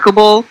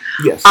remarkable.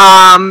 Yes.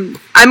 I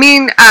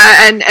mean,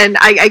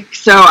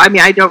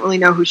 I don't really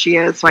know who she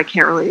is, so I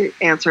can't really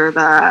answer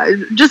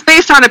that. Just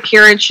based on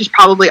appearance, she's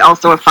probably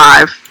also a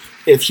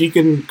 5. If she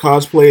can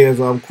cosplay as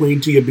Queen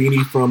Tia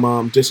Beanie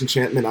from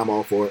Disenchantment, I'm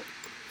all for it.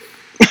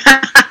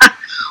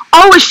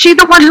 Oh, is she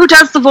the one who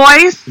does the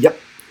voice? Yep.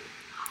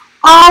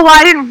 Oh,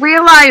 I didn't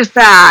realize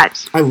that.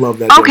 I love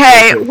that.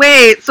 Okay,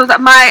 wait. So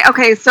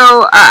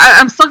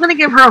I'm still going to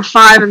give her a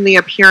 5 in the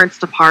appearance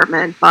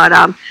department, but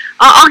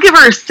I'll give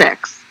her a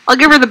 6. I'll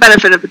give her the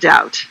benefit of the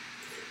doubt.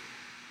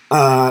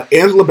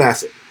 Angela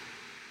Bassett.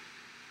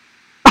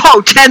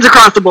 Oh, 10s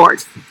across the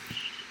board.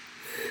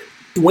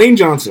 Dwayne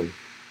Johnson.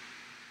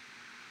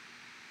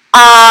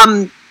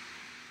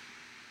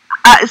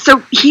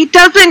 So he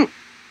doesn't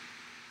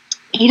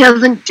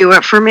do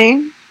it for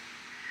me.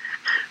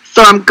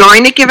 So I'm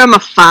going to give him a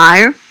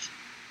 5.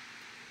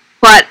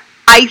 But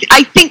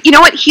I think, you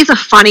know what? He's a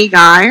funny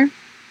guy.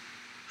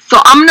 So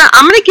I'm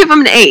gonna give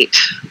him an 8.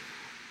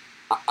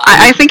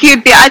 I think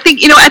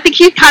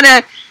he'd kind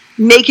of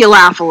make you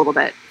laugh a little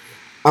bit.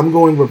 I'm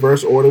going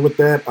reverse order with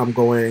that. I'm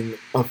going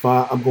a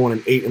 5. I'm going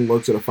an 8 in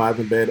looks and a 5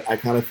 in bed. I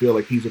kind of feel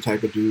like he's the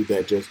type of dude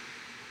that just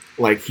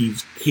like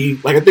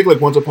I think like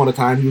once upon a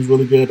time he was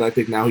really good. I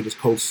think now he just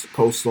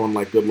coasts on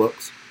like good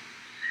looks.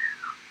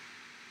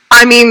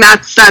 I mean,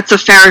 that's a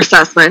fair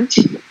assessment.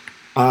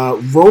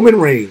 Roman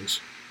Reigns.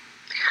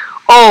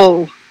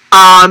 Oh,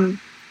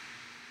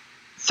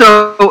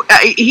 so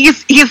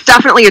he's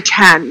definitely a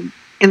 10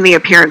 in the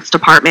appearance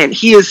department.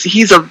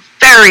 He's a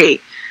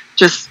very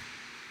just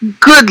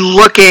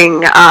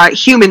good-looking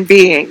human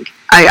being.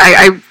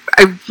 I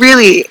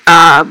really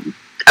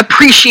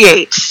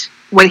appreciate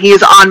when he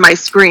is on my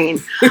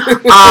screen.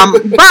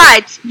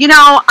 But you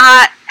know,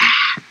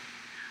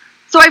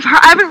 so I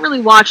haven't really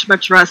watched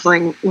much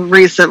wrestling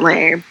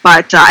recently,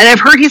 but and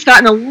I've heard he's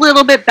gotten a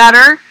little bit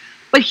better.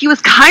 But he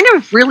was kind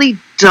of really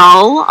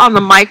dull on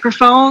the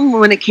microphone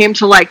when it came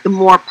to like the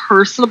more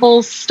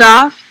personable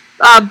stuff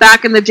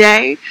back in the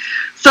day.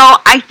 So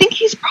I think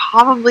he's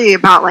probably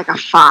about like a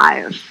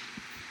 5.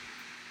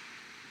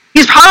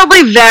 He's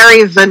probably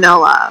very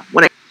vanilla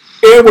when it.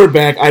 And we're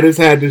back. I just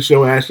had to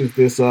show Ashes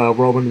this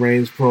Roman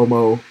Reigns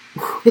promo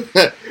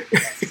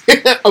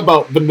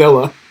about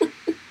vanilla.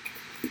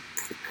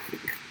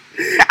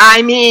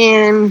 I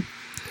mean,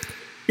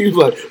 he's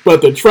like,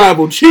 but the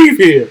tribal chief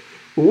here,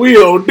 we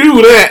don't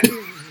do that.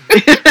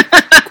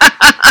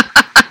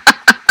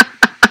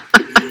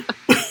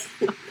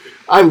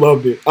 I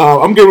loved it.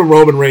 I'm giving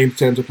Roman Reigns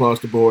 10s across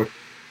the board.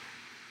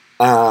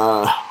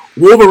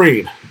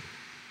 Wolverine.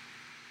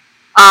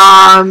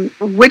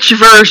 Which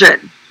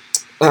version?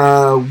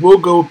 We'll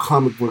go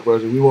comic book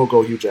version. We won't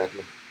go Hugh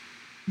Jackman.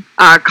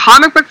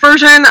 Comic book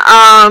version.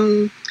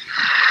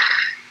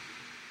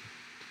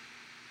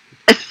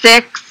 A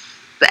 6,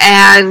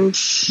 and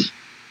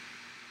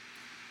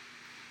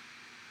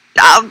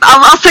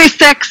I'll say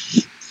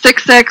 6.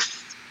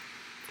 6.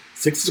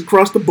 6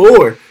 across the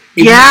board.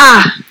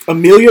 Yeah.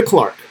 Emilia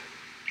Clarke.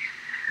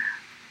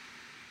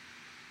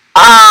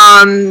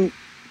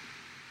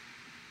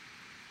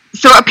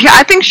 So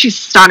I think she's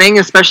stunning,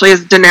 especially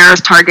as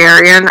Daenerys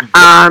Targaryen.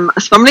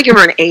 So I'm gonna give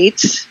her an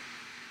 8.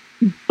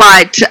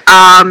 But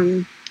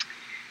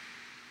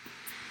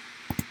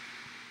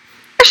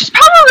she's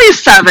probably a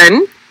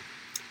 7.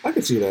 I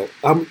can see that.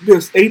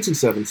 Just 8s and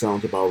 7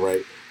 sounds about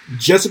right.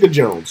 Jessica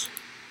Jones.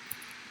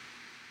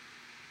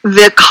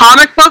 The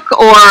comic book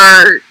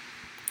or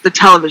the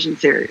television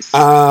series?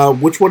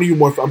 Which one are you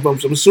more? I'm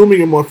assuming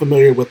you're more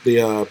familiar with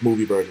the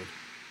movie version.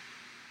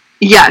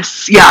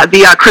 Yes, yeah,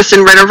 the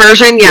Kristen Ritter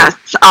version. Yes.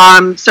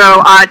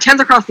 So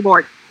 10s across the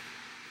board.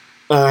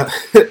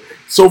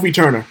 Sophie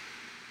Turner.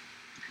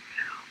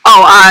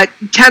 Oh,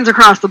 10s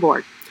across the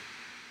board.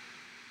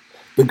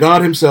 The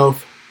god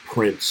himself,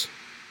 Prince.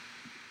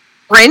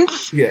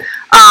 Prince? Yeah.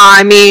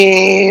 I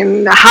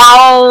mean,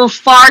 how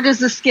far does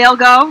the scale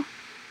go?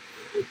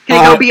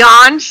 Can it go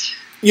beyond?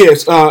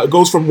 Yes, it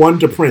goes from 1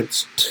 to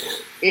Prince.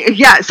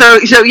 Yeah, so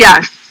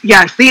yes.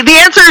 The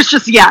answer is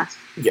just yes.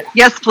 Yeah.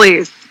 Yes,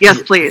 please.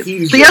 Yes,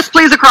 please. So yes,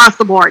 please across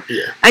the board.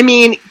 Yeah. I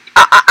mean,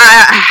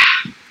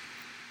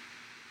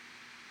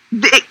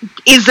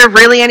 is there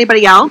really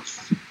anybody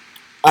else?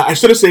 I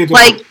should have said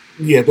like.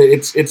 Yeah,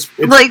 it's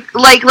like.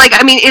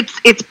 I mean,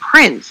 it's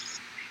Prince.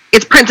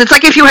 It's Prince. It's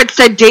like if you had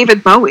said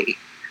David Bowie.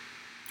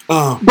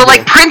 But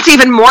like Prince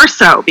even more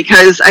so,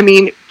 because I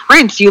mean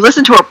Prince, you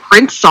listen to a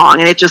Prince song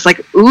and it just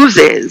like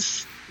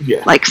oozes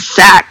like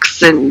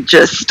sex and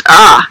just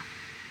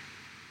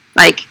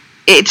like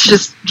it's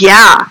just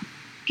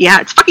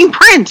it's fucking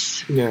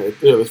Prince. Yeah,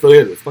 it's really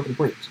is. It's fucking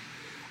Prince.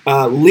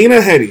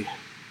 Lena Headey.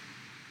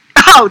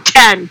 Oh,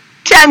 10.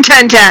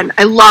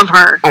 I love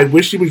her. I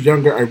wish she was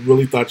younger. I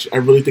really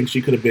think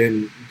she could have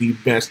been the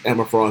best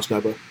Emma Frost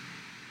ever.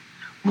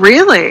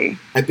 Really?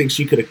 I think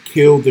she could have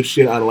killed the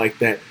shit out of like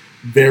that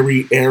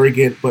very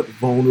arrogant but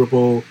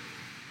vulnerable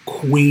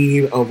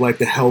queen of like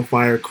the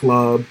Hellfire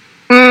Club.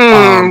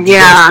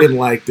 Dressed in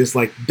like this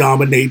like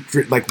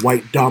dominatrix, like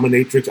white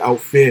dominatrix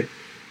outfit.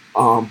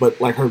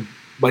 But like her,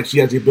 like she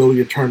has the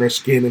ability to turn her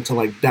skin into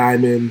like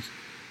diamonds.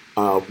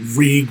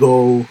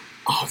 Regal.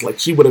 Oh, like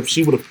she would have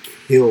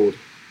killed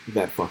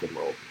that fucking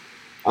role.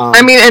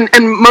 I mean, and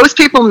most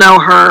people know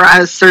her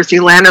as Cersei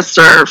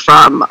Lannister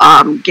from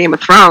Game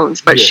of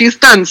Thrones, but she's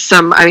done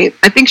some. I mean,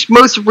 I think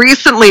most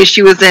recently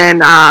she was in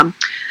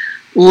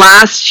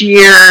last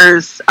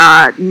year's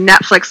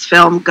Netflix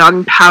film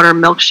Gunpowder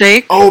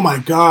Milkshake. Oh my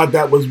god,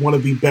 that was one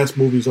of the best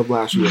movies of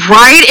last year.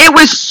 Right? It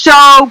was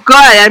so good.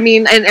 I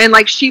mean, and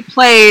like she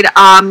played,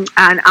 and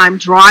I'm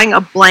drawing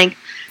a blank,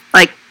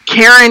 like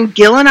Karen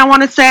Gillan, I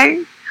want to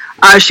say.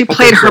 She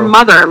played her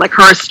mother, like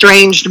her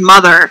estranged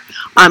mother.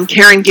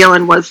 Karen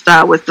Gillan was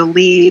the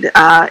lead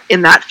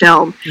in that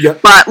film.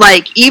 Yep. But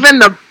like even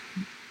the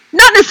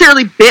not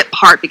necessarily bit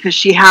part, because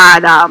she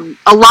had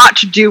a lot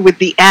to do with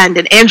the end,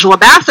 and Angela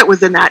Bassett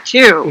was in that too.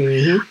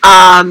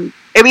 Mm-hmm.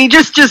 I mean,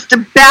 just a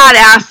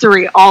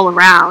badassery all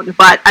around.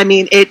 But I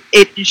mean,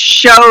 it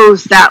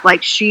shows that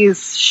like she's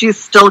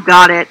still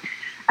got it,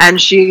 and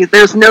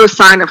there's no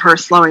sign of her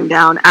slowing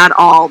down at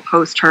all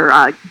post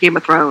her Game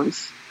of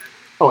Thrones.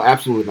 Oh,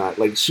 absolutely not.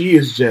 Like she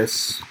is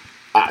just,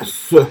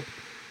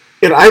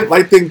 and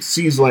I think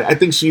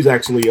she's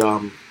actually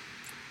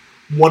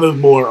one of the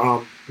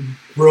more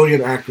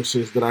brilliant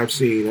actresses that I've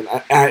seen.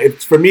 And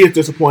for me, it's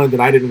disappointing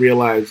that I didn't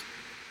realize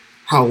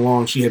how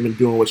long she had been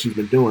doing what she's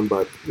been doing.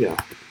 But yeah,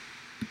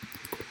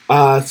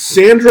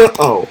 Sandra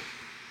Oh.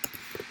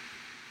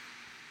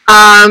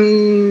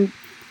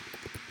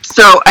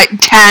 So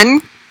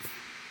 10.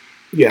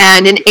 Yeah.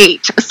 And an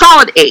 8, a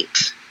solid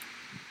 8.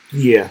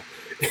 Yeah.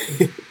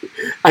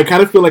 I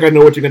kind of feel like I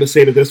know what you're going to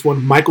say to this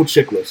one. Michael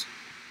Chiklis.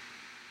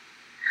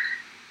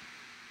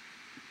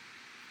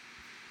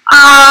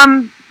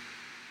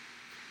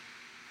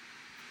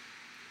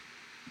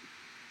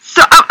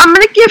 So I'm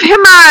going to give him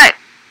a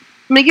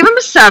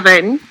 7.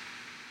 I'm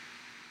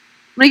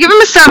going to give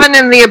him a 7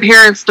 in the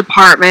appearance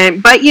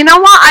department. But you know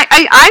what?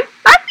 I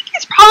think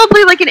he's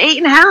probably like an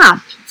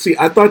 8.5. See,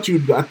 I thought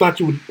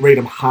you would rate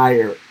him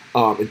higher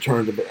in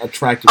terms of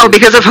attractiveness. Oh,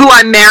 because of who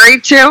I'm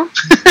married to?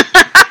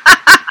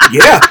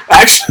 Yeah,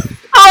 actually.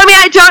 Oh, I mean,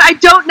 I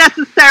don't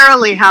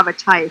necessarily have a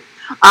type.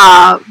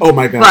 Oh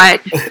my god!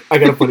 But I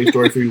got a funny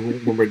story for you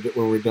when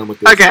we're done with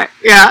this. Okay,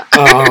 yeah.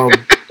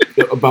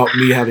 About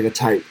me having a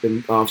type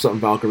and something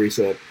Valkyrie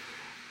said.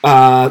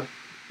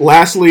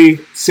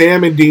 Lastly,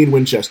 Sam and Dean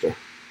Winchester.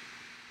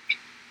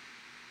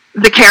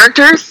 The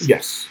characters?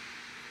 Yes.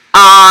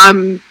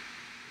 You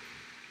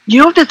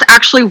know, that's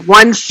actually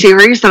one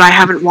series that I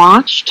haven't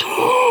watched.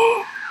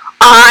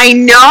 I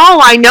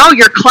know.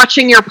 You're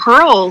clutching your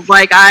pearls.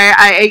 Like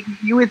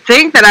you would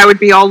think that I would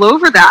be all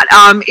over that.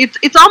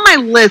 It's on my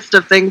list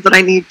of things that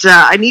I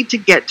need to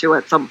get to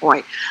at some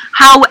point.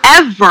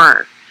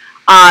 However,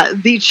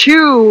 the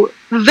two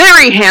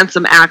very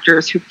handsome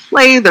actors who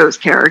play those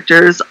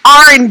characters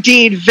are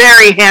indeed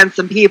very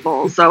handsome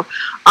people. So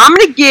I'm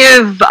gonna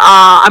give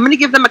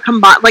them a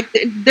combined, like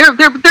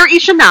they're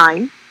each a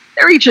 9.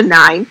 They're each a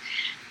 9.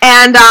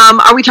 And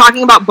are we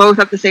talking about both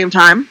at the same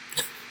time?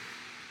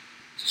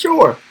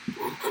 Sure.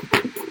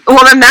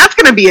 Well, then that's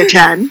going to be a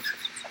 10.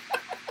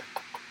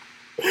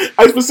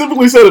 I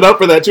specifically set it up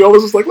for that too. I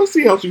was just like, let's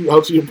see how she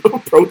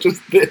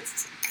approaches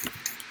this.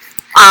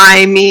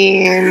 I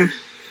mean,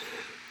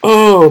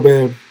 oh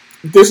man,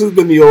 this has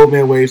been the Old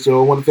Man Way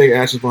Show. I want to thank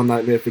Ashes Von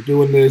Nightmare for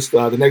doing this.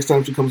 The next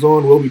time she comes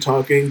on, we'll be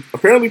talking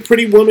apparently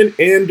Pretty Woman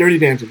and Dirty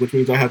Dancing, which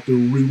means I have to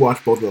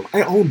rewatch both of them.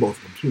 I own both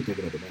of them too,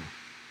 thinking of it now.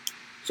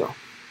 So,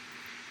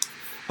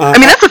 I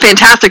mean, that's a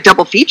fantastic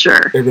double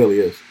feature. It really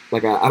is.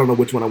 Like I don't know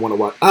which one I want to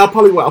watch. I'll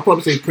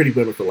probably say Pretty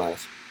Woman for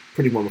last.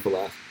 Pretty Woman for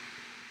last.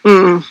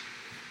 Mm.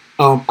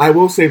 I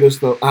will say this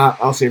though.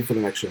 I'll save it for the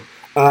next show.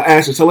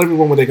 Ashley, tell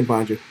everyone where they can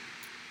find you.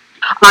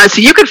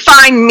 So you can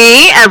find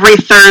me every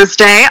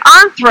Thursday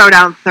on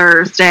Throwdown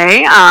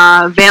Thursday,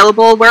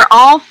 available where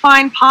all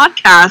fine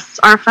podcasts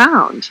are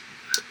found.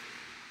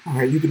 All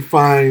right, you can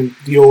find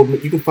me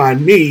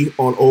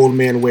on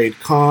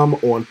oldmanwade.com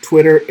on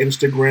Twitter,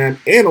 Instagram,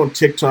 and on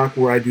TikTok,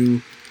 where I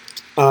do.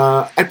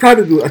 I try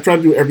to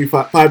do every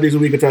 5 days a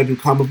week. I try to do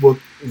comic book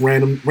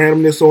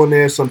randomness on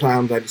there.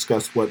 Sometimes I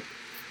discuss what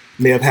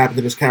may have happened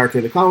to this character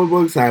in the comic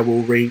books. I'm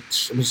going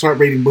to start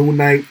rating Moon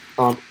Knight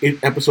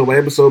episode by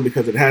episode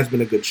because it has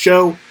been a good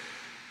show.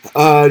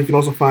 You can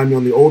also find me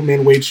on the Old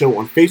Man Wade Show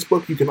on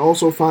Facebook. You can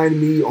also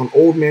find me on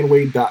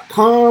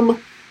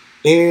oldmanwade.com.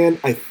 And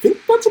I think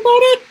that's about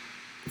it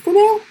for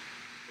now.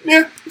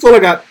 Yeah, that's all I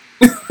got.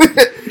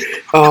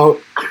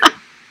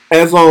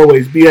 As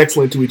always, be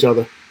excellent to each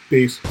other.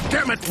 Peace.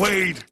 Damn it, Wade!